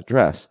listed at that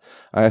address.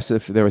 I asked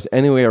if there was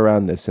any way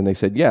around this, and they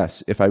said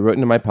yes. If I wrote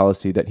into my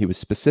policy that he was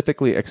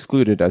specifically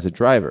excluded as a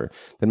driver,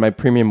 then my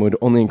premium would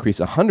only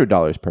increase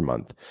 $100 per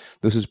month.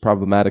 This was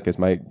problematic as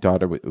my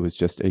daughter was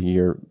just a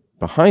year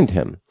behind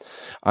him.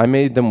 I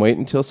made them wait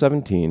until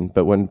 17,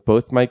 but when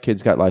both my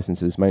kids got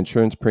licenses, my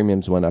insurance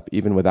premiums went up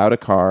even without a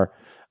car.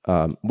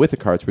 With a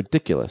car, it's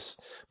ridiculous.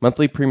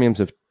 Monthly premiums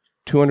of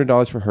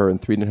 $200 for her and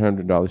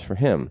 $300 for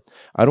him.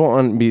 I don't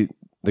want to be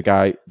the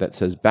guy that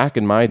says back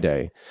in my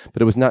day,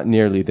 but it was not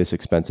nearly this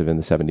expensive in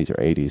the 70s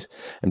or 80s.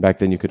 And back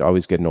then you could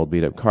always get an old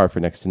beat up car for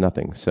next to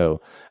nothing.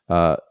 So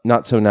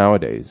not so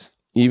nowadays.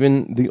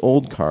 Even the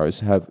old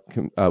cars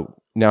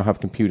now have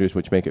computers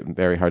which make it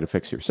very hard to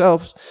fix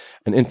yourselves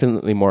and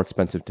infinitely more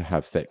expensive to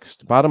have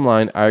fixed. Bottom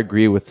line, I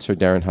agree with Sir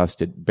Darren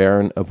Husted,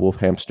 Baron of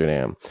Wolf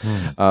Amsterdam.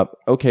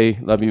 Okay,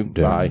 love you.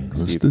 Bye,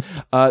 Steve.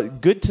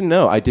 Good to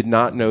know. I did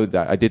not know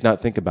that. I did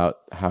not think about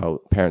how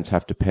parents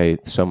have to pay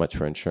so much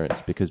for insurance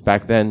because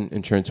back then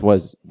insurance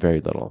was very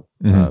little.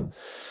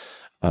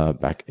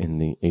 Back in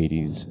the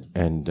 80s.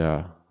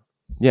 And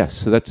yes,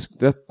 so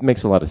that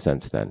makes a lot of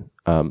sense then.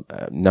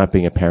 Not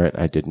being a parent,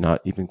 I did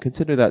not even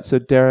consider that. So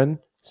Darren,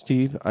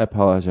 Steve, I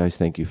apologize.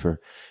 Thank you for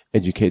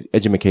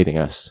educating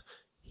us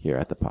here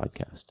at the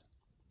podcast.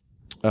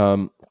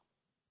 And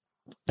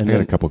I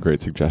got a couple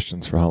great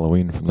suggestions for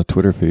Halloween from the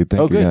Twitter feed.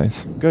 Thank you,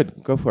 guys.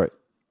 Good. Go for it.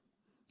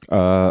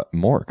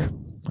 Mork.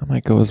 I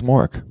might go as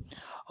Mork.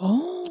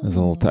 Oh. There's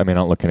a little I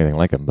don't look anything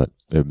like him, but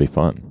it would be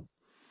fun.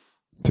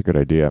 It's a good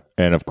idea.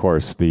 And of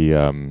course,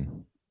 the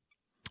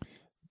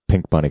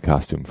pink bunny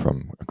costume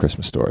from A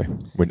Christmas Story.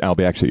 I'll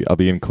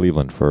be in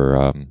Cleveland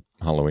for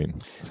Halloween,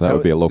 so that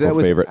would be a local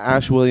favorite.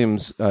 Ash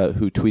Williams,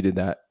 who tweeted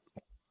that,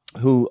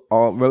 who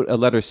wrote a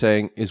letter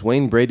saying, "Is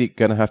Wayne Brady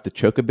gonna have to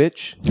choke a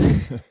bitch?"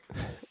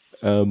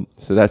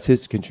 So that's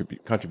his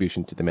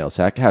contribution to the mail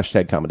sack.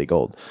 # Comedy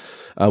Gold.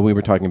 We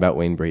were talking about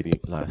Wayne Brady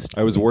last.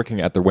 I was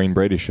working at the Wayne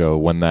Brady show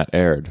when that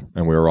aired,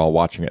 and we were all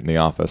watching it in the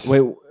office.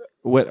 Wait,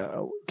 what?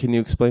 Can you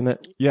explain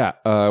that?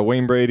 Yeah,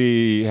 Wayne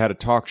Brady had a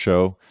talk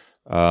show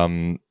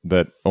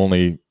that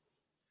only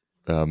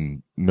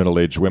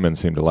middle-aged women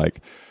seem to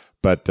like.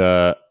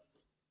 But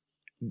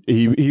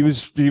he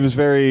was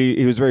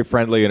very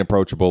friendly and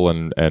approachable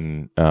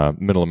and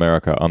middle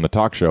America on the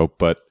talk show,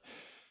 but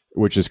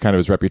which is kind of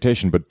his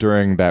reputation. But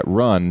during that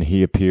run,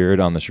 he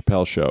appeared on the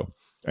Chappelle Show,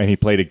 and he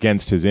played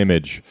against his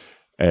image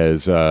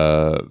as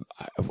where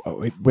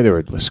they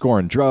were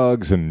scoring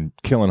drugs and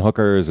killing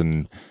hookers,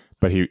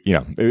 but he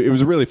it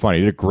was really funny.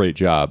 He did a great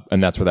job,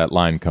 and that's where that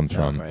line comes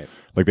from. Right.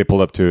 Like they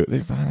pulled up.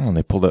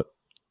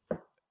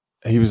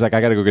 He was like, I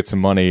got to go get some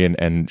money.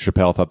 And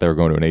Chappelle thought they were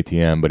going to an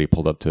ATM, but he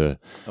pulled up to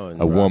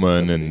a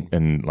woman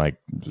and like,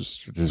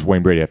 does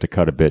Wayne Brady have to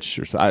cut a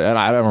bitch? Or so, I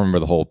don't remember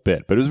the whole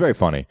bit, but it was very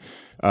funny.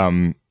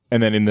 And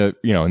then in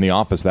the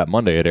office that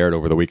Monday, it aired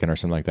over the weekend or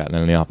something like that. And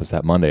then in the office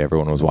that Monday,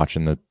 everyone was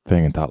watching the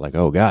thing and thought like,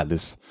 oh God,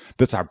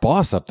 that's our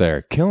boss up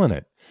there killing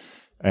it.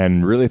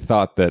 And really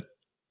thought that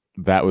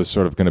was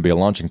sort of going to be a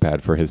launching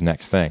pad for his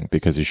next thing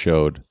because he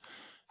showed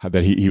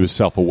that he was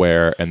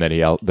self-aware and that he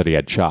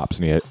had chops,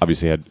 and he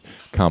obviously had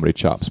comedy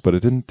chops, but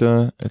it didn't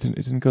go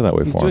that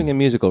way for him. He's doing a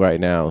musical right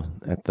now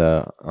at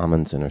the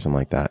Amundsen or something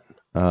like that.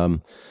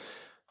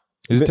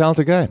 He's a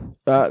talented guy.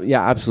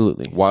 Yeah,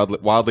 absolutely.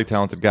 Wildly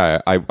talented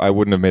guy. I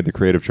wouldn't have made the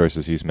creative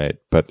choices he's made,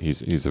 but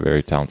he's a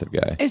very talented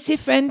guy. Is he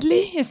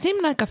friendly? He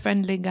seemed like a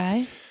friendly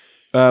guy.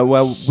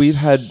 Well, we've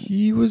had.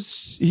 He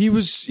was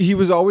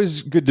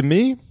always good to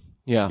me.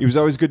 Yeah, he was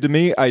always good to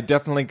me. I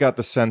definitely got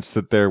the sense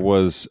that there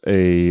was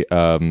a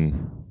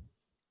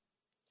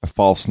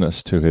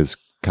falseness to his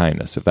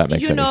kindness, if that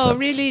makes any sense.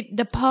 Really,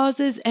 the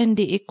pauses and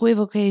the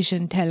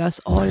equivocation tell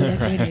us all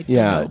that we need to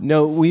know.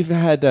 No, we've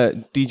had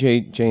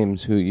DJ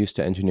James, who used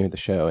to engineer the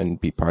show and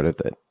be part of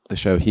the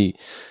show. He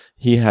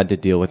had to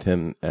deal with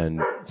him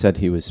and said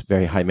he was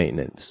very high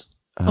maintenance.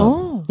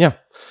 Yeah.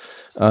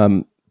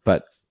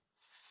 But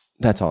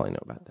that's all I know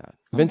about that.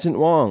 Vincent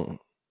Wong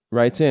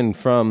writes in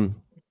from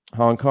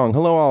Hong Kong.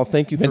 Hello, all.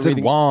 Thank you for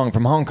Vincent Wong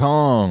from Hong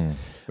Kong.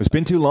 It's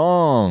been too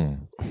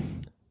long.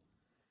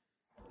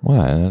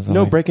 What?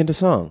 No, break into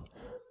song.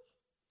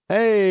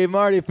 Hey,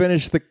 Marty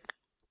finished the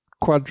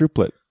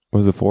quadruplet. What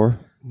was it for?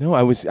 No,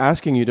 I was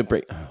asking you to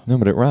break. No,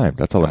 but it rhymed.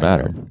 That's all that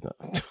mattered.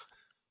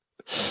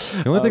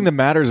 The only thing that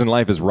matters in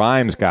life is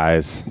rhymes,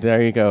 guys.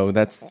 There you go.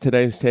 That's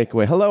today's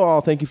takeaway. Hello, all.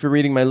 Thank you for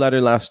reading my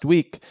letter last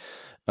week.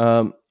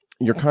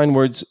 Your kind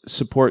words,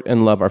 support,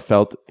 and love are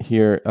felt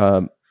here.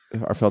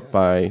 Are felt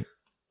by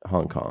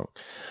Hong Kong.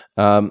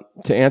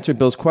 To answer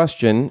Bill's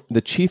question,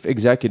 the chief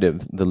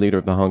executive, the leader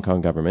of the Hong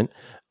Kong government,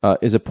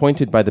 is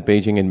appointed by the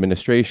Beijing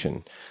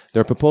administration.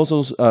 There are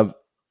proposals of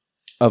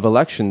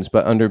elections,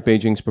 but under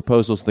Beijing's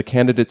proposals, the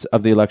candidates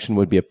of the election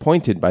would be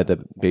appointed by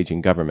the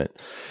Beijing government.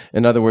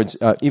 In other words,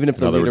 even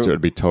if it would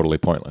be totally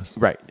pointless.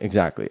 Right,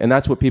 exactly. And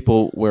that's what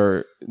people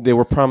they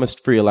were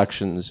promised free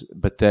elections,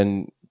 but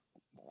then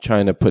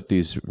China put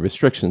these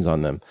restrictions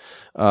on them.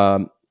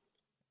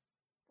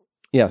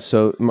 Yeah,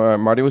 so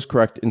Marty was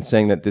correct in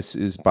saying that this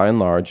is, by and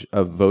large,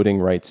 a voting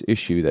rights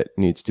issue that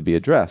needs to be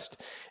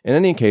addressed. In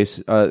any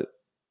case,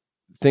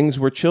 things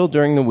were chill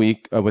during the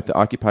week with the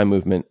Occupy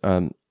movement,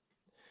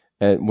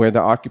 where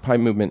the Occupy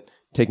movement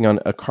taking on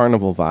a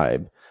carnival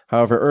vibe.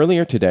 However,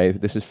 earlier today,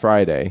 this is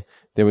Friday,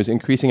 there was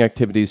increasing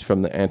activities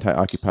from the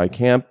anti-Occupy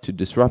camp to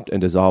disrupt and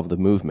dissolve the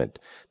movement.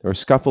 There were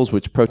scuffles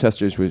which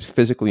protesters were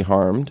physically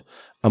harmed.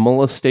 A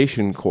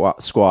molestation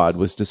squad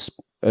was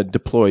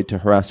deployed to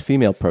harass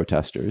female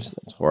protesters.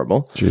 That's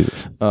horrible.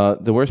 Jesus.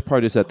 The worst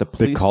part is that the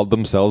police... They called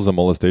themselves a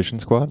molestation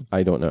squad?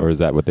 I don't know. Or is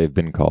that what they've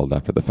been called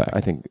after the fact? I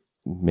think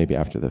maybe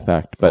after the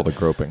fact. But all the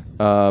groping.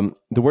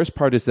 The worst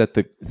part is that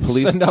the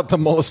police... Send out the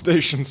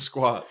molestation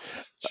squad.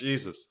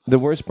 Jesus. The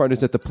worst part is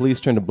that the police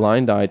turned a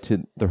blind eye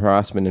to the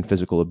harassment and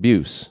physical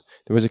abuse.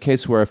 There was a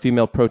case where a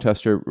female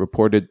protester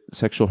reported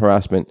sexual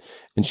harassment,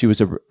 and she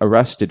was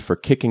arrested for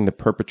kicking the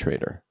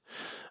perpetrator.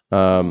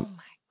 Oh my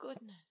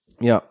goodness.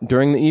 Yeah.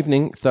 During the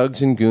evening,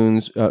 thugs and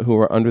goons who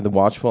were under the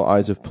watchful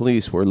eyes of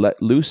police were let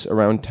loose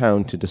around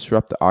town to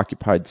disrupt the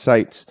occupied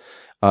sites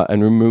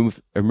and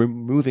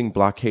removing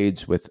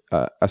blockades with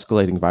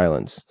escalating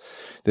violence.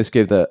 This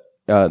gave the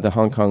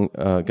Hong Kong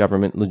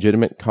government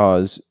legitimate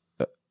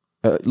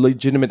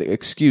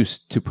excuse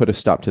to put a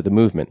stop to the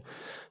movement.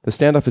 The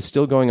standoff is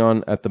still going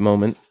on at the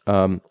moment,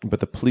 but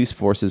the police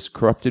force's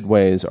corrupted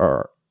ways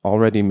are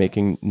already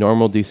making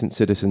normal, decent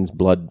citizens'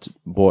 blood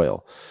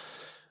boil.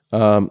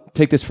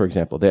 Take this, for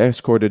example. They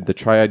escorted the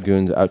Triad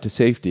goons out to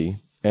safety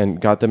and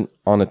got them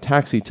on a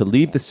taxi to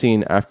leave the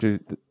scene after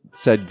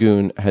said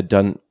goon had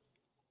done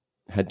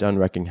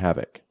wrecking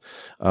havoc.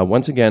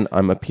 Once again,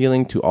 I'm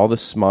appealing to all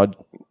this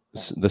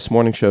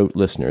Morning Show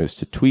listeners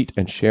to tweet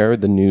and share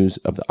the news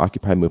of the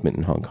Occupy movement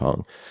in Hong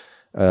Kong,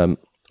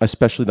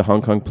 especially the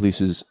Hong Kong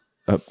police's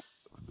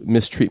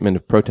mistreatment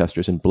of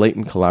protesters and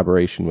blatant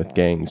collaboration with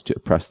gangs to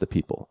oppress the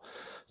people.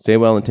 Stay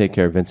well and take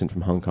care, Vincent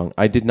from Hong Kong.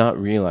 I did not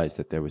realize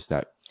that there was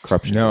that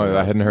corruption. No,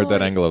 I hadn't heard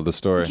that angle of the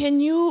story.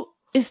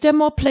 Is there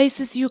more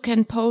places you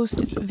can post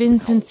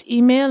Vincent's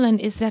email, and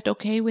is that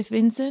okay with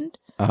Vincent?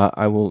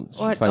 I will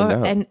find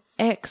out. An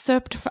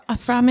excerpt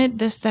from it,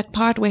 there's that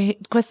part where,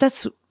 because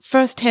that's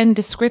first-hand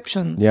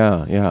descriptions.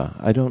 Yeah.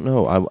 I don't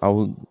know. I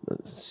will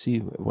see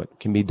what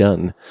can be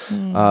done.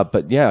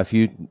 But yeah, if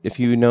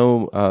you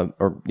know,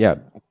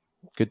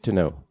 good to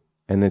know.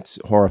 And it's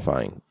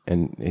horrifying,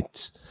 and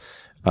it's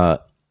a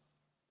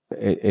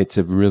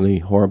really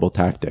horrible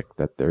tactic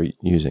that they're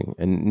using,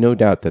 and no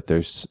doubt that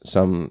there's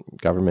some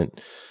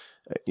government.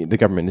 The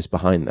government is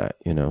behind that,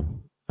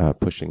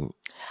 pushing.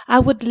 I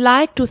would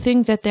like to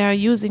think that they are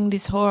using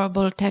these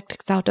horrible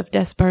tactics out of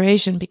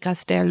desperation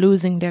because they're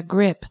losing their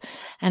grip.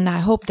 And I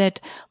hope that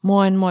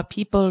more and more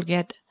people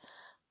get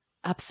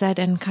upset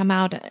and come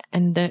out,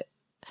 and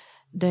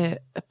the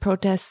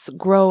protests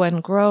grow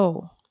and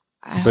grow.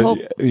 I hope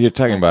you're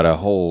talking about a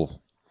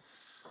whole...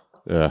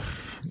 there's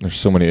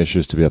so many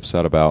issues to be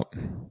upset about.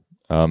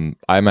 I'm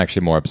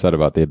actually more upset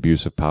about the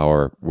abuse of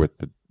power with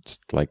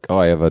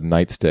I have a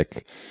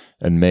nightstick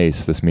and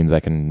mace. This means I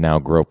can now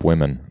grope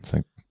women. It's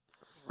like,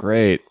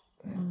 great.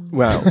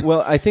 Wow.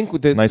 Well, I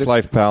think nice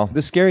life, pal.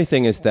 The scary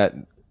thing is that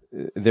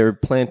they're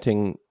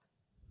planting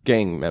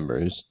gang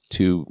members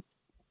to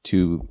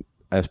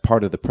as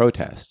part of the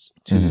protests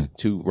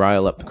to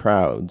rile up the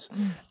crowds,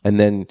 and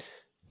then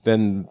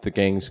the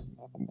gangs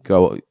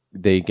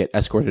they get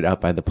escorted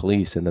out by the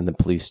police, and then the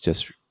police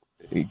just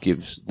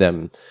gives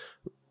them,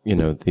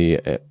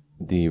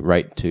 the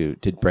right to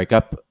break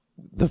up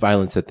the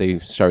violence that they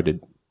started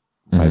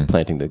by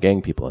planting the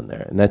gang people in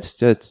there, and that's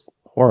just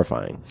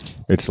horrifying.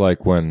 It's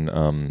like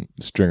when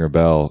Stringer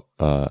Bell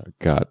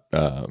got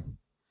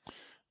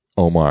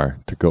Omar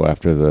to go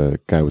after the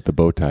guy with the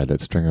bow tie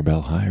that Stringer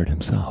Bell hired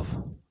himself.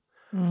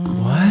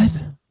 What?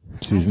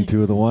 Season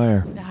 2 of The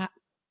Wire.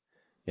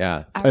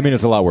 Yeah. I mean,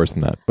 it's a lot worse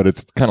than that, but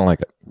it's kind of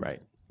like it.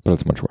 Right. But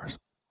it's much worse.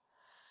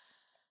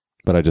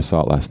 But I just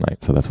saw it last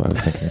night, so that's why I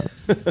was thinking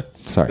of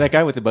it. Sorry. That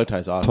guy with the bow tie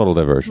is awesome. Total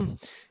diversion.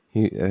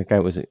 That guy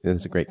was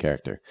a great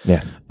character.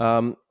 Yeah.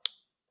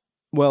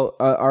 Well,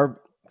 our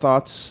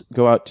thoughts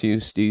go out to you,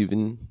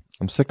 Stephen.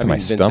 I'm sick to my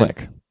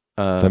stomach.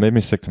 That made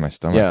me sick to my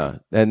stomach. Yeah,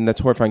 and that's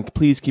horrifying.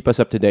 Please keep us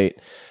up to date.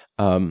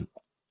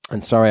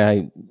 And sorry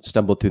I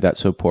stumbled through that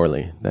so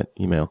poorly, that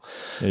email.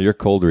 Yeah, your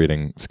cold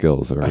reading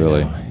skills are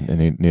really, you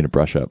need to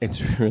brush up.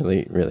 It's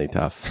really, really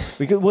tough.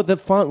 Because the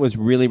font was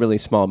really, really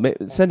small.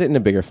 Send it in a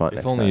bigger font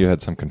next time. If only you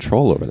had some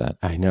control over that.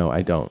 I know,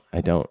 I don't.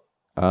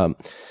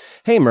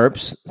 Hey,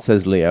 Merps,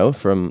 says Leo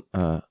from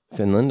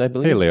Finland, I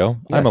believe. Hey, Leo.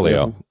 Yes, I'm a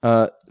Leo.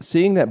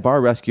 Seeing that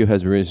Bar Rescue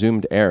has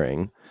resumed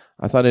airing,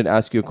 I thought I'd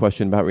ask you a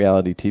question about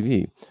reality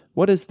TV.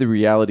 What is the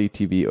reality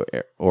TV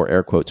or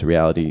air quotes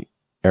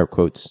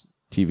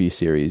TV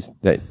series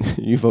that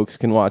you folks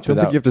can watch I don't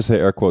think you have to say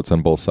air quotes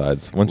on both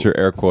sides. Once you're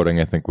air quoting,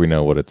 I think we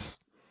know what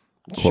it's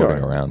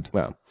quoting around.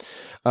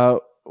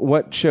 Wow.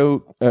 What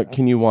show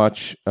can you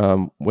watch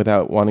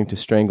without wanting to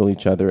strangle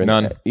each other and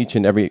None. Each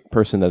and every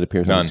person that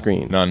appears on the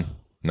screen?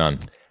 None.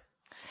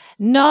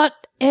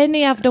 Not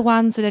any of the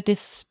ones that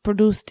is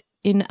produced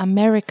in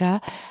America,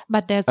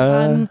 but there's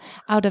one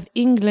out of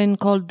England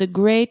called the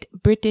Great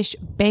British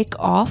Bake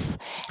Off,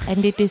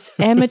 and it is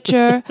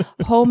amateur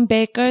home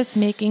bakers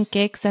making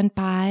cakes and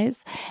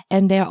pies,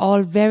 and they're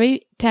all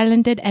very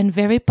talented and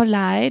very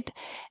polite,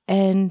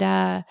 and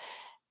I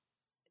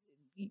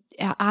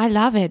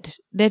love it.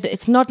 That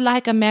it's not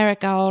like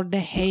America or the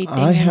hating.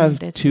 I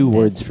have two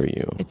words for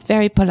you. It's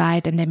very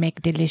polite and they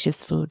make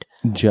delicious food.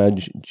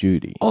 Judge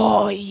Judy.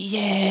 Oh,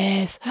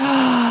 yes.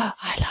 I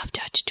love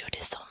Judge Judy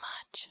so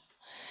much.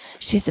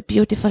 She's a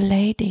beautiful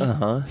lady.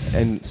 Uh-huh.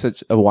 And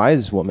such a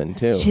wise woman,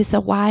 too. She's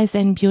a wise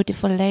and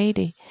beautiful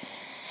lady.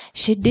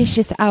 She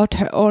dishes out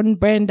her own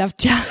brand of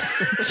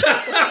justice.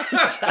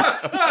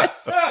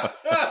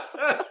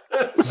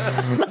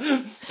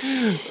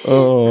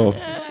 Oh,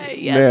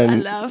 yes, man. I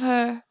love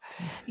her.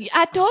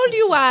 I told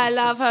you why I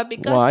love her.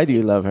 Because Why do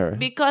you love her?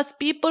 Because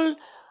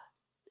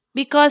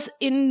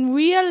in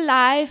real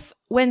life,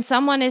 when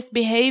someone is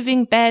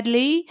behaving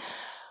badly,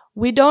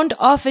 we don't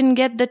often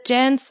get the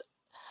chance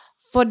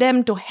for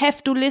them to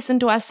have to listen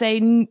to us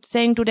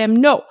saying to them,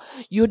 no,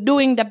 you're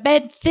doing the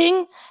bad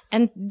thing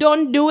and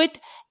don't do it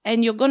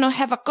and you're going to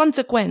have a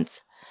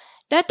consequence.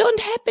 That don't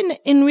happen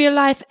in real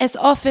life as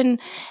often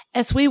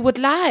as we would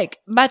like,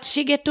 but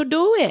she get to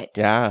do it.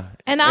 Yeah.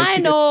 And I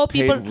she know gets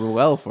paid people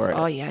well for it.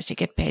 Oh yeah, she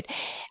get paid.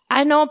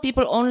 I know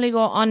people only go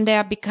on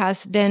there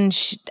because then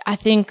I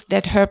think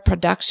that her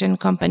production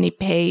company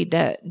pay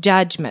the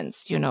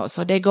judgments,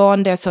 so they go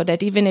on there so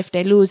that even if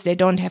they lose, they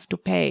don't have to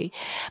pay.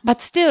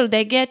 But still,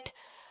 they get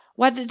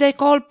what do they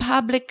call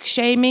public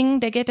shaming?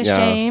 They get a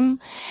shame,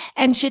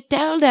 and she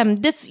tell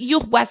them you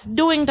was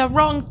doing the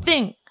wrong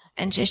thing.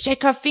 And she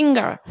shake her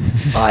finger.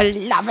 Oh, I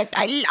love it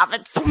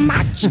so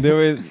much.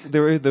 There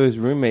were those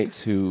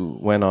roommates who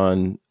went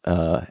on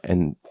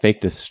and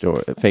faked a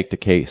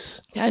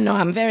case. I know,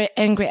 I'm very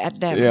angry at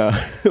them. Yeah,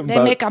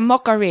 they make a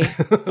mockery.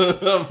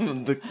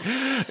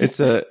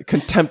 It's a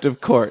contempt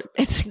of court.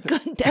 It's a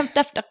contempt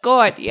of the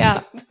court,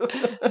 yeah.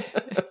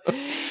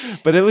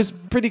 But it was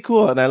pretty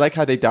cool, and I like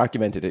how they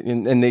documented it.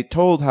 And they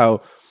told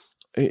how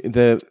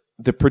the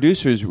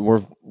producers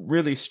were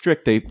really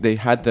strict. They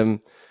had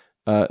them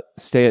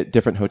stay at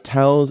different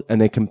hotels,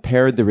 and they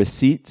compared the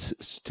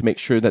receipts to make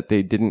sure that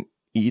they didn't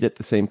eat at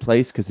the same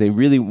place, because they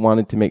really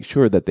wanted to make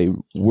sure that they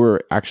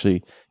were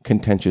actually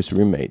contentious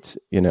roommates,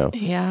 Yeah.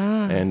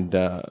 And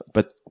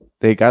but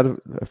they got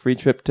a free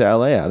trip to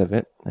LA out of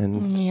it,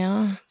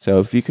 and so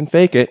if you can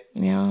fake it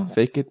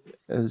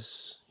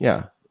as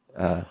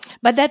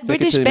But that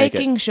British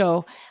baking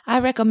show, I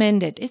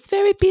recommend it. It's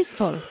very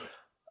peaceful.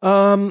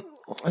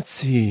 Let's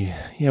see.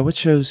 Yeah, what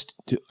shows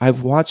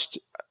I've watched?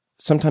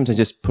 Sometimes I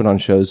just put on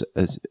shows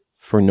as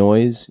for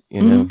noise,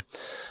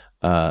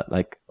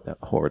 like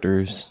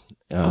Hoarders.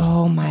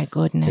 Oh my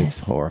goodness,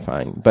 it's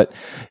horrifying. But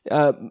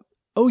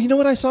you know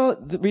what I saw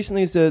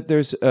recently is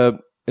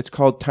it's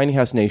called Tiny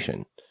House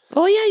Nation.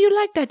 Oh yeah, you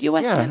like that? You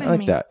was telling me. I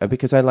like that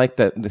because I like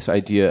this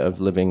idea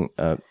of living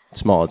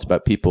small. It's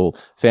about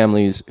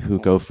families who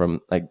go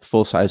from like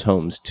full size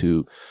homes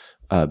to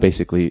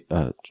basically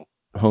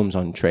homes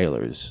on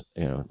trailers,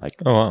 like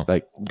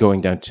going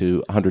down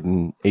to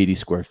 180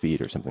 square feet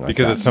or something like that.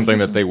 Because it's something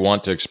that they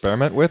want to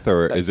experiment with,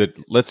 or is it,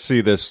 let's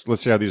see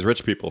how these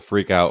rich people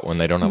freak out when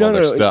they don't have all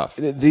their stuff.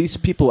 These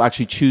people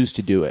actually choose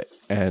to do it.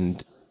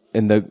 And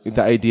the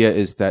idea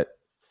is that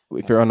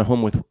if you're on a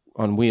home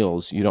on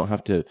wheels, you don't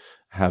have to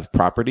have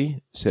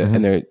property. So,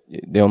 and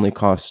they only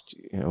cost,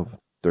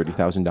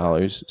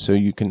 $30,000. So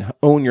you can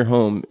own your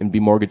home and be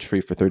mortgage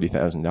free for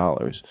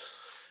 $30,000.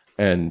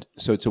 And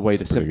so it's a way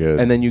to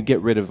and then you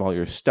get rid of all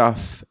your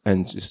stuff,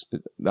 and just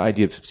the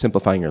idea of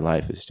simplifying your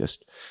life is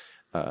just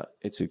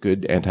it's a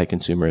good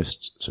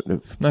anti-consumerist sort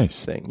of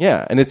thing.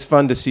 Yeah, and it's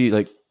fun to see,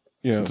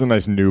 it's a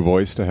nice new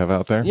voice to have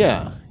out there.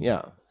 Yeah.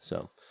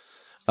 So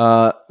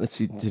let's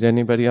see, did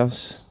anybody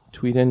else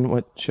tweet in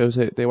what shows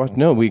they watched?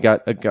 No, we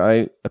got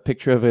a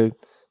picture of a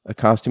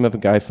costume of a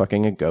guy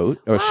fucking a goat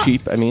or a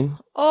sheep, I mean.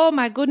 Oh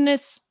my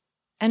goodness.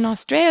 An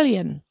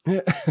Australian.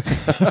 We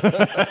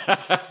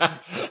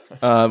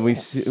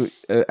see,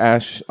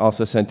 Ash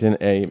also sent in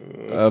a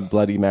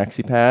bloody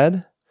maxi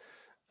pad,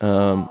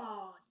 and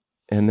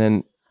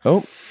then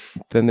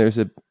there's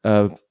a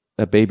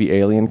baby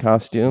alien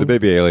costume. The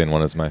baby alien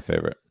one is my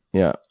favorite.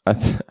 Yeah,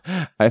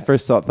 I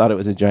first thought it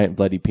was a giant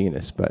bloody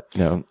penis, but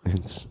no,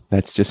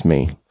 that's just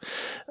me.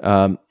 What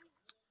are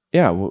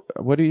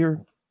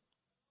your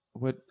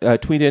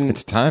tweet in?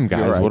 It's time,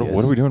 guys. What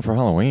are we doing for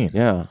Halloween?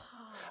 Yeah.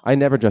 I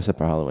never dress up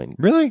for Halloween.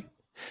 Really?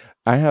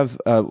 I have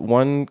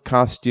one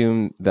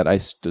costume that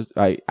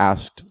I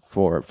asked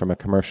for from a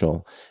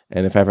commercial,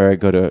 and if ever I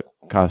go to a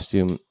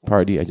costume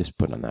party, I just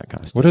put on that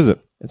costume. What is it?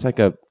 It's like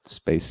a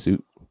space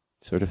suit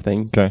sort of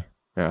thing. Okay.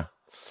 Yeah.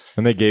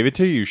 And they gave it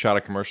to you? You shot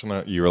a commercial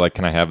and you were like,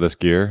 can I have this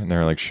gear? And they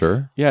were like,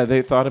 sure. Yeah,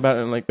 they thought about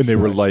it and they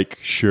were like,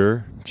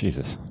 sure.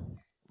 Jesus.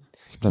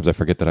 Sometimes I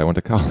forget that I went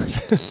to college.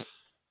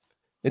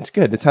 It's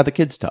good. It's how the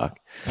kids talk.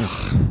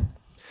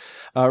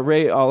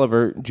 Ray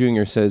Oliver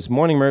Jr. says,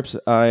 "Morning, Merps.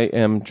 I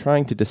am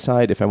trying to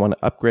decide if I want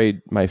to upgrade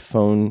my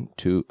phone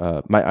to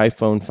my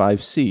iPhone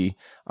 5C.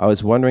 I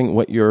was wondering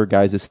what your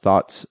guys'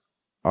 thoughts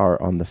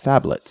are on the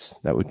phablets.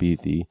 That would be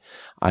the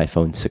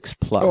iPhone 6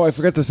 Plus. Oh, I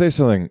forgot to say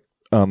something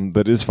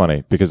that is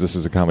funny because this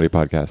is a comedy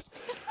podcast.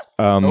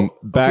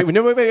 Back, Okay,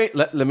 no, wait.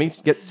 Let me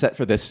get set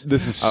for this.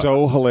 this is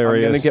so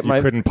hilarious. I'm gonna get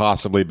you couldn't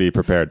possibly be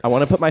prepared. I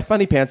want to put my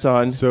funny pants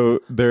on. So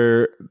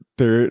there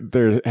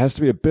has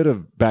to be a bit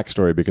of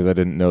backstory because I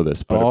didn't know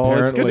this, but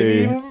it's going to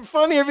be apparently, even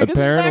funnier because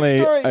apparently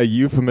it's backstory. a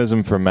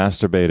euphemism for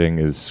masturbating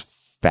is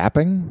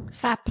fapping.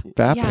 Fap.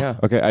 Fap? Yeah.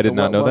 Okay, I did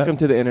not know Welcome that.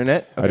 to the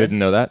internet. I didn't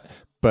know that.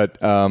 But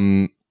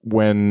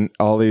when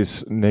all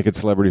these naked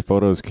celebrity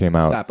photos came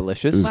out,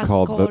 Fapalicious. it was What's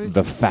called called?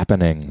 the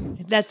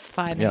fappening. That's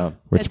funny. Yeah.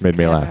 Which That's made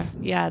me clever. laugh.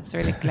 Yeah, it's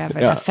really clever.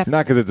 Yeah, The fap-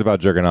 not because it's about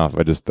jerking off.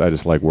 I just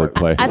like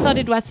wordplay. I thought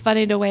it was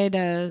funny the way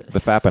the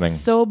fappening.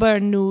 sober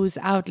news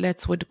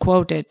outlets would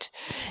quote it,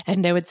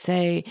 and they would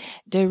say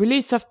the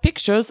release of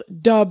pictures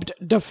dubbed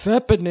the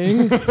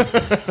fappening.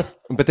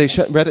 But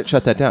Reddit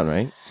shut that down,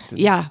 right?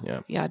 yeah, Yeah.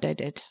 yeah, they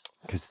did.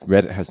 Because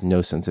Reddit has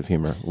no sense of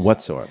humor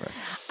whatsoever.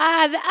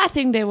 I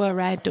think they were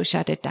right to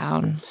shut it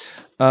down.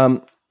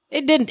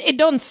 It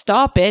don't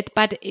stop it,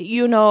 but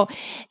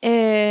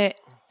it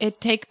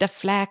take the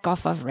flag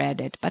off of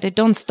Reddit, but it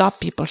don't stop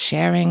people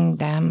sharing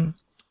them.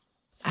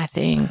 I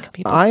think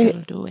people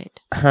still do it.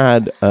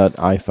 Had an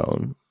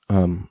iPhone,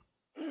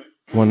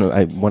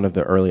 one of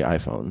the early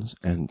iPhones,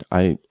 and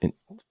I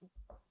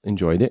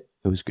enjoyed it.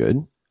 It was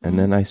good. And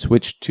then I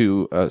switched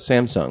to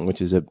Samsung,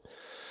 which is a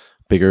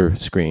bigger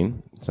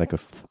screen. It's like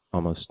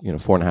almost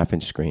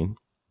 4.5-inch screen,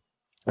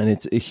 and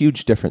it's a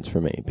huge difference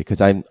for me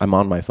because I'm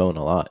on my phone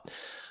a lot,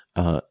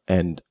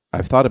 and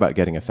I've thought about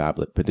getting a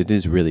phablet, but it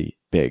is really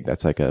big.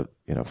 That's like a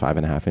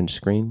 5.5-inch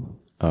screen,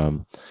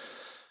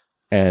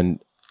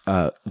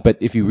 but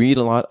if you read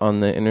a lot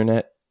on the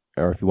internet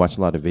or if you watch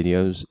a lot of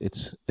videos,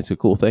 it's a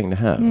cool thing to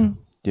have.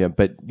 Yeah,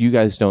 but you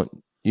guys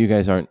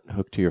aren't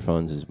hooked to your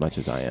phones as much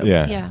as I am.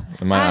 Yeah.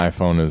 And my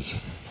iPhone is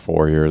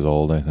 4 years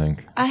old, I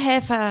think. I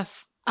have a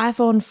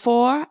iPhone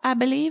 4, I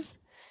believe.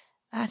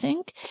 I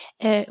think,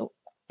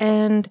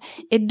 and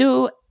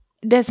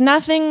there's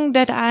nothing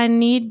that I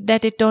need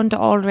that it don't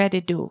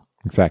already do.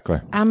 Exactly.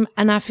 And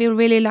I feel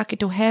really lucky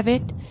to have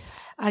it.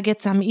 I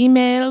get some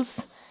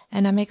emails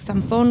and I make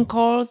some phone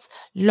calls.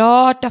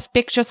 Lot of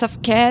pictures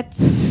of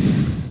cats.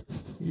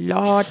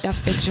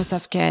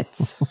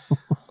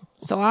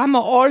 So I'm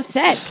all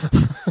set.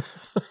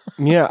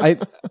 Yeah,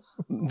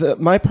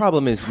 my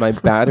problem is my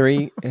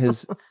battery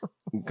has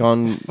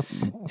gone.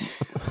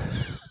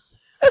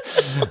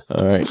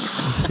 All right.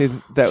 See,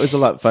 that was a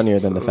lot funnier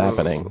than the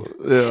fappening.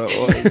 Yeah,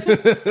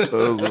 it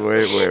was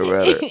way, way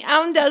better.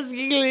 I'm just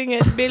giggling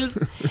at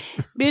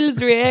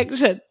Bill's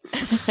reaction.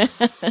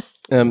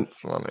 It's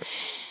funny.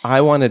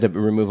 I wanted a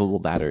removable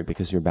battery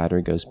because your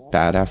battery goes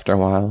bad after a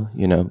while.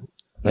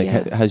 Like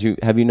Yeah.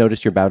 have you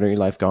noticed your battery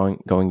life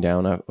going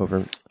down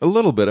over? A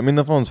little bit. I mean,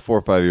 the phone's 4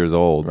 or 5 years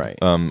old. Right.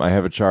 I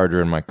have a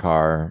charger in my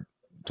car,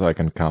 so I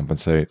can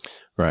compensate.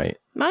 Right.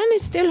 Mine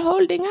is still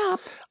holding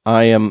up.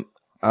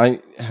 I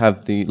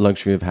have the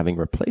luxury of having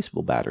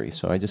replaceable batteries,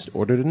 so I just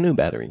ordered a new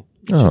battery.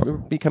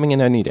 Should be coming in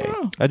any day.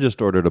 I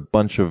just ordered a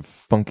bunch of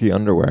funky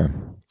underwear.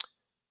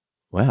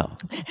 Wow.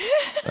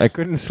 I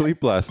couldn't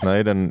sleep last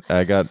night, and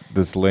I got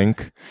this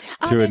link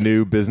to a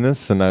new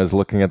business, and I was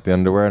looking at the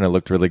underwear, and it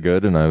looked really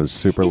good, and I was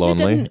super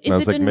lonely. And I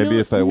was like, maybe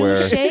if I wear...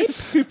 shape?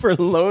 Super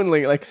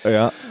lonely. Like,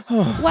 Yeah.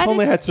 What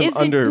only had some is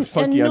it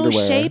funky a new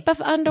underwear. shape of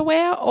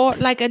underwear or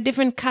like a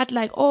different cut,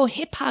 like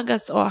hip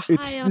huggers or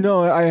It's high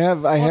no, I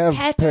have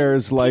pattern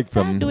pairs like pizza?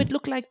 them. Do it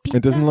look like pizza?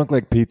 It doesn't look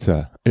like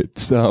pizza.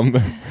 It's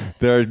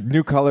there are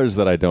new colors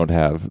that I don't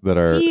have that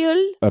are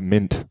teal.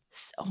 mint.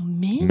 Oh,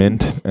 mint.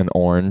 Mint and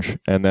orange,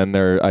 and then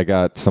I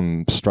got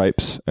some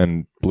stripes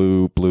and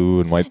blue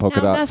and white polka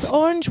Now, dots. does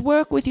orange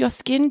work with your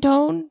skin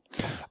tone?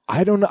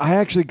 I don't know. I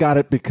actually got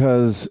it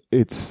because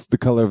it's the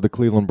color of the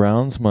Cleveland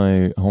Browns,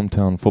 my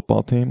hometown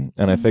football team,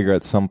 and I figure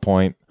at some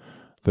point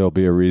there'll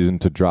be a reason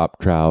to drop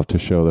trow to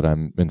show that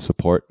I'm in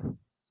support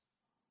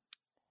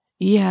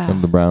Yeah.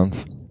 of the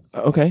Browns.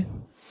 okay.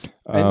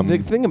 And the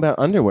thing about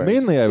underwear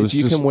mainly I was is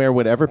you just- can wear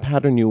whatever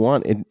pattern you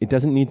want. It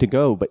doesn't need to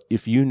go, but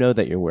if you know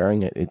that you're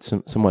wearing it, it's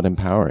somewhat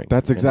empowering.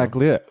 That's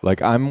exactly it.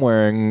 Like I'm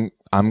going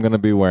to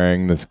be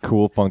wearing this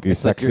cool, funky,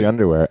 sexy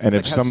underwear, and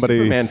if Like how somebody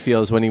Superman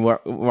feels when he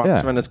walks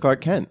Yeah. around as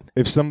Clark Kent.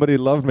 if somebody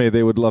loved me,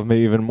 they would love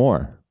me even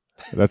more.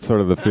 That's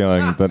sort of the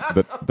feeling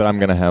that I'm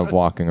going to have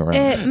walking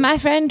around. My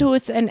friend who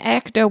is an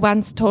actor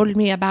once told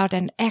me about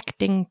an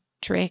acting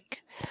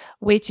trick,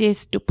 which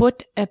is to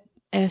put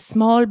a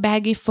small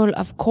baggie full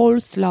of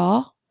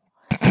coleslaw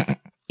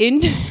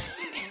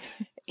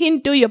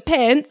into your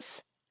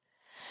pants,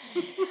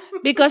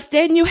 because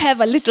then you have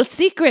a little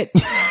secret,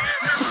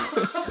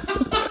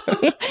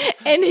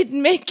 and it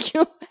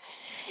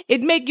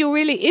make you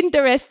really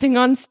interesting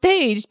on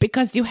stage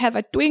because you have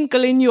a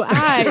twinkle in your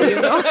eye.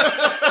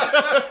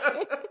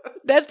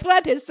 That's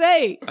what they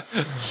say.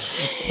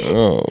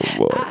 Oh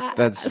boy.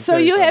 That's So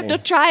very you have funny. to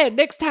try it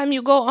next time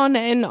you go on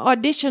an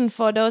audition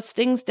for those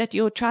things that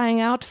you're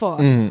trying out for.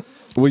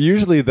 Well,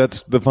 usually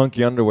that's the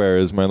funky underwear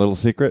is my little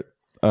secret.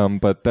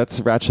 but that's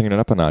ratcheting it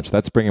up a notch.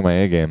 That's bringing my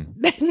A game.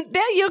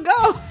 There you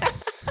go.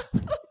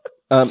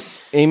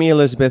 Amy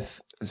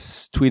Elizabeth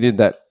tweeted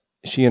that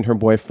she and her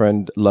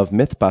boyfriend love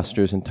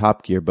Mythbusters and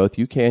Top Gear, both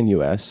UK and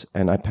US,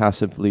 and I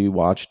passively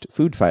watched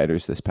Food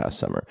Fighters this past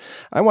summer.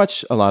 I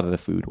watch a lot of the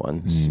food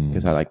ones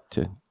because I like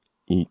to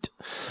eat.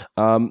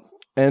 Well,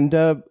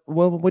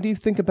 what do you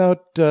think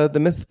about the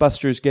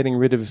Mythbusters getting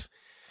rid of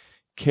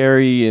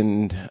Carrie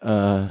and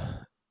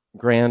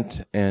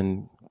Grant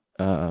and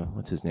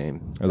what's his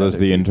name? Are those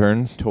the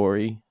interns?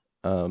 Tori.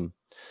 Are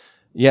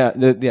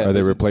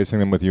they replacing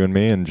them with you and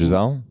me and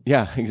Giselle?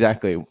 Yeah,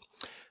 exactly.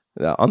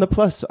 On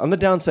the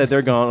downside,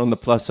 they're gone. On the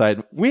plus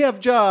side, we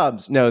have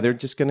jobs. No, they're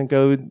just going to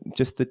go,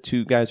 just the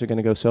two guys are going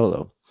to go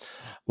solo.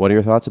 What are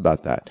your thoughts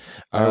about that?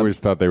 I always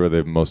thought they were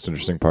the most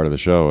interesting part of the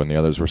show, and the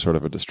others were sort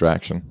of a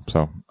distraction,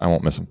 so I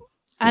won't miss them.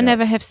 I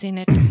never have seen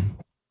it.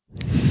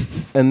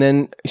 And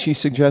then she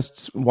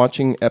suggests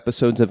watching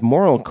episodes of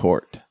Moral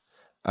Court.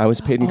 I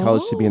was paid in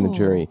college to be in the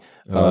jury.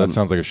 That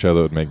sounds like a show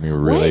that would make me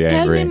really Wait,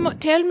 angry.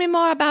 tell me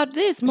more about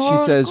this. Moral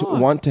She says,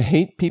 Court. want to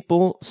hate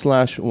people /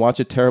 watch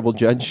a terrible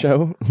judge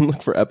show?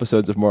 Look for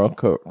episodes of Moral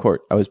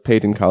Court. I was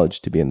paid in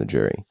college to be in the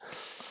jury.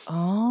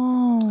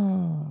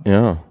 Oh.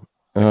 Yeah.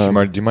 Actually,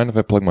 Marty, do you mind if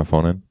I plug my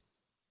phone in?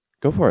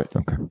 Go for it.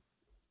 Okay.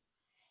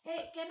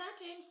 Hey, can I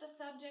change the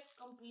subject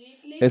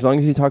completely? As long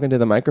as you're talking to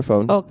the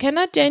microphone. Oh, can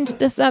I change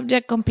the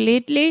subject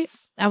completely?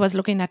 I was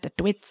looking at the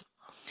tweets.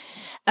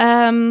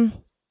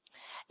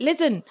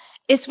 Listen,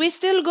 is we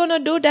still gonna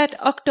do that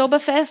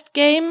Oktoberfest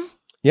game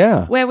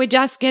Yeah. where we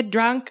just get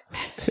drunk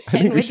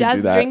think and we we're should do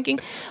just that. drinking?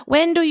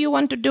 When do you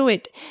want to do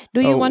it?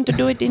 Do you want to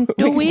do it in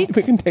 2 weeks?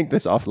 We can take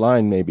this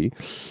offline, maybe.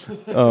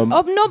 Oh,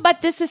 no,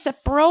 but this is a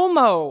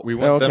promo. We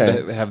want Okay.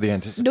 them to have the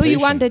anticipation. Do you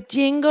want a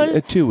jingle?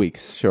 2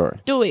 weeks, sure.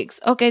 2 weeks.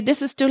 Okay,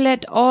 this is to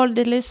let all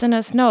the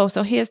listeners know.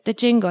 So here's the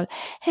jingle.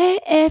 Hey,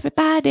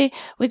 everybody,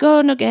 we're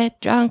gonna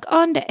get drunk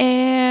on the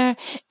air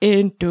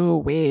in 2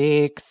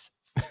 weeks.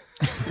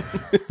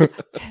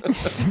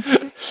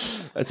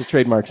 That's a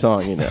trademark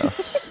song, you know.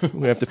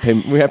 We have to pay.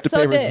 We have to So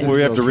pay. the- residuals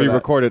We have to for that.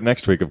 re-record it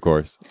next week, of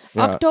course.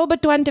 Yeah. October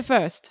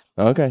 21st.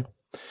 Okay.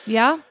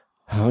 Yeah?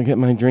 I'll get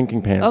my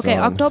drinking pants Okay,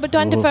 on. October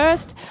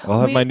 21st.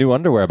 I'll have my new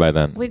underwear by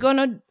then. We're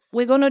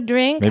gonna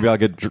drink. Maybe I'll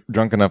get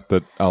drunk enough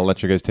that I'll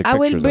let you guys take I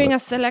pictures will bring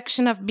of a it.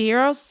 selection of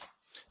beers.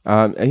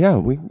 Yeah,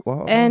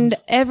 well, And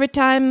every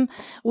time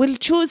we'll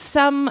choose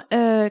some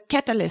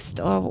catalyst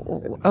or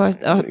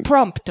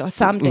prompt or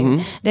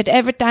something that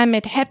every time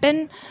it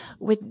happen,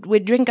 we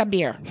drink a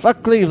beer.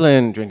 fuck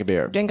Cleveland, drink a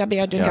beer. Drink a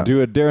beer, drink a beer.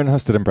 Do a Darren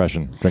Husted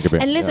impression. Drink a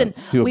beer. And listen,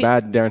 Do a we-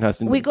 bad Darren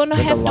Huston. we're gonna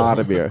drink have a to, lot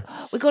of beer.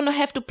 We're gonna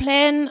have to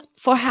plan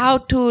for how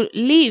to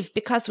leave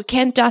because we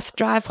can't just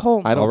drive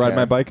home. I don't I'll ride care.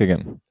 my bike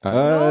again.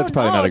 That's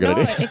probably not a good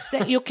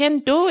idea. You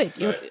can't do it.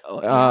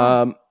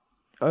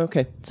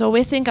 Okay. So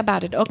we think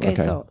about it. Okay.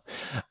 So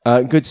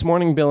Good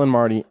morning, Bill and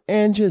Marty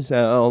and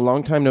Giselle.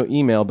 Long time no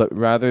email, but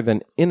rather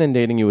than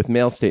inundating you with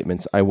mail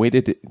statements, I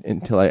waited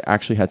until I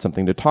actually had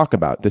something to talk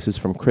about. This is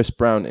from Chris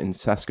Brown in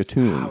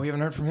Saskatoon. We haven't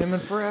heard from him in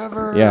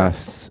forever.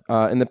 Yes.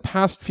 In the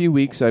past few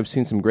weeks, I've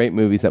seen some great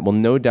movies that will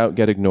no doubt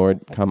get ignored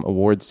come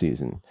award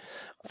season.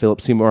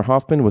 Philip Seymour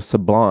Hoffman was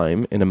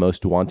sublime in A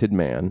Most Wanted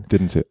Man.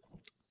 Didn't see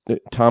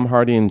it. Tom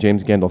Hardy and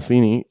James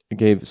Gandolfini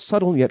gave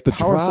subtle yet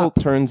powerful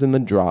drop. turns in the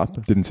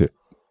drop. Didn't see it.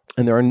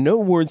 And there are no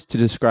words to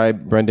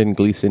describe Brendan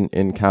Gleeson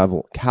in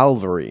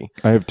Calvary.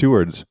 I have 2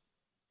 words.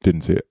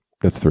 Didn't see it.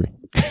 That's 3.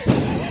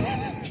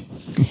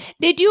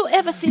 did you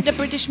ever see the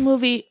British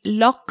movie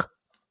Locke?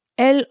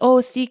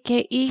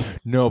 Locke?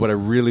 No, but I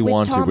really With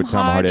want to Tom with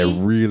Tom Hardy. Hardy?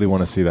 I really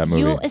want to see that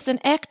movie. You as an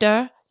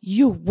actor,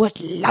 you would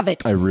love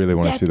it. I really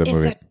want to see that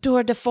movie. That is a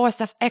tour de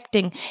force of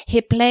acting. He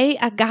play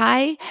a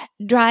guy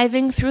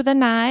driving through the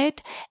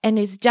night and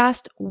it's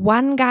just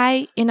one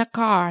guy in a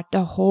car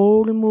the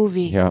whole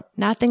movie. Yeah.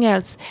 Nothing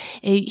else.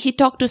 He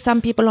talked to some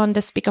people on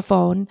the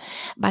speakerphone,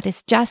 but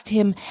it's just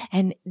him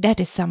and that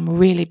is some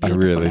really beautiful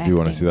really do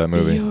want to acting. see that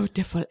movie.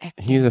 Beautiful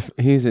acting.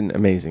 He's an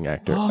amazing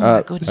actor. Oh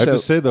my goodness. I have to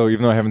say, though,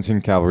 even though I haven't seen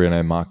Calvary and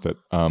I mocked it,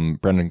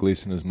 Brendan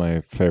Gleeson is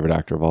my favorite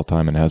actor of all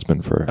time and has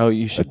been for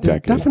You should a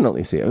decade.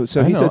 definitely see it. So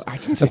I he know. says I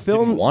didn't say a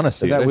film didn't wanna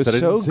see it. that I was said I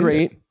so didn't see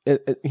great.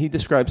 He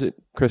describes it.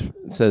 Chris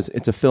says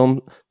it's a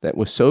film that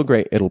was so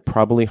great it'll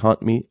probably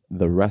haunt me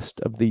the rest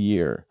of the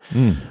year.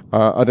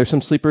 Are there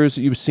some sleepers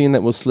you've seen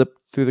that will slip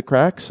through the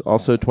cracks?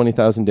 Also,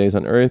 20,000 Days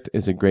on Earth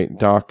is a great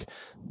doc,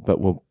 but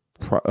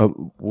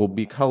will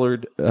be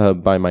colored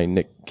by my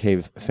Nick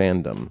Cave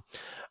fandom.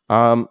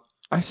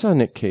 I saw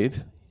Nick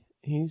Cave.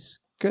 He's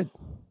good.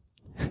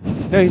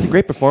 No, he's a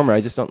great performer. I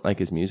just don't like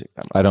his music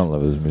that much. I don't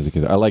love his music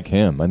either. I like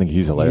him. I think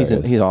he's hilarious.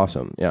 He's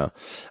awesome. Yeah.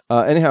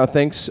 Anyhow,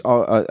 thanks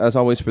as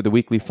always for the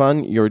weekly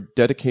fun. Your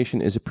dedication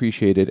is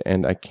appreciated,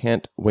 and I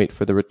can't wait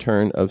for the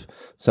return of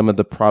some of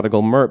the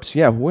prodigal merps.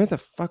 Yeah, where the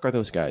fuck are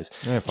those guys?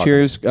 Yeah, fuck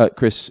Cheers,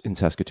 Chris in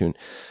Saskatoon.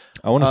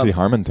 I want to see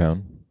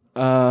Harmontown.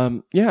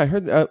 Yeah, I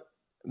heard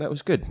that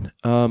was good.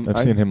 I've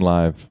seen him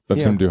live. I've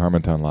Yeah. seen him do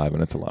Harmontown live,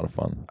 and it's a lot of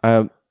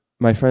fun.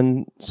 My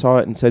friend saw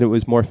it and said it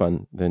was more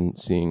fun than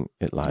seeing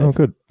it live. Oh,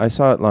 good. I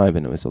saw it live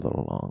and it was a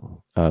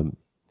little long.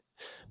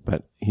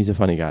 but he's a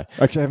funny guy.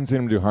 Actually, I haven't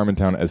seen him do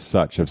Harmontown as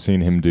such. I've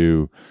seen him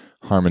do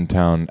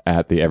Harmontown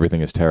at the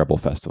Everything is Terrible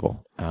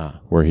festival,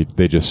 where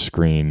they just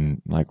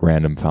screen like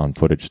random found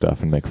footage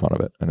stuff and make fun of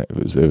it, and it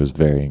was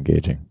very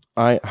engaging.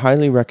 I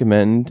highly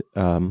recommend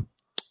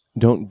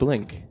Don't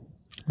Blink,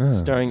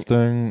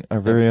 starring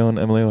our very own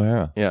Emily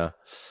O'Hara. Yeah.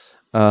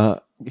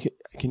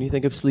 Can you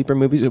think of sleeper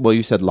movies? Well,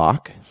 you said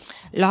Locke.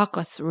 Locke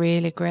was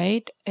really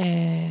great.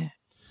 Yes.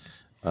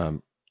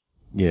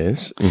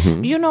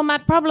 Mm-hmm. You know, my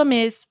problem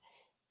is,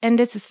 and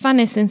this is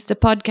funny since the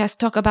podcast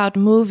talk about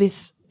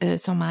movies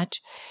so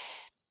much,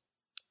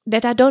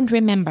 that I don't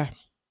remember.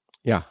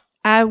 Yeah.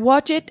 I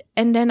watch it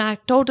and then I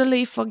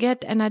totally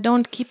forget and I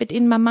don't keep it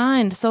in my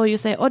mind. So you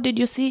say, oh, did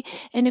you see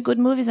any good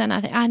movies? And I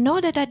think, I know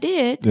that I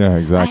did. Yeah,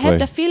 exactly. I have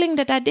the feeling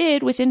that I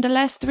did within the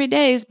last 3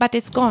 days, but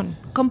it's gone.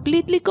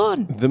 Completely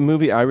gone. The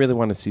movie I really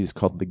want to see is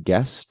called The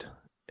Guest,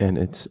 and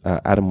it's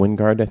Adam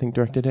Wingard, I think,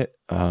 directed it.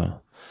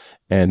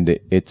 And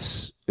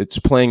it's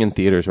playing in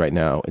theaters right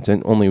now. It's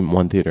in only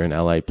one theater in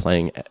LA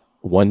playing at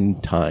one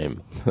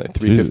time,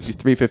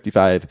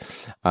 3:55.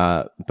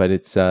 But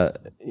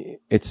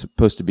it's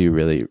supposed to be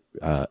really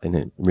a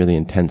really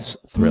intense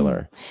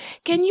thriller.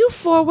 Can you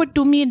forward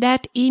to me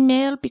that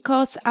email,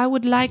 because I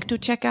would like to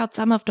check out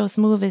some of those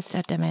movies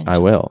that I mentioned. I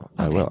will.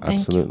 Okay, thank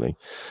Absolutely.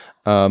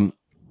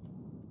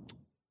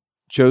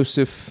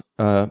 Joseph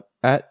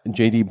at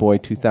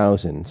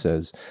JDBoy2000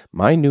 says,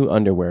 "My new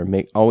underwear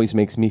always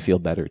makes me feel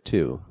better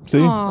too." See?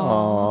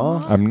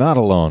 Aww. I'm not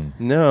alone.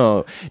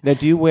 No. Now,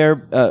 do you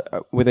wear,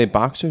 were they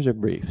boxers or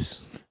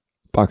briefs?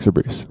 Boxer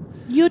briefs.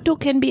 You two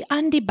can be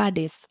undie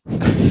buddies.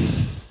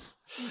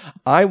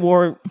 I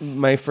wore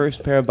my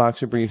first pair of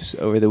boxer briefs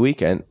over the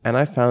weekend, and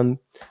I found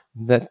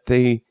that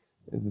they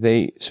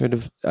sort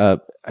of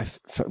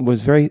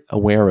was very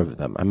aware of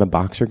them. I'm a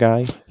boxer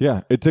guy.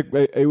 Yeah, it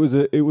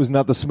was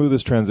not the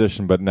smoothest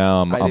transition, but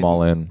now I'm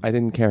all in. I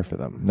didn't care for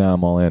them. Now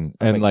I'm all in,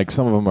 and like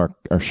some of them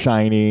are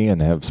shiny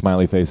and have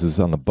smiley faces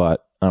on the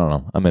butt. I don't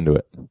know. I'm into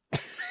it.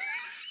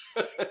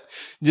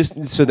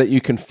 Just so that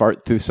you can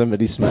fart through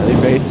somebody's smiley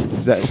face?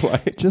 Is that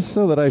why? Just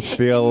so that I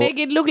feel... Make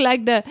it look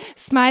like the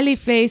smiley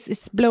face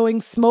is blowing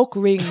smoke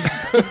rings.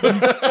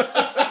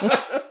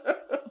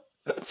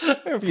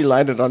 Or if you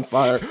light it on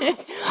fire.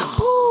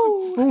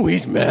 Oh,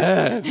 he's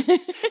mad.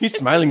 He's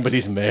smiling, but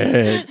he's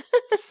mad.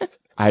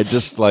 I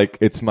just like,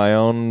 it's my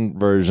own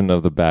version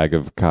of the bag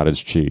of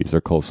cottage cheese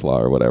or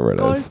coleslaw or whatever it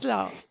is.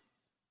 Coleslaw.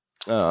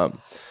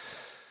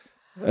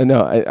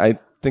 No, I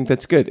think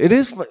that's good. It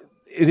is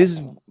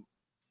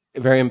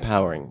very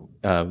empowering.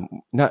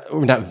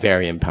 Not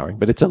very empowering,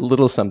 but it's a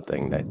little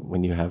something that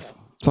when you have...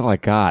 That's all I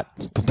got.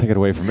 Don't take it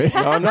away from me.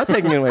 No, I'm not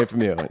taking it away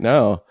from you.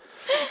 No.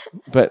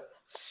 But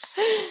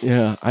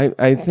yeah,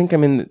 I think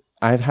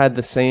I've had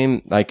the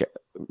same like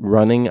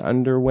running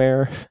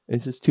underwear.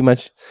 Is this too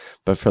much?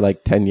 But for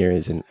like 10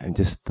 years, and I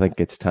just think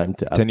it's time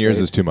to upgrade. 10 years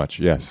is too much.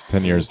 Yes.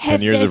 10 years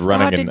of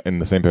running in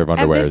the same pair of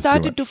underwear is too much.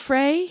 Have they started to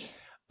fray?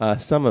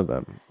 Some of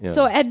them. Yeah.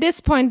 So at this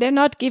point, they're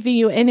not giving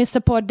you any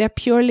support. They're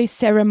purely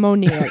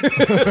ceremonial.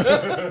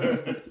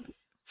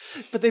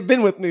 But they've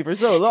been with me for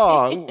so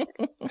long.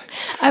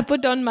 I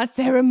put on my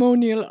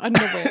ceremonial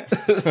underwear.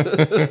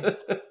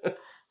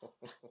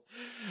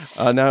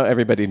 Now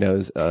everybody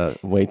knows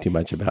way too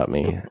much about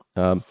me.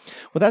 Well,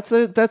 that's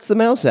the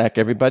mail sack,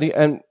 everybody.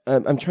 And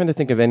I'm trying to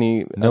think of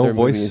any other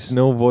movies.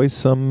 No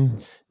voice.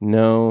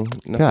 No,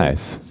 nothing.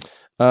 Guys.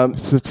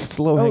 It's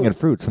low hanging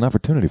fruit. It's an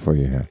opportunity for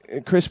you here.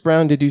 Chris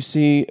Brown, did you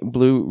see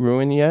Blue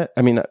Ruin yet?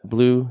 I mean,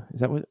 Blue.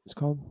 Is that what it's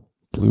called?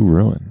 Blue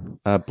Ruin.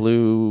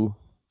 Blue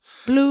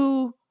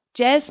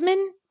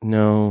Jasmine?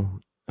 No.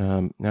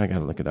 Now I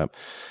gotta look it up.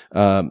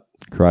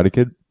 Karate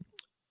Kid.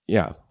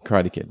 Yeah,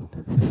 Karate Kid.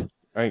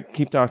 All right,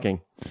 keep talking.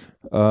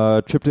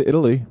 Trip to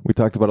Italy. We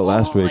talked about it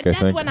last week, I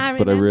think. But I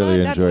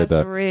really enjoyed that.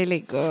 That was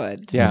really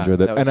good. Yeah, enjoyed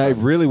that. And fun. I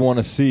really want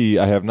to see,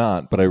 I have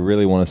not, but I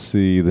really want to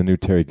see the new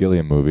Terry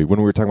Gilliam movie. When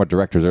we were talking about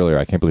directors earlier,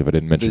 I can't believe I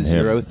didn't mention The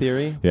him. Zero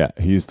Theory? Yeah,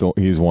 he's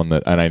one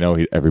that, and I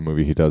know every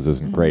movie he does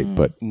isn't great,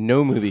 but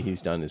No movie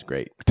he's done is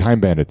great. Time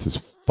Bandits is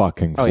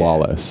fucking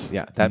flawless.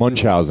 Yeah, that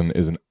Munchausen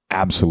is an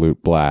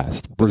absolute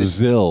blast.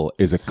 Brazil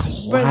is a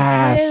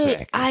classic.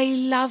 Brazil. I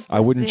love I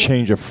wouldn't Brazil.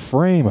 change a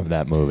frame of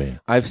that movie.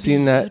 I've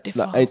seen that.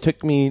 Beautiful. It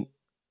took me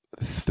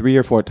 3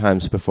 or 4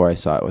 times before I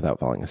saw it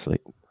without falling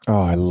asleep.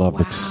 Oh, I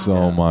loved it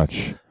so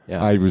much.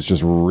 Yeah. I was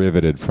just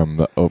riveted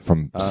from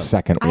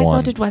second I one.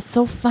 thought it was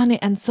so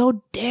funny and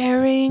so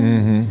daring.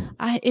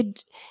 Mm-hmm.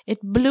 It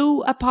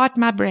blew apart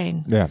my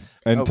brain. Yeah,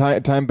 and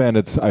Time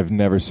Bandits. I've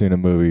never seen a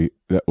movie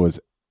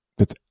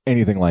that's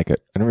anything like it.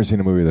 I've never seen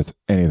a movie that's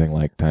anything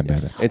like Time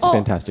Bandits. It's a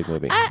fantastic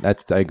movie. I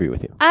agree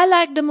with you. I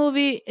like the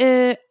movie.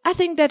 I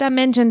think that I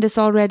mentioned this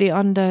already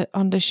on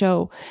the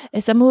show.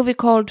 It's a movie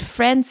called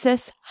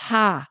Frances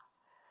Ha.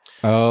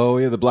 Oh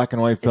yeah, the black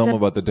and white film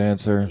about the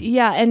dancer.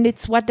 Yeah, and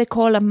it's what they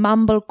call a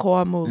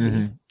mumblecore movie.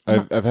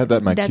 Mm-hmm. I've had that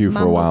in my That queue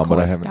for a while, but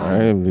I mumblecore haven't.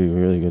 style. I'd be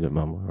really good at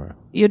mumblecore.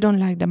 You don't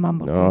like the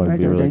mumblecore? No, I'd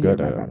be really good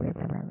at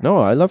it. No,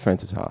 I love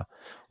Frances Ha.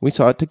 We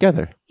saw it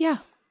together. Yeah.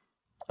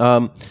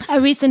 I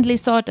recently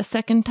saw it a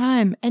second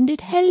time, and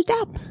it held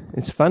up.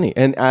 It's funny,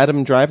 and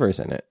Adam Driver's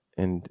in it,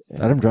 and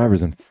Adam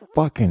Driver's in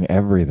fucking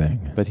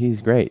everything. but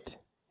he's great.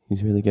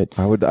 He's really good.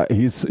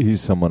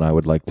 He's someone I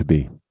would like to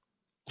be.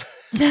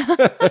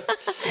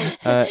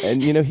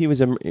 And he was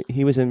in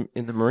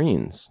the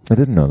Marines. I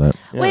didn't know that.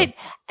 Yeah. Wait,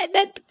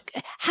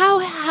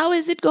 how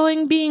is it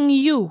going being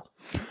you?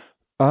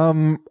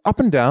 Up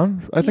and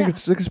down. I think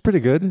it's pretty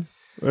good.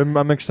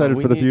 I'm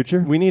excited for the future.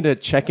 We need to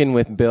check in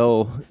with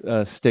Bill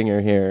Stinger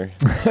here.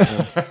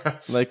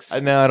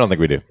 No, I don't think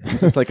we do.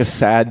 Just like a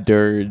sad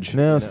dirge.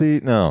 No,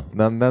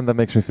 that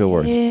makes me feel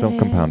worse. Don't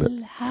compound it.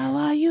 How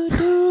are you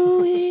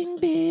doing,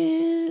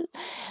 Bill?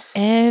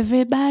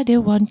 Everybody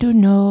want to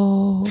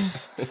know.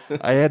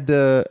 I had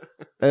a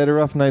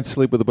rough night's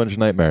sleep with a bunch of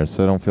nightmares,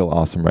 so I don't feel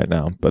awesome right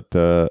now. But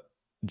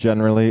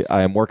generally,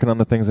 I am working on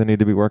the things I need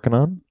to be working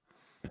on,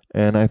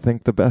 and I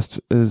think the best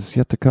is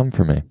yet to come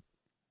for me.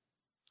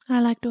 I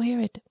like to hear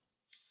it.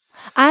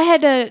 I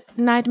had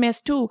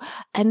nightmares too,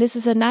 and this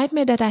is a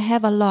nightmare that I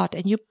have a lot,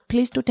 and you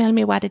please do tell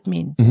me what it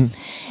means. Mm-hmm.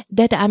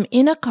 That I'm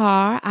in a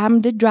car,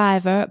 I'm the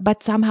driver,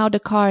 but somehow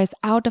the car is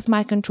out of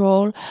my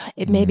control.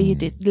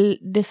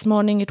 This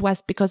morning it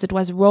was because it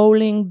was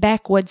rolling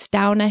backwards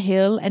down a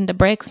hill and the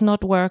brakes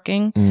not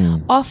working.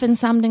 Often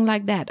something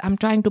like that. I'm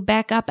trying to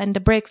back up and the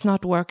brakes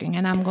not working,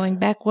 and I'm going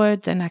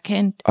backwards and I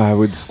can't. I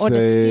would say...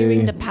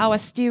 Or the power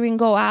steering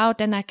go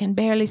out and I can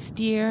barely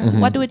steer.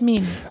 Mm-hmm. What do it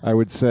mean? I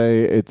would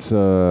say it's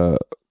a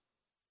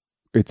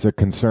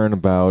concern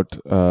about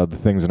the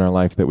things in our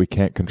life that we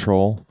can't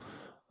control,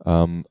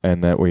 and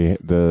that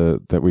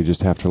we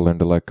just have to learn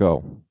to let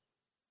go.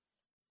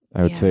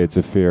 I would say it's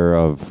a fear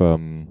of,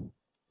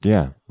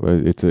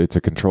 it's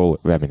a control.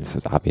 I mean, it's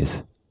an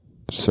obvious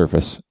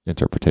surface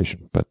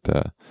interpretation, but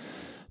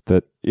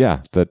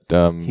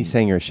He's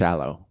saying you're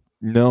shallow.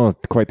 No,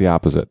 quite the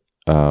opposite.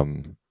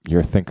 You're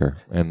a thinker,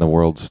 and the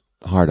world's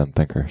hard on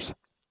thinkers.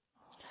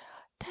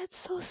 That's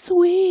so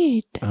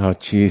sweet. Oh,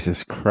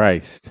 Jesus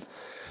Christ.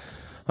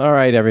 All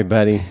right,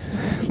 everybody.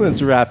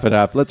 Let's wrap it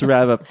up. Let's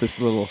wrap up this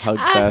little hug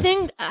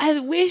fest. I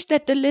wish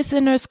that the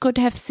listeners could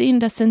have seen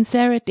the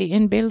sincerity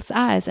in Bill's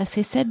eyes as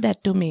he said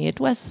that to me.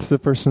 It's the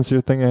first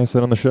sincere thing I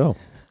said on the show.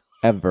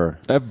 Ever.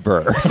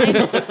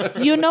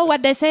 You know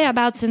what they say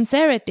about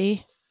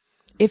sincerity?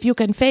 If you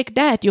can fake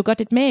that, you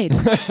got it made.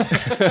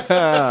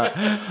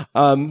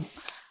 On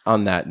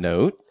that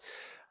note,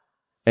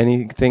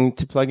 anything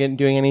to plug in,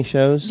 doing any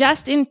shows?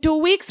 Just in 2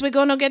 weeks, we're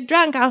going to get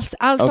drunk. I'll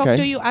talk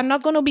to you. I'm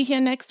not going to be here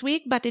next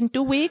week, but in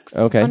 2 weeks,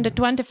 on the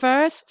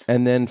 21st.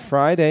 And then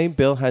Friday,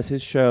 Bill has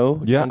his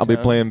show. Yeah, I'll be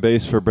playing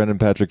bass for Brendan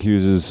Patrick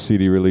Hughes'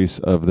 CD release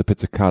of The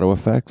Pizzicato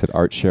Effect at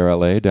Art Share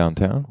LA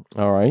downtown.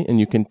 All right, and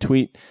you can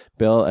tweet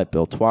Bill at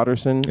Bill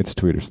Twatterson. It's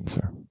Tweederson,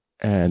 sir.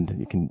 And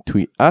you can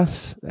tweet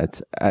us.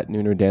 That's at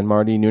Nooner Dan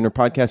Marty,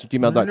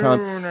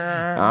 noonerpodcast@gmail.com.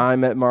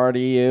 I'm at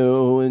Marty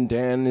U, and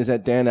Dan is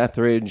at Dan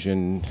Etheridge,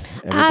 and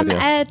everybody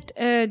else.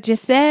 At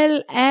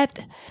Giselle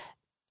at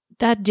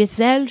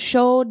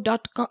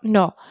thatgiselleshow.com.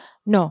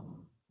 No.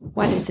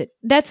 What is it?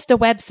 That's the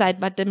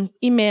website, but the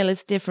email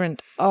is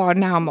different. Oh,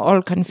 now I'm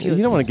all confused.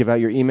 You don't want to give out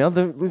your email.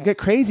 We get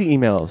crazy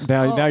emails.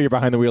 Now you're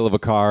behind the wheel of a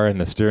car, and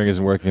the steering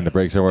isn't working, and the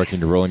brakes aren't working,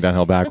 you're rolling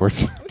downhill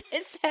backwards.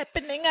 It's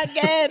happening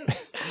again.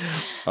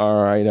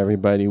 All right,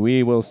 everybody.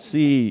 We will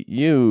see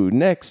you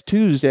next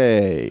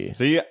Tuesday.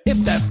 See ya.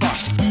 If that fuck.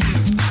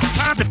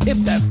 Time to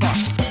if that fuck.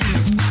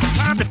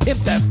 Time to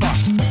if that fuck.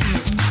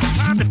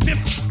 Time to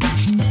if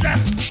that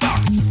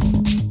fuck.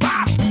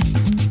 Bop.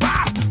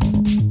 Bop.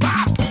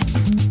 Bop.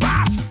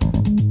 Bop.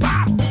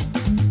 Bop.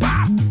 Bop.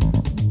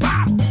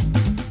 Bop.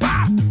 Bop.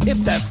 If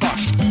that fuck.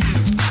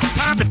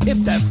 Time to if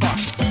that fuck.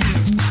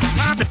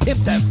 Time to if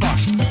that fuck.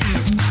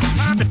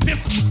 Time to if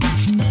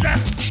that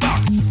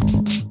fuck.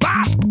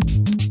 Bop.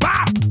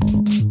 Bop.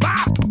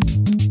 Bop.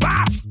 Bop.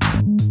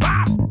 Bop.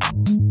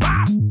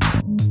 Bop.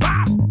 Bop.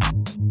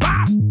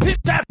 Bop. Hit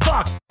that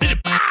fuck. Hit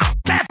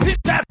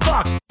that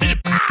fuck.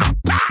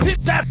 Hit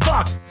that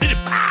fuck.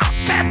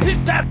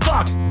 Hit that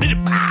fuck.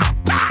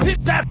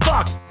 Hit that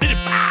fuck.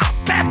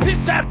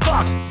 Hit that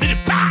fuck.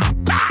 Bop.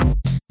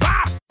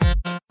 Bop.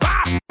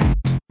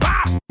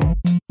 Bop.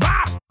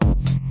 Bop.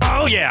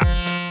 Oh yeah.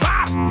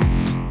 Bop.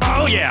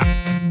 Oh yeah.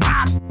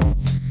 Bop.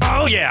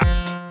 Oh yeah.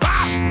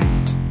 Bop.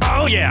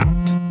 Oh yeah.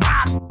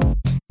 Bop.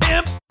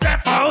 Imp that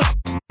phone.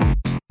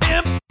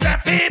 Imp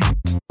that beat.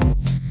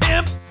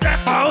 Imp that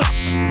phone.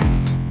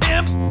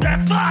 Imp that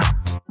fuck.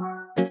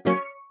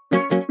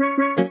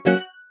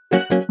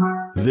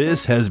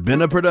 This has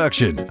been a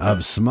production of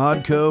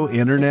SModCo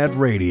Internet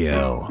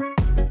Radio.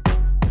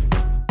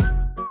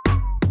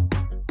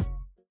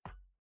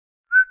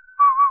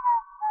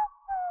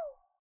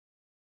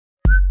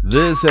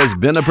 This has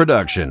been a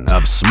production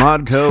of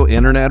SModCo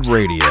Internet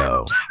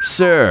Radio.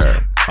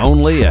 Sir,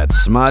 only at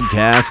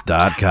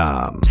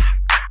smodcast.com.